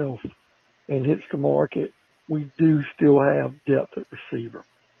himself and hits the market, we do still have depth at receiver.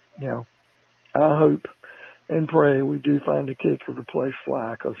 Now, I hope and pray we do find a kicker to replace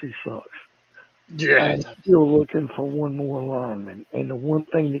Fly because he sucks. Yeah. I'm still looking for one more lineman. And the one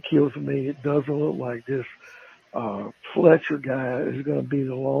thing that kills me, it doesn't look like this Fletcher guy is going to be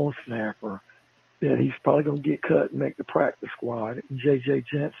the long snapper. That he's probably going to get cut and make the practice squad. And J.J.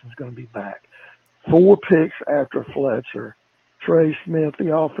 Jensen's going to be back. 4 picks after Fletcher. Trey Smith,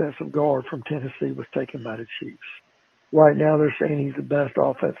 the offensive guard from Tennessee, was taken by the Chiefs. Right now they're saying he's the best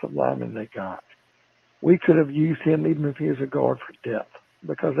offensive lineman they got. We could have used him even if he was a guard for depth,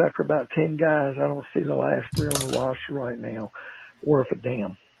 because after about 10 guys, I don't see the last 3 on the roster right now worth a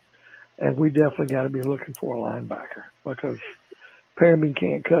damn. And we definitely got to be looking for a linebacker, because Perriman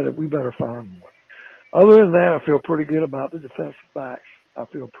can't cut it. We better find one. Other than that, I feel pretty good about the defensive backs. I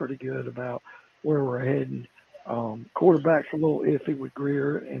feel pretty good about where we're heading. Quarterback's a little iffy with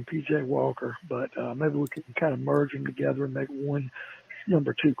Greer and P.J. Walker, but maybe we can kind of merge them together and make one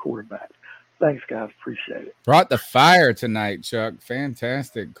number 2 quarterback. Thanks, guys. Appreciate it. Brought the fire tonight, Chuck.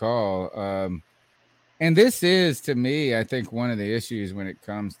 Fantastic call. And this is, to me, I think one of the issues when it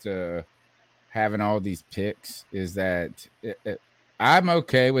comes to having all these picks is that I'm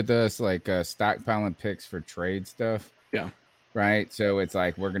okay with us like stockpiling picks for trade stuff. Yeah. Right. So it's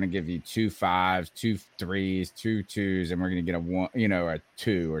like we're going to give you 2 5s, 2 3s, 2 2s, and we're going to get a 1, a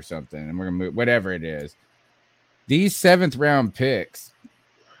 2 or something. And we're going to move whatever it is. These 7th round picks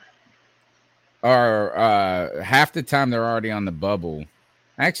are half the time they're already on the bubble.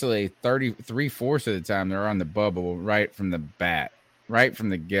 Actually, 3/4 of the time they're on the bubble right from the bat, right from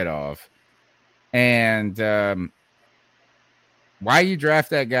the get off. And why you draft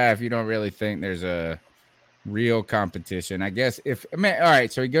that guy if you don't really think there's a real competition? I guess all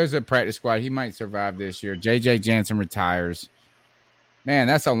right, so he goes to the practice squad. He might survive this year. J.J. Jansen retires. Man,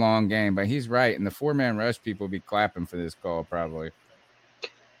 that's a long game, but he's right. And the 4-man rush people will be clapping for this call probably.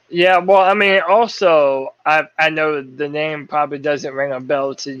 Yeah, well, I mean, also, I know the name probably doesn't ring a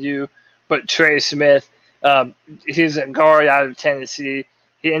bell to you, but Trey Smith, he's a guard out of Tennessee.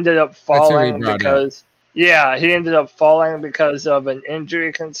 He ended up falling because of an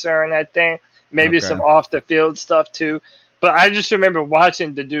injury concern, I think. Maybe some off-the-field stuff, too. But I just remember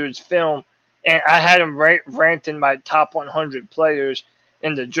watching the dude's film, and I had him ranked in my top 100 players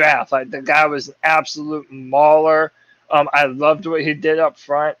in the draft. Like, the guy was an absolute mauler. I loved what he did up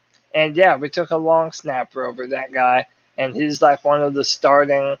front. And, yeah, we took a long snapper over that guy. And he's like one of the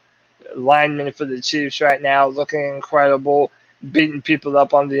starting linemen for the Chiefs right now, looking incredible, beating people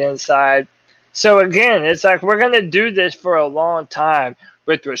up on the inside. So, again, it's like we're going to do this for a long time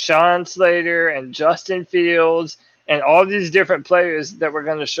with Rashawn Slater and Justin Fields and all these different players that we're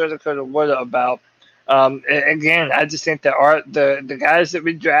going to shoulda, coulda, woulda about. Again, I just think that the guys that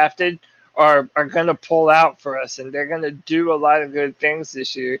we drafted are going to pull out for us, and they're going to do a lot of good things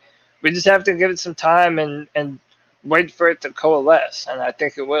this year. We just have to give it some time and wait for it to coalesce, and I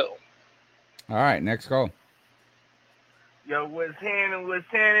think it will. All right, next call. Yo, what's happening,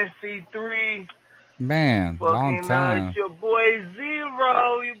 C3? Man, long time. It's your boy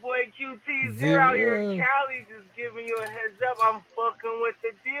Zero, your boy QT0 out here in Cali, just giving you a heads up. I'm fucking with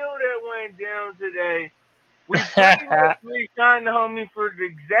the deal that went down today. We pretty much re-signed the homie for the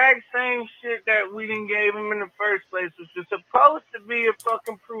exact same shit that we didn't gave him in the first place, which was supposed to be a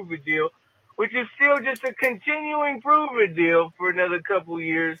fucking prove-it deal. which is still just a continuing prove-it deal for another couple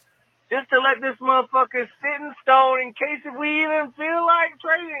years, just to let this motherfucker sit in stone in case if we even feel like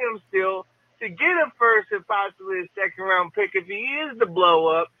trading him still to get a first and possibly a second-round pick if he is to blow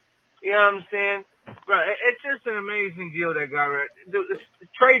up. You know what I'm saying? Bro, it's just an amazing deal that got right. The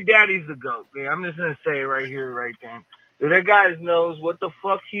Trade Daddy's the GOAT, man. I'm just going to say it right here, right then. That guy knows what the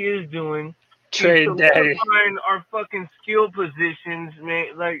fuck he is doing. Trade Daddy. Find our fucking skill positions,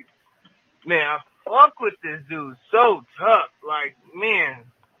 man. Like, man, I fuck with this dude so tough. Like, man,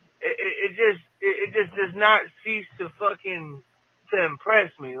 it just does not cease to fucking to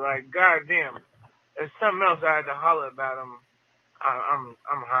impress me. Like, goddamn, there's something else I had to holler about him. I'm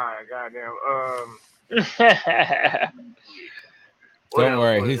high, goddamn. Don't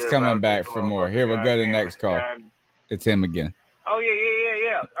worry, he's coming back for more. Here, we'll go to the next call. It's him again. Oh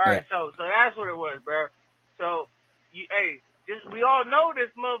yeah. All right, so that's what it was, bro. So, we all know this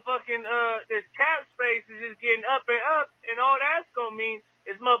motherfucking this cap space is just getting up, and all that's gonna mean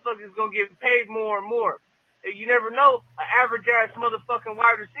is motherfuckers gonna get paid more and more. You never know, an average ass motherfucking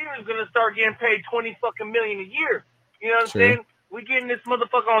wide receiver is gonna start getting paid $20 fucking million a year. You know what I'm saying? We getting this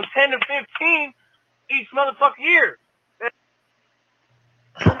motherfucker on 10 to 15 each motherfucking year.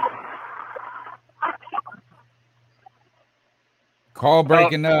 Call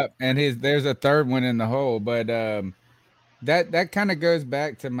breaking up, and there's a third one in the hole, but that kind of goes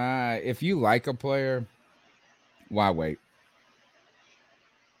back to if you like a player, why wait?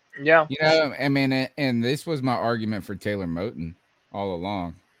 Yeah, you know, I mean, and this was my argument for Taylor Moton all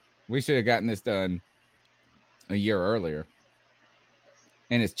along. We should have gotten this done a year earlier,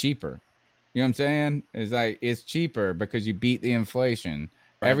 and it's cheaper. You know what I'm saying? It's like it's cheaper because you beat the inflation.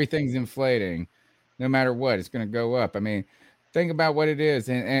 Right. Everything's inflating, no matter what. It's going to go up. I mean. Think about what it is.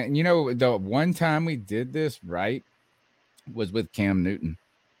 And you know, the one time we did this right was with Cam Newton.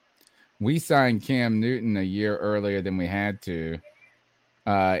 We signed Cam Newton a year earlier than we had to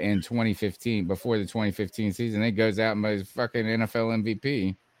in 2015, before the 2015 season. It goes out and buys fucking NFL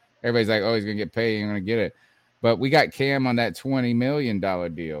MVP. Everybody's like, oh, he's going to get paid. He's going to get it. But we got Cam on that $20 million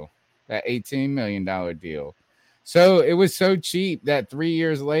deal, that $18 million deal. So it was so cheap that 3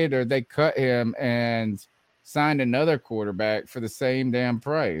 years later, they cut him and signed another quarterback for the same damn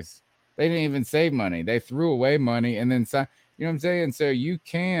price. They didn't even save money. They threw away money and then signed. You know what I'm saying?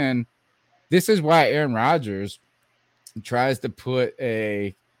 So this is why Aaron Rodgers tries to put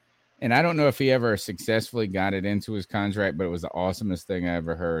and I don't know if he ever successfully got it into his contract, but it was the awesomest thing I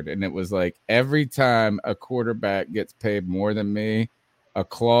ever heard. And it was like, every time a quarterback gets paid more than me, a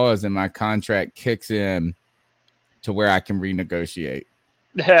clause in my contract kicks in to where I can renegotiate.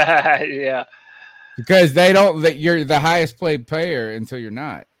 Yeah. Because you're the highest paid player until you're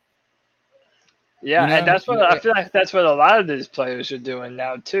not. Yeah, you know? And that's what I feel like that's what a lot of these players are doing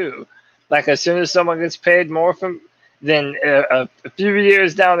now too. Like as soon as someone gets paid more than a few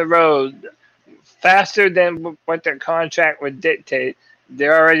years down the road, faster than what their contract would dictate,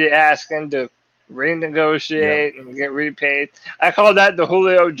 they're already asking to renegotiate and get repaid. I call that the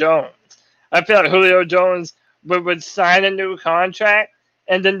Julio Jones. I feel like Julio Jones would sign a new contract,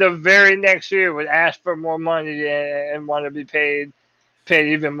 and then the very next year would ask for more money and want to be paid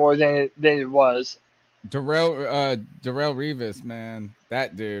even more than it was. Darrelle Revis, man,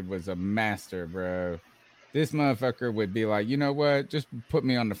 that dude was a master, bro. This motherfucker would be like, you know what? Just put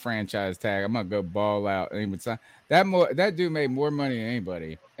me on the franchise tag. I'm gonna go ball out, and he would sign. That dude made more money than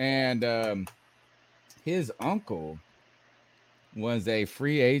anybody. And his uncle was a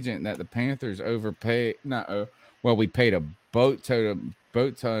free agent that the Panthers overpaid. We paid a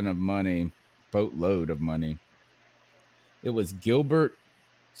boatload of money. It was Gilbert.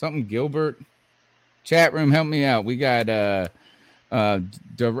 Chat room, help me out. We got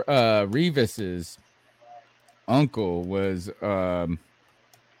Revis's uncle was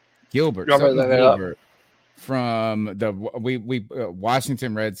Gilbert. Gilbert from the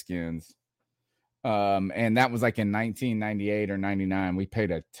Washington Redskins. And that was like in 1998 or 99. We paid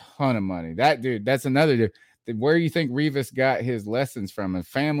a ton of money. That dude, that's another dude. Where you think Revis got his lessons from? And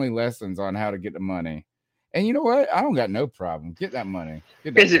family lessons on how to get the money. And you know what? I don't got no problem. Get that money.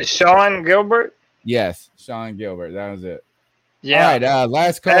 Is it Sean Gilbert? Yes, Sean Gilbert. That was it. Yeah. All right.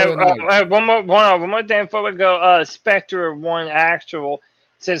 Last call. One more thing before we go. Spectre One Actual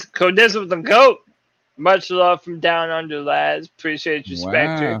says Codizzle the GOAT. Much love from Down Under, lads. Appreciate you,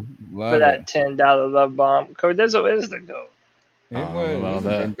 Spectre, for that $10 love bomb. Codizzle is the GOAT.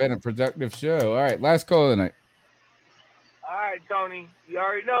 It's been a productive show. All right, last call tonight. All right, Tony. You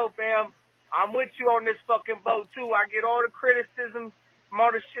already know, fam. I'm with you on this fucking boat, too. I get all the criticism from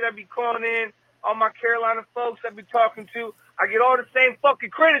all the shit I be calling in. all my Carolina folks I be talking to, I get all the same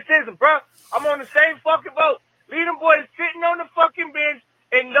fucking criticism, bro. I'm on the same fucking boat. Leave them boys sitting on the fucking bench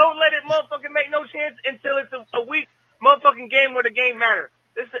and don't let it motherfucking make no chance until it's a week motherfucking game where the game matters.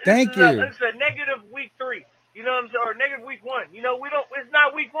 This is a negative week 3. You know what I'm saying? Or negative week 1. You know, it's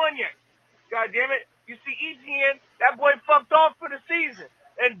not week 1 yet. God damn it. You see ETN, that boy fucked off for the season.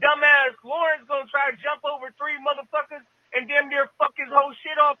 And dumbass Lawrence gonna try to jump over 3 motherfuckers and damn near fuck his whole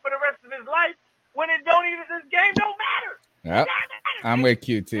shit off for the rest of his life when it don't even, this game don't matter. Yep. I'm with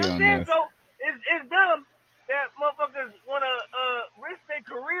QT on this. So it's dumb that motherfuckers want to risk their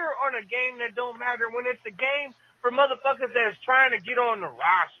career on a game that don't matter when it's a game for motherfuckers that's trying to get on the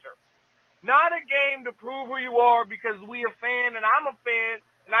roster. Not a game to prove who you are because we a fan and I'm a fan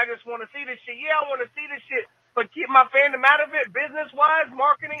and I just want to see this shit. Yeah, I want to see this shit, but keep my fandom out of it, business-wise,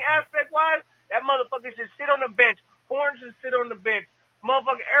 marketing aspect-wise, that motherfucker should sit on the bench. Horn should sit on the bench.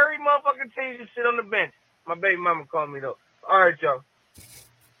 Motherfucker, every motherfucking team should sit on the bench. My baby mama called me, though. All right, y'all.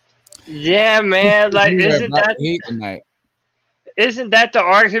 Yeah, man. Like, isn't that the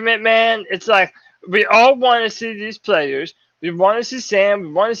argument, man? It's like we all want to see these players. We want to see Sam.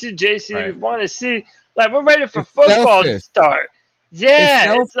 We want to see JC. Right. We want to see, like, we're ready for football to start.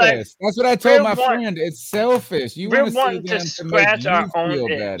 Yeah, it's like, that's what I told my friend. It's selfish. You want to see them to scratch our own feel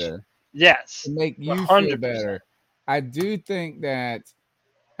itch. Better. Yes, to make you 100%. Feel better. I do think that,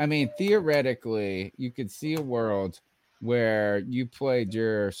 I mean, theoretically, you could see a world where you played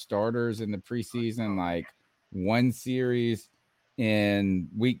your starters in the preseason, like 1 series in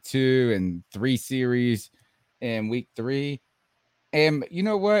week 2 and 3 series in week 3. And you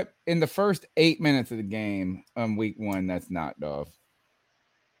know what? In the first 8 minutes of the game on week 1, that's knocked off.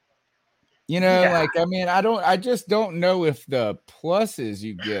 You know, like, I mean, I just don't know if the pluses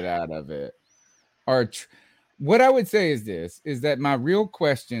you get out of it are what I would say is this, is that my real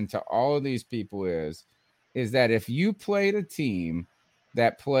question to all of these people is that if you played a team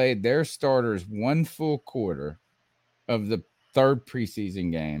that played their starters 1 full quarter of the 3rd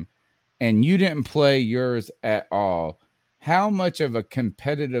preseason game and you didn't play yours at all, how much of a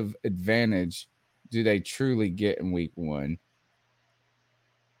competitive advantage do they truly get in week 1?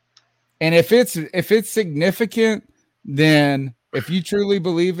 And if it's significant, then if you truly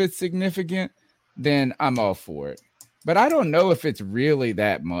believe it's significant, then I'm all for it. But I don't know if it's really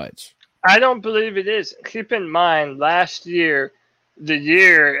that much. I don't believe it is. Keep in mind, last year, the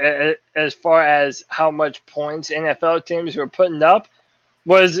year as far as how much points NFL teams were putting up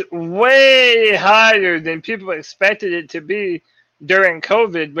was way higher than people expected it to be during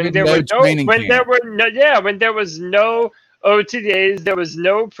COVID when there was no OTAs, there was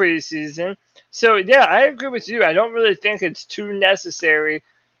no preseason. So yeah, I agree with you. I don't really think it's too necessary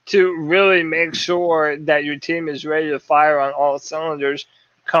to really make sure that your team is ready to fire on all cylinders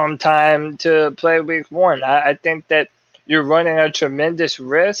come time to play week 1. I think that you're running a tremendous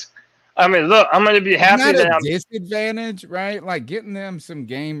risk. I mean, look, I'm going to be happy that I'm disadvantage, right? Like getting them some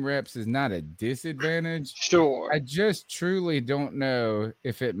game reps is not a disadvantage. Sure. I just truly don't know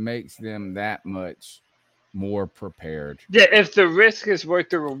if it makes them that much more prepared. Yeah, if the risk is worth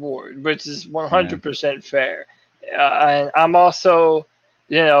the reward, which is 100% fair. And I'm also,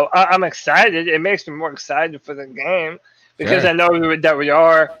 I'm excited. It makes me more excited for the game because I know that we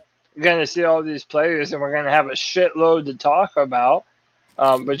are going to see all these players and we're going to have a shitload to talk about.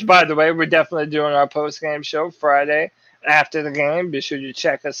 Which, by the way, we're definitely doing our post-game show Friday after the game. Be sure you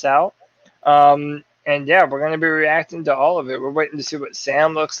check us out. And, yeah, we're going to be reacting to all of it. We're waiting to see what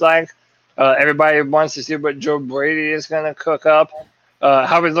Sam looks like. Everybody wants to see what Joe Brady is going to cook up.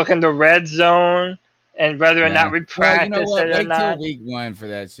 How we look in the red zone and whether or not we practice it or Wait not. till week 1 for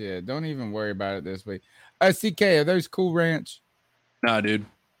that shit. Don't even worry about it this week. CK, are those Cool Ranch? Nah, dude.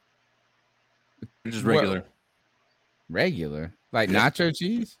 They're just regular. What? Regular? Like nacho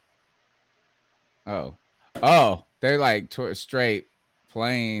cheese? Oh, they're like straight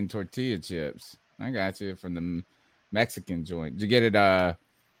plain tortilla chips. I got you from the Mexican joint. Did you get it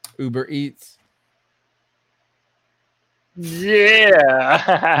Uber Eats?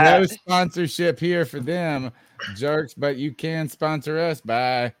 Yeah. No sponsorship here for them, jerks, but you can sponsor us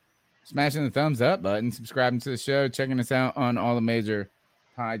by smashing the thumbs up button, subscribing to the show, checking us out on all the major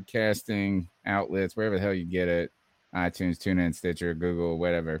podcasting outlets, wherever the hell you get it. iTunes, TuneIn, Stitcher, Google,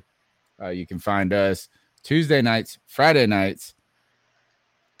 whatever. You can find us Tuesday nights, Friday nights,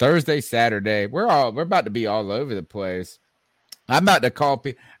 Thursday, Saturday. We're about to be all over the place. I'm about to call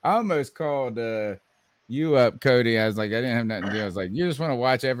people. I almost called you up, Cody. I was like, I didn't have nothing to do. I was like, you just want to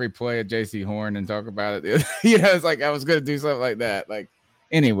watch every play of JC Horn and talk about it. It's like I was going to do something like that. Like,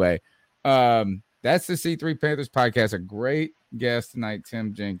 anyway, that's the C3 Panthers podcast. A great guest tonight,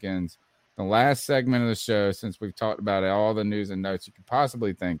 Tim Jenkins, the last segment of the show, since we've talked about all the news and notes you could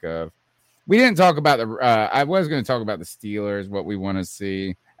possibly think of. We didn't talk about I was going to talk about the Steelers, what we want to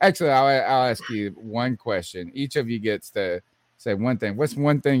see. Actually, I'll ask you one question. Each of you gets to say one thing. What's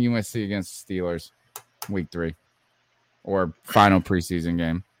one thing you want to see against the Steelers week 3 or final preseason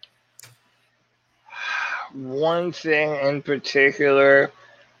game? One thing in particular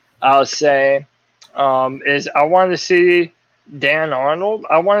I'll say is I want to see Dan Arnold.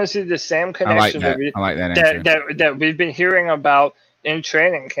 I want to see the same connection that we've been hearing about in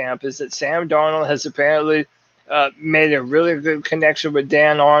training camp, is that Sam Darnold has apparently made a really good connection with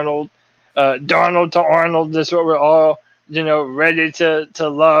Dan Arnold. Darnold to Arnold is what we're all, ready to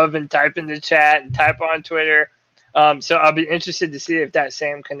love and type in the chat and type on Twitter. So I'll be interested to see if that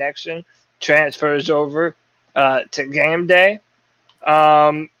same connection transfers over to game day.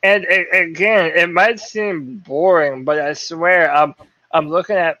 And again, it might seem boring, but I swear I'm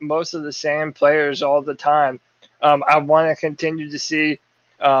looking at most of the same players all the time. I want to continue to see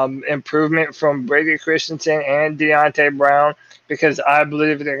improvement from Brady Christensen and Deontay Brown, because I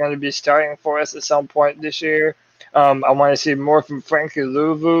believe they're going to be starting for us at some point this year. I want to see more from Frankie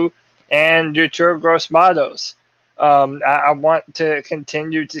Louvu and Arturo Gross-Matos. I want to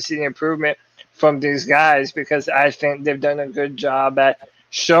continue to see improvement from these guys, because I think they've done a good job at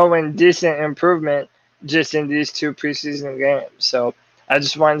showing decent improvement just in these 2 preseason games. So I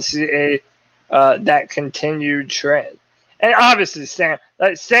just want to see that continued trend. And obviously Sam,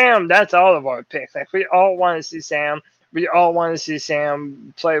 that's all of our picks. Like, we all want to see Sam. We all want to see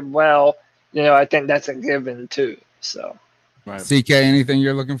Sam play well. I think that's a given too. So, right. CK, anything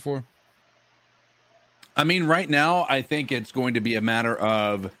you're looking for? I mean, right now, I think it's going to be a matter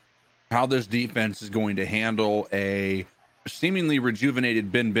of how this defense is going to handle a seemingly rejuvenated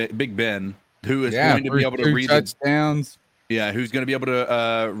Big Ben, who is going to be able to read touchdowns. Who's going to be able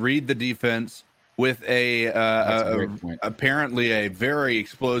to read the defense with apparently a very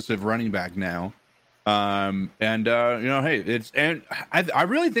explosive running back now. I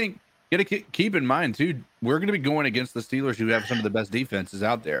really think you got to keep in mind too, we're going to be going against the Steelers, who have some of the best defenses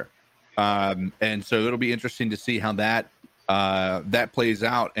out there. And so it'll be interesting to see how that plays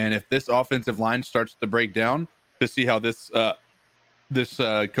out. And if this offensive line starts to break down, to see how this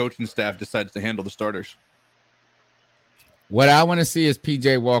coaching staff decides to handle the starters. What I want to see is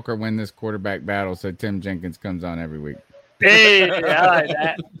PJ Walker win this quarterback battle, so Tim Jenkins comes on every week. Hey,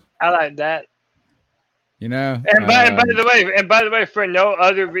 I like that. And by the way, for no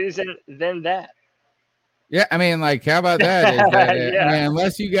other reason than that. Yeah, I mean, like, how about that? I mean,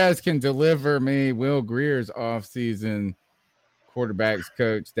 unless you guys can deliver me Will Greer's offseason quarterbacks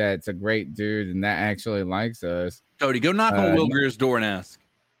coach that's a great dude and that actually likes us. Cody, go knock on Will Greer's door and ask.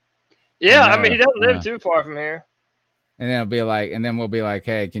 Yeah, I mean, he doesn't live too far from here. And then we'll be like,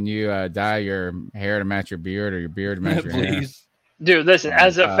 hey, can you dye your hair to match your beard, or your beard to match your hair? Dude, listen,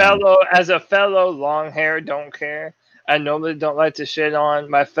 as a fellow long hair don't care. I normally don't like to shit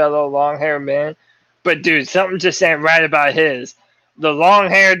on my fellow long hair men, but dude, something just ain't right about his. The long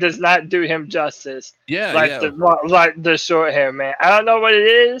hair does not do him justice. Like the short hair, man. I don't know what it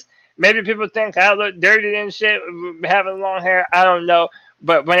is. Maybe people think I look dirty and shit having long hair. I don't know.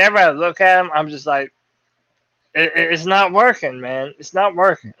 But whenever I look at him, I'm just like, it's not working, man. It's not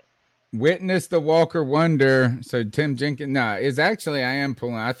working. Witness the Walker wonder. So Tim Jenkins, is actually, I am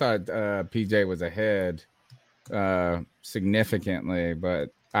pulling. I thought PJ was ahead significantly,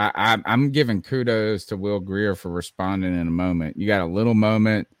 but I'm giving kudos to Will Greer for responding in a moment. You got a little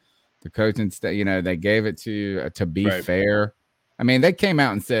moment. The coaching staff, they gave it to be fair. I mean, they came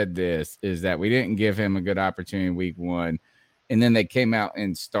out and said this is that we didn't give him a good opportunity in week 1, and then they came out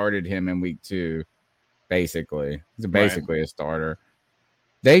and started him in week 2. Basically, he's basically a starter.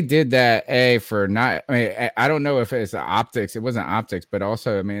 They did that for not. I mean, I don't know if it's optics. It wasn't optics, but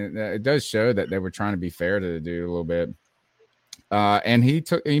also, I mean, it does show that they were trying to be fair to the dude a little bit. And he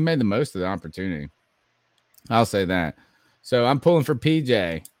made the most of the opportunity. I'll say that. So I'm pulling for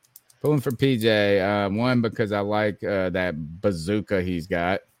PJ. One, because I like that bazooka he's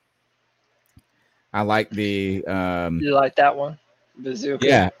got. I like the. You like that one? Bazooka.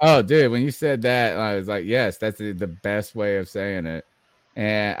 Yeah. Oh, dude, when you said that, I was like, yes, that's the best way of saying it.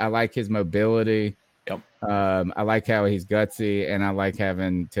 And I like his mobility. Yep. I like how he's gutsy, and I like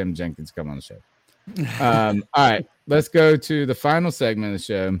having Tim Jenkins come on the show. All right, let's go to the final segment of the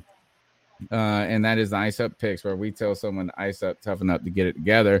show, and that is the Ice Up Picks, where we tell someone to ice up, toughen up to get it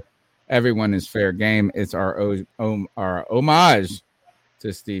together. Everyone is fair game. It's our homage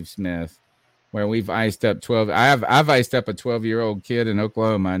to Steve Smith, where we've iced up 12. I've iced up a 12-year-old kid in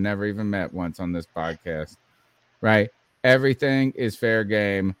Oklahoma I never even met once on this podcast, right? Everything is fair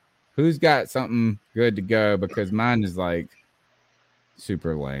game. who's got something good to go? Because mine is like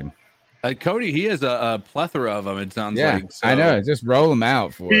super lame. Cody, he has a plethora of them. It sounds Yeah, like. So. I know. Just roll them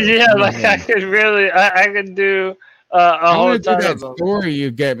out for us. Yeah, like I could really, I could do a whole do ton that of them. story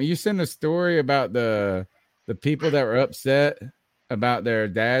you get me. You sent a story about the people that were upset about their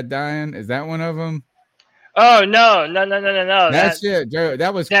dad dying. Is that one of them? Oh no! That shit, Joe.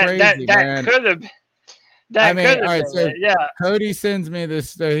 That was crazy, man. That could have. That could have been it. Yeah. Cody sends me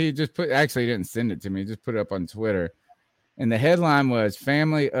this. He just actually didn't send it to me. He just put it up on Twitter. And the headline was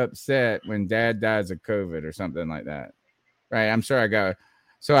 "Family Upset When Dad Dies of COVID" or something like that. Right. I'm sure I got it.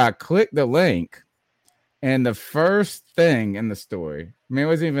 So I clicked the link, and the first thing in the story, I mean, it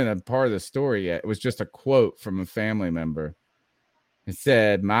wasn't even a part of the story yet. It was just a quote from a family member. It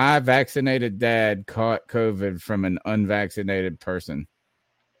said, "My vaccinated dad caught COVID from an unvaccinated person."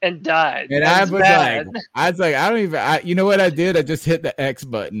 And died. And I was like, I don't even, you know what I did? I just hit the X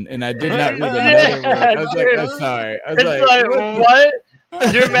button and I did not read another word. I was like, I'm sorry. I was it's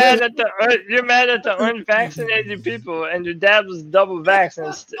what? You're mad at the unvaccinated people, and your dad was double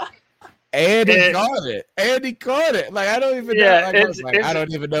vaccinated. And he caught it. Like I don't even know. Like, I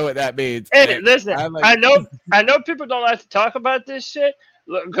don't even know what that means. Hey, listen, I know people don't like to talk about this shit.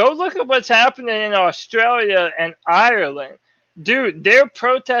 Go look at what's happening in Australia and Ireland. Dude, they're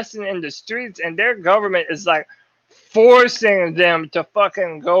protesting in the streets, and their government is like forcing them to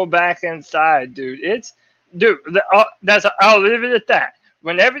fucking go back inside, dude. I'll leave it at that.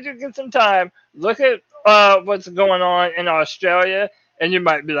 Whenever you get some time, look at what's going on in Australia, and you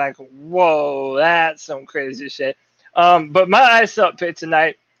might be like, whoa, that's some crazy shit. But my ice up pick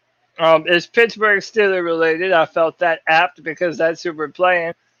tonight is Pittsburgh Steelers related. I felt that apt because that's who we're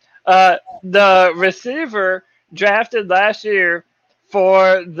playing. The receiver drafted last year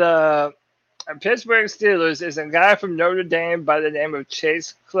for the Pittsburgh Steelers is a guy from Notre Dame by the name of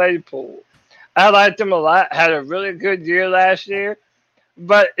Chase Claypool. I liked him a lot, had a really good year last year,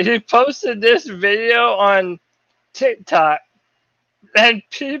 but he posted this video on TikTok, and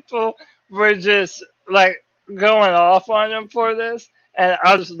people were just like going off on him for this, and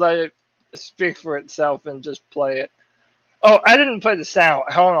I'll just let it speak for itself and just play it. Oh, I didn't play the sound.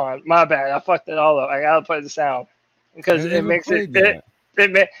 Hold on, my bad. I fucked it all up. I gotta play the sound because it makes it.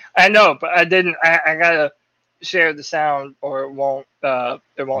 I know, but I didn't. I gotta share the sound, or it won't.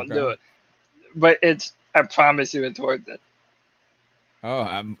 It won't do it. But it's. I promise you, it's worth it. Oh,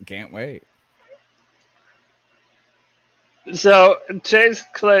 I can't wait. So Chase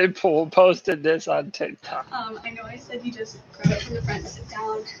Claypool posted this on TikTok. I know I said you just grab it from the front, sit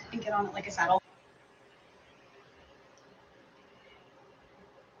down, and get on it like a saddle.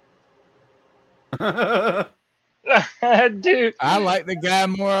 Dude, I like the guy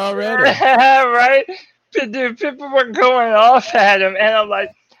more already. Right? Dude, people were going off at him, and I'm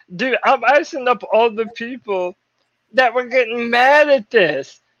like, dude, I'm icing up all the people that were getting mad at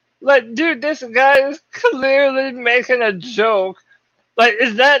this. Like, dude, this guy is clearly making a joke. Like,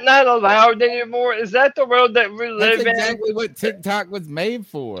 is that not allowed anymore? Is that the world that we live in? That's exactly what TikTok was made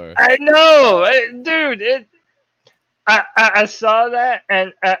for. I know, dude. I saw that,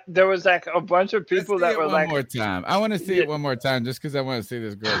 and there was like a bunch of people that were like, one more time. I want to see it one more time, just because I want to see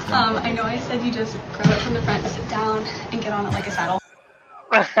this girl. I know I said you just grab it from the front, sit down, and get on it like a saddle.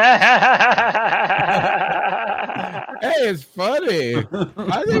 Hey, it's funny.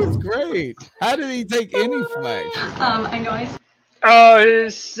 I think it's great. How did he take any flack? I know I. Oh,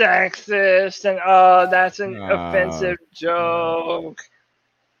 he's sexist, and oh, that's an offensive joke.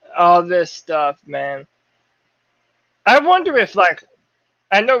 All this stuff, man. I wonder if, like,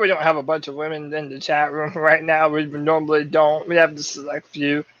 I know we don't have a bunch of women in the chat room right now. We normally don't. We have just like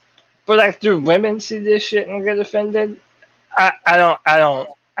few, but like, do women see this shit and get offended? I don't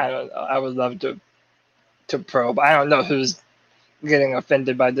know. I would love to probe. I don't know who's getting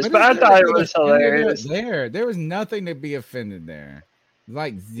offended by this, but I thought it was hilarious. There was nothing to be offended there,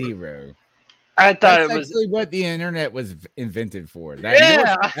 like zero. I thought That's it was actually what the internet was invented for. Right.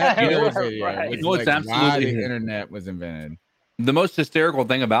 You know what's absolutely why the internet was invented. The most hysterical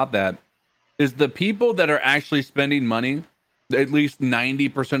thing about that is the people that are actually spending money. At least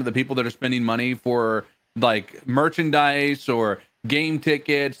 90% of the people that are spending money for like merchandise or game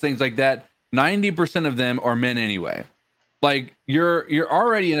tickets, things like that, 90% of them are men anyway. Like you're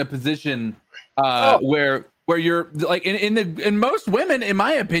already in a position where you're like in most women, in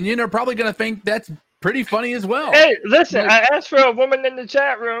my opinion, are probably going to think that's pretty funny as well. Hey, listen, I asked for a woman in the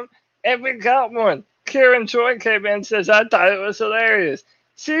chat room, and we got one. Kieran Choi came in and says, I thought it was hilarious.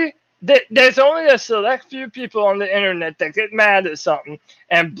 See, there's only a select few people on the internet that get mad at something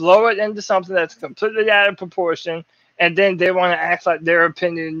and blow it into something that's completely out of proportion, and then they want to act like their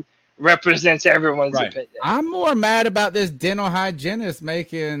opinion represents everyone's Right. opinion. I'm more mad about this dental hygienist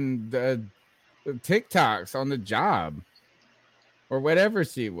making the TikToks on the job or whatever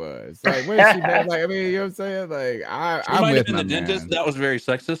she was. Like, what is she bad? Like, I mean, you know what I'm saying? Like, I'm might with have been my the dentist. man. That was very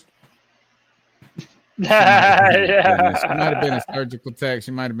sexist. She might have been a surgical tech. She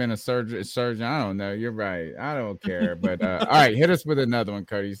might have been a surgeon. I don't know. You're right. I don't care. But all right, hit us with another one,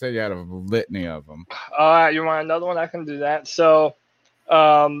 Cody. You said you had a litany of them. All right, you want another one? I can do that. So,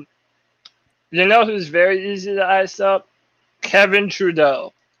 you know who's very easy to ice up? Kevin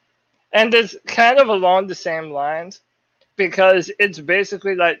Trudeau. And it's kind of along the same lines because it's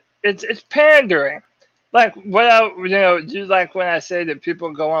basically like it's pandering. Like what do like when I say that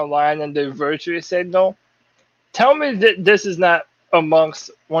people go online and they virtue signal? Tell me that this is not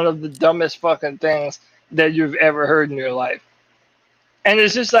amongst one of the dumbest fucking things that you've ever heard in your life. And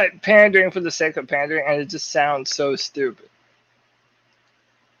it's just like pandering for the sake of pandering, and it just sounds so stupid.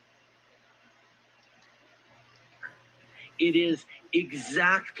 It is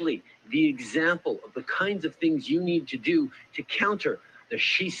exactly the example of the kinds of things you need to do to counter the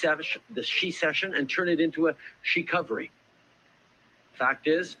she session and turn it into a she-covery. Fact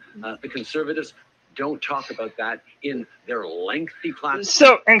is, the conservatives don't talk about that in their lengthy platform.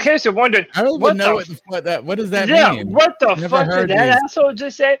 So, in case you're wondering, I don't even know what does that mean? What the Never fuck heard did that these. asshole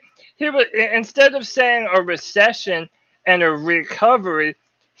just say? He was, instead of saying a recession and a recovery,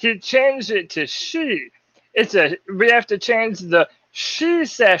 he changed it to she. We have to change the she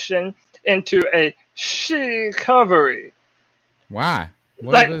session into a she covery. Why?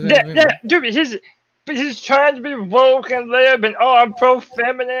 Like dude, he's trying to be woke and lib, and I'm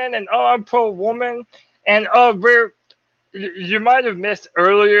pro-feminine, and I'm pro-woman, and you might have missed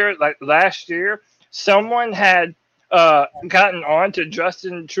earlier, like last year, someone had gotten on to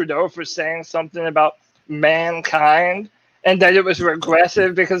Justin Trudeau for saying something about mankind, and that it was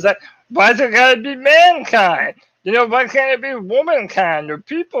regressive because why's it gotta be mankind? Why can't it be womankind or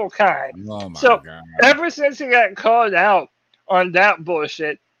people kind? Oh my God. ever Ever since he got called out on that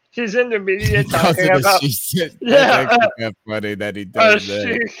bullshit, he's in the media talking about that's funny that he does a that.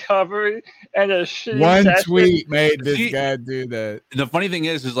 she covery and a she One session. tweet made this guy do that. The funny thing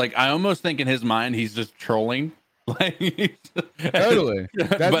is like I almost think in his mind he's just trolling. Like Totally.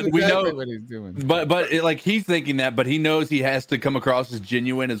 That's but exactly we know what he's doing. But he's thinking that, but he knows he has to come across as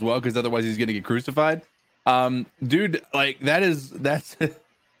genuine as well because otherwise he's gonna get crucified. Dude, like that's like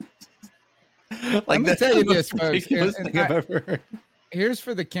Let me that's tell you the this, most folks. ridiculous thing I've ever heard. Here's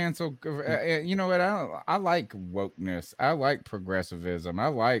for the cancel. You know what? I like wokeness. I like progressivism. I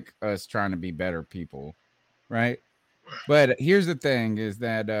like us trying to be better people, right? But here's the thing: is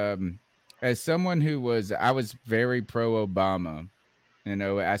that as someone I was very pro Obama.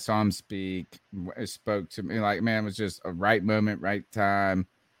 I saw him speak. It spoke to me like, man, it was just a right moment, right time,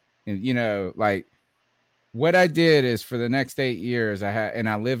 and like. What I did is for the next 8 years,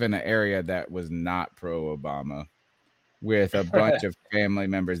 I live in an area that was not pro Obama, with a bunch of family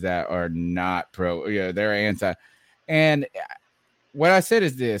members that are not pro. They're anti. And what I said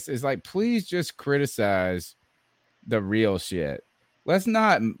is like, please just criticize the real shit. Let's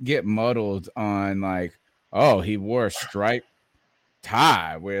not get muddled on like, oh, he wore a striped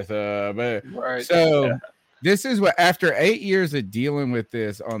tie with Right. So. This is what, after 8 years of dealing with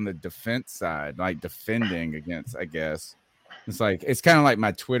this on the defense side, like defending against, I guess, it's like, it's kind of like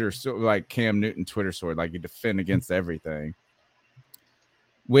my Twitter, like Cam Newton Twitter sword, like you defend against everything.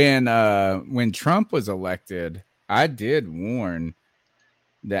 When Trump was elected, I did warn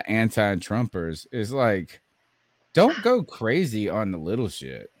the anti-Trumpers is like, don't go crazy on the little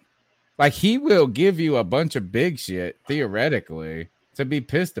shit. Like he will give you a bunch of big shit, theoretically, to be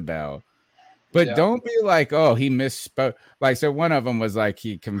pissed about. But don't be like, oh, he misspoke. Like, so one of them was like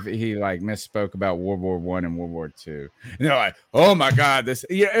he like misspoke about World War I and World War II. And they're like, oh my God, this.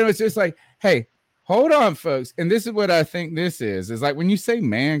 Yeah, it was just like, hey, hold on, folks. And this is what I think this is like when you say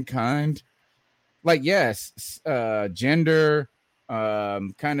mankind, like yes, gender,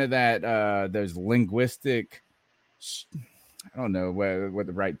 kind of that there's linguistic. I don't know what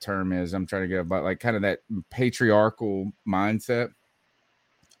the right term is. I'm trying to get about like kind of that patriarchal mindset.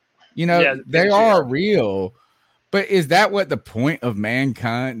 They are real, but is that what the point of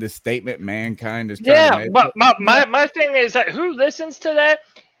mankind, the statement mankind is trying to make? But my thing is that who listens to that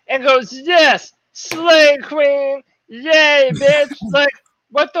and goes, yes, slay queen, yay, bitch. Like,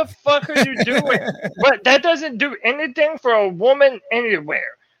 what the fuck are you doing? But that doesn't do anything for a woman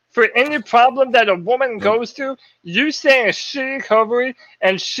anywhere. For any problem that a woman goes through, you saying she covery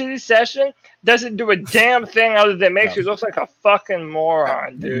and she session doesn't do a damn thing other than make you look like a fucking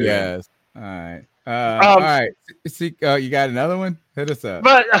moron, dude. Yes. All right. All right. See, you got another one? Hit us up.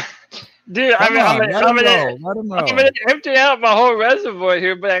 But, dude, Come I'm on, let him roll. going to empty out my whole reservoir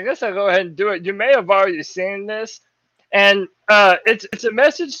here, but I guess I'll go ahead and do it. You may have already seen this, and it's a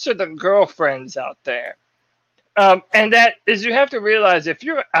message to the girlfriends out there. And that is, you have to realize if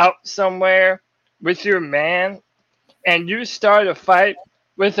you're out somewhere with your man and you start a fight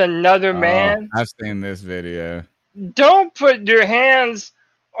with another man, I've seen this video. don't put your hands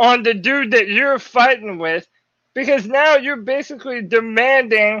on the dude that you're fighting with, because now you're basically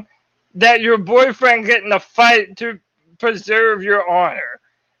demanding that your boyfriend get in a fight to preserve your honor.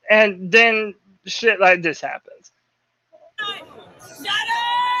 And then shit like this happens. Shut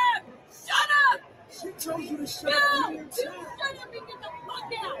up! Shut up! She told you to shut up. You shut up and get the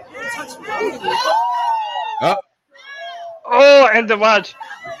fuck out. Oh, and the watch.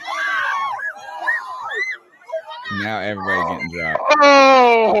 Now everybody getting dropped.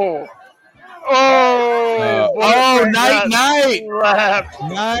 Oh,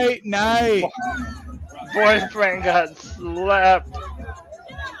 night. Boyfriend got slapped.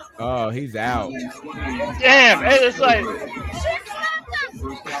 Oh, he's out. Damn, and it's like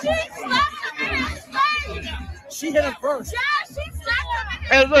She hit him first.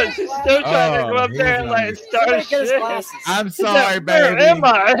 and look, she's still trying to go up there and like start shit. I'm He's sorry, like, where baby. am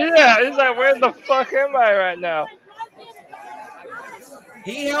I? Yeah, he's like, where the fuck am I right now?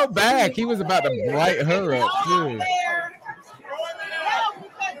 He held back. He was about to light her up too.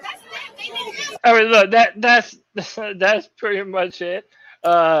 I mean, look, that's pretty much it.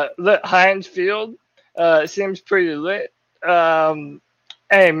 Look, Heinz Field seems pretty lit.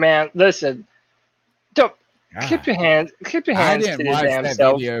 Hey man, listen, don't keep your hands I to didn't your watch damn that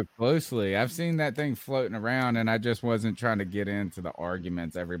self. video closely. I've seen that thing floating around, and I just wasn't trying to get into the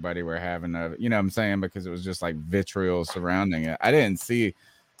arguments everybody were having of it. You know what I'm saying? Because it was just like vitriol surrounding it. I didn't see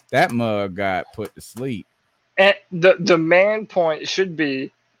that mug got put to sleep. And the main point should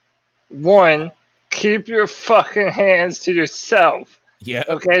be, one, keep your fucking hands to yourself. Yeah.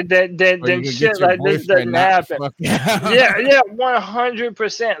 Okay. Then shit like this doesn't happen. Yeah.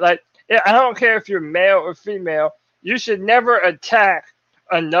 100%. Like, I don't care if you're male or female. You should never attack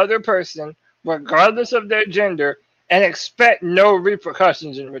another person, regardless of their gender, and expect no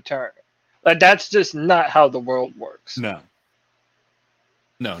repercussions in return. Like, that's just not how the world works. No,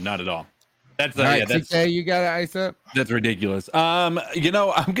 not at all. That's All right, that's TK, you got to ice up. That's ridiculous. I'm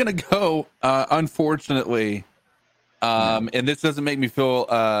gonna go. Unfortunately, and this doesn't make me feel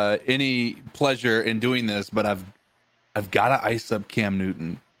any pleasure in doing this, but I've got to ice up Cam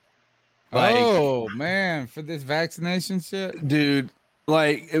Newton. Oh man, for this vaccination shit, dude.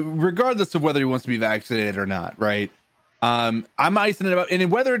 Like, regardless of whether he wants to be vaccinated or not, right? I'm icing it up, and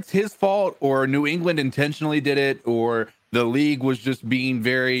whether it's his fault or New England intentionally did it, or the league was just being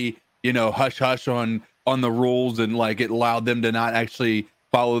very, hush hush on the rules, and like it allowed them to not actually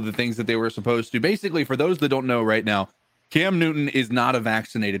follow the things that they were supposed to. Basically, for those that don't know right now, Cam Newton is not a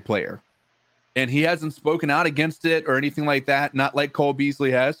vaccinated player, and he hasn't spoken out against it or anything like that. Not like Cole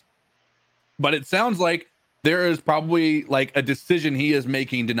Beasley has, but it sounds like there is probably like a decision he is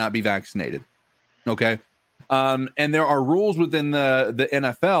making to not be vaccinated. Okay. And there are rules within the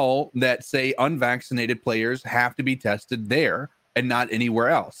NFL that say unvaccinated players have to be tested there and not anywhere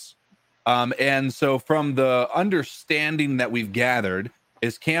else. And so from the understanding that we've gathered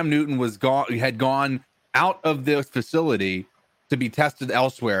is Cam Newton had gone out of this facility to be tested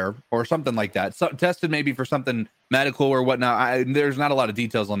elsewhere or something like that. So tested maybe for something medical or whatnot. There's not a lot of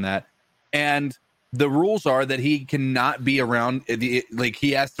details on that. And the rules are that he cannot be around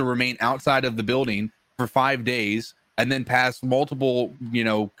he has to remain outside of the building for 5 days and then pass multiple,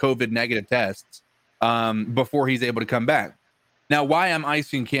 COVID negative tests before he's able to come back. Now, why I'm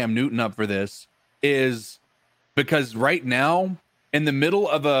icing Cam Newton up for this is because right now, in the middle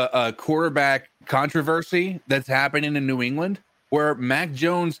of a quarterback controversy that's happening in New England, where Mac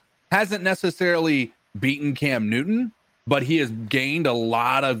Jones hasn't necessarily beaten Cam Newton, but he has gained a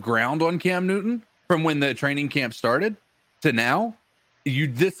lot of ground on Cam Newton from when the training camp started to now.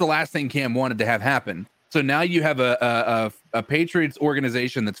 This is the last thing Cam wanted to have happen. So now you have a Patriots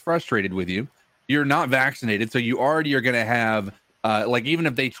organization that's frustrated with you. You're not vaccinated, so you already are going to have even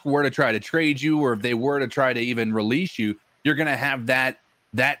if they were to try to trade you, or if they were to try to even release you, you're going to have that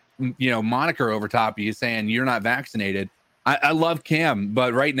moniker over top of you saying you're not vaccinated. I love Cam,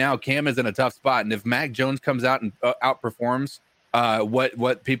 but right now Cam is in a tough spot, and if Mac Jones comes out and outperforms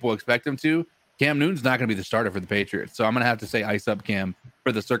what people expect him to, Cam Newton's not going to be the starter for the Patriots. So I'm going to have to say ice up Cam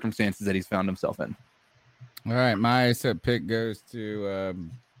for the circumstances that he's found himself in. All right, my ice up pick goes to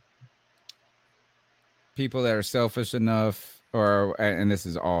people that are selfish enough, and this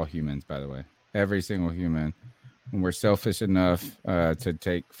is all humans, by the way, every single human, when we're selfish enough to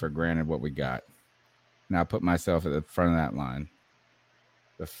take for granted what we got. And I put myself at the front of that line.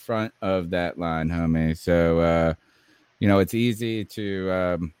 The front of that line, homie. So, it's easy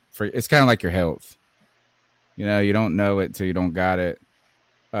to, it's kind of like your health. You don't know it till you don't got it.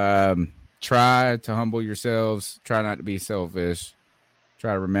 Try to humble yourselves. Try not to be selfish.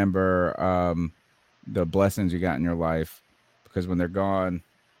 Try to remember the blessings you got in your life, because when they're gone,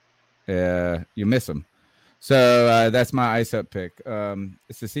 you miss them. So that's my ice up pick.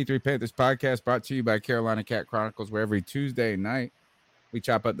 It's the C3 Panthers podcast, brought to you by Carolina Cat Chronicles, where every Tuesday night we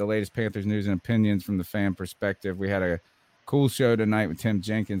chop up the latest Panthers news and opinions from the fan perspective. We had a cool show tonight with Tim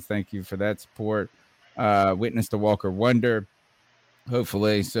Jenkins. Thank you for that support. Witness the Walker Wonder,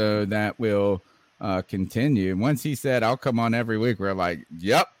 hopefully, so that will continue. Once he said, I'll come on every week, we're like,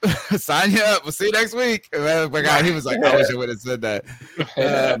 yep, sign you up. We'll see you next week. My God, he was like, I wish I would have said that.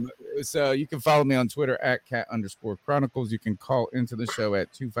 So you can follow me on Twitter at @cat_chronicles. You can call into the show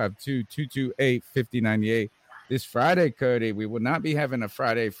at 252-228-5098. This Friday, Cody, we will not be having a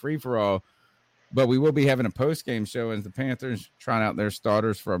Friday free-for-all, but we will be having a post-game show as the Panthers trying out their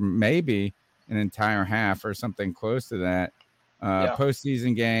starters for maybe an entire half or something close to that.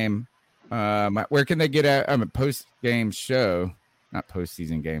 Postseason game. Where can they get a post-game show? Not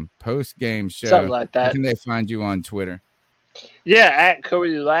postseason game. Post-game show. Something like that. Where can they find you on Twitter? Yeah, at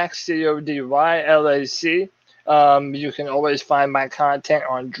Cody Lax, CODYLAC. You can always find my content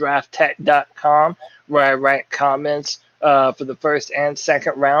on drafttech.com, where I write comments for the first and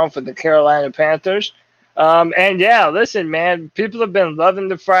second round for the Carolina Panthers. And yeah, listen, man, people have been loving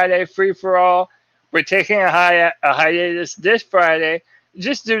the Friday free-for-all. We're taking a hiatus this Friday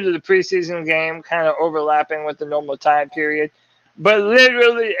just due to the preseason game kind of overlapping with the normal time period. But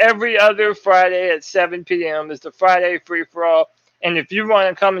literally every other Friday at 7 p.m. is the Friday free-for-all. And if you want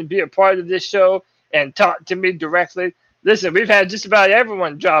to come and be a part of this show and talk to me directly, listen, we've had just about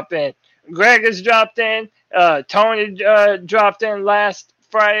everyone drop in. Greg has dropped in. Tony dropped in last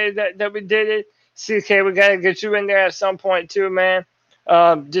Friday that we did it. CK, we got to get you in there at some point too, man.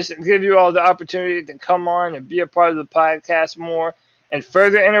 Just give you all the opportunity to come on and be a part of the podcast more and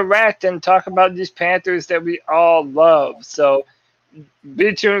further interact and talk about these Panthers that we all love. So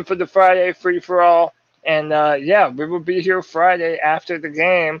be tuned for the Friday free-for-all. And, we will be here Friday after the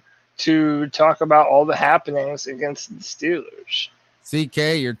game to talk about all the happenings against the Steelers.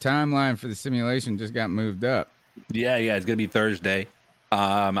 CK, your timeline for the simulation just got moved up. Yeah, it's going to be Thursday.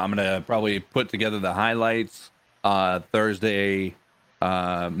 I'm going to probably put together the highlights Thursday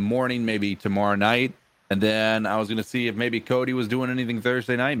morning, maybe tomorrow night. And then I was going to see if maybe Cody was doing anything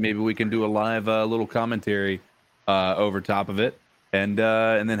Thursday night. Maybe we can do a live little commentary over top of it. And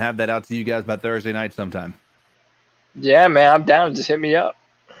then have that out to you guys by Thursday night sometime. Yeah, man, I'm down. Just hit me up.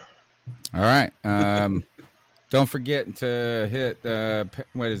 All right. Don't forget to hit,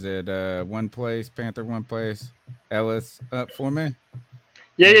 One Place, Panther One Place, Ellis up for me.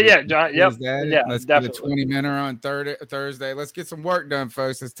 Yeah, John. Yep. Let's definitely. get a 20-minute on Thursday. Let's get some work done,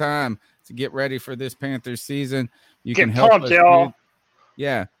 folks. It's time to get ready for this Panthers season. You can help us, y'all.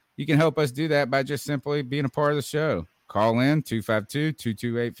 You can help us do that by just simply being a part of the show. Call in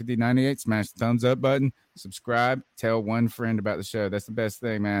 252-228-5098. Smash the thumbs up button. Subscribe. Tell one friend about the show. That's the best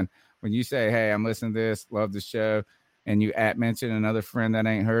thing, man. When you say, hey, I'm listening to this, love the show, and you mention another friend that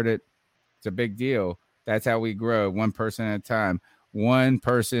ain't heard it, it's a big deal. That's how we grow, one person at a time. One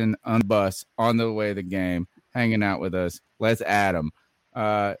person on the bus on the way to the game, hanging out with us. Let's add them.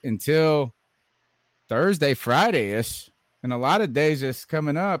 Until Thursday, Friday-ish, and a lot of days just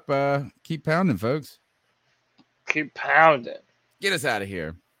coming up. Keep pounding, folks. Keep pounding. Get us out of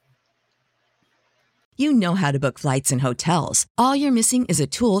here. You know how to book flights and hotels. All you're missing is a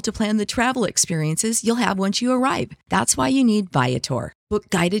tool to plan the travel experiences you'll have once you arrive. That's why you need Viator. Book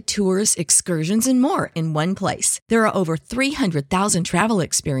guided tours, excursions, and more in one place. There are over 300,000 travel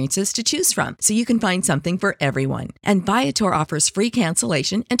experiences to choose from, so you can find something for everyone. And Viator offers free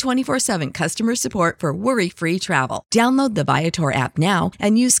cancellation and 24/7 customer support for worry-free travel. Download the Viator app now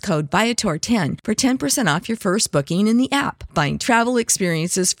and use code Viator10 for 10% off your first booking in the app. Find travel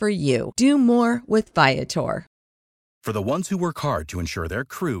experiences for you. Do more with Viator. For the ones who work hard to ensure their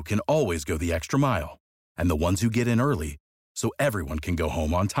crew can always go the extra mile, and the ones who get in early so everyone can go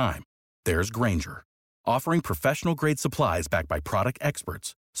home on time, there's Grainger, offering professional-grade supplies backed by product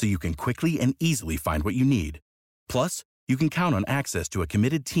experts so you can quickly and easily find what you need. Plus, you can count on access to a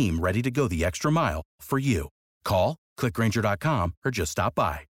committed team ready to go the extra mile for you. Call, click Grainger.com, or just stop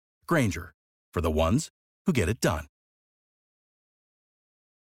by. Grainger, for the ones who get it done.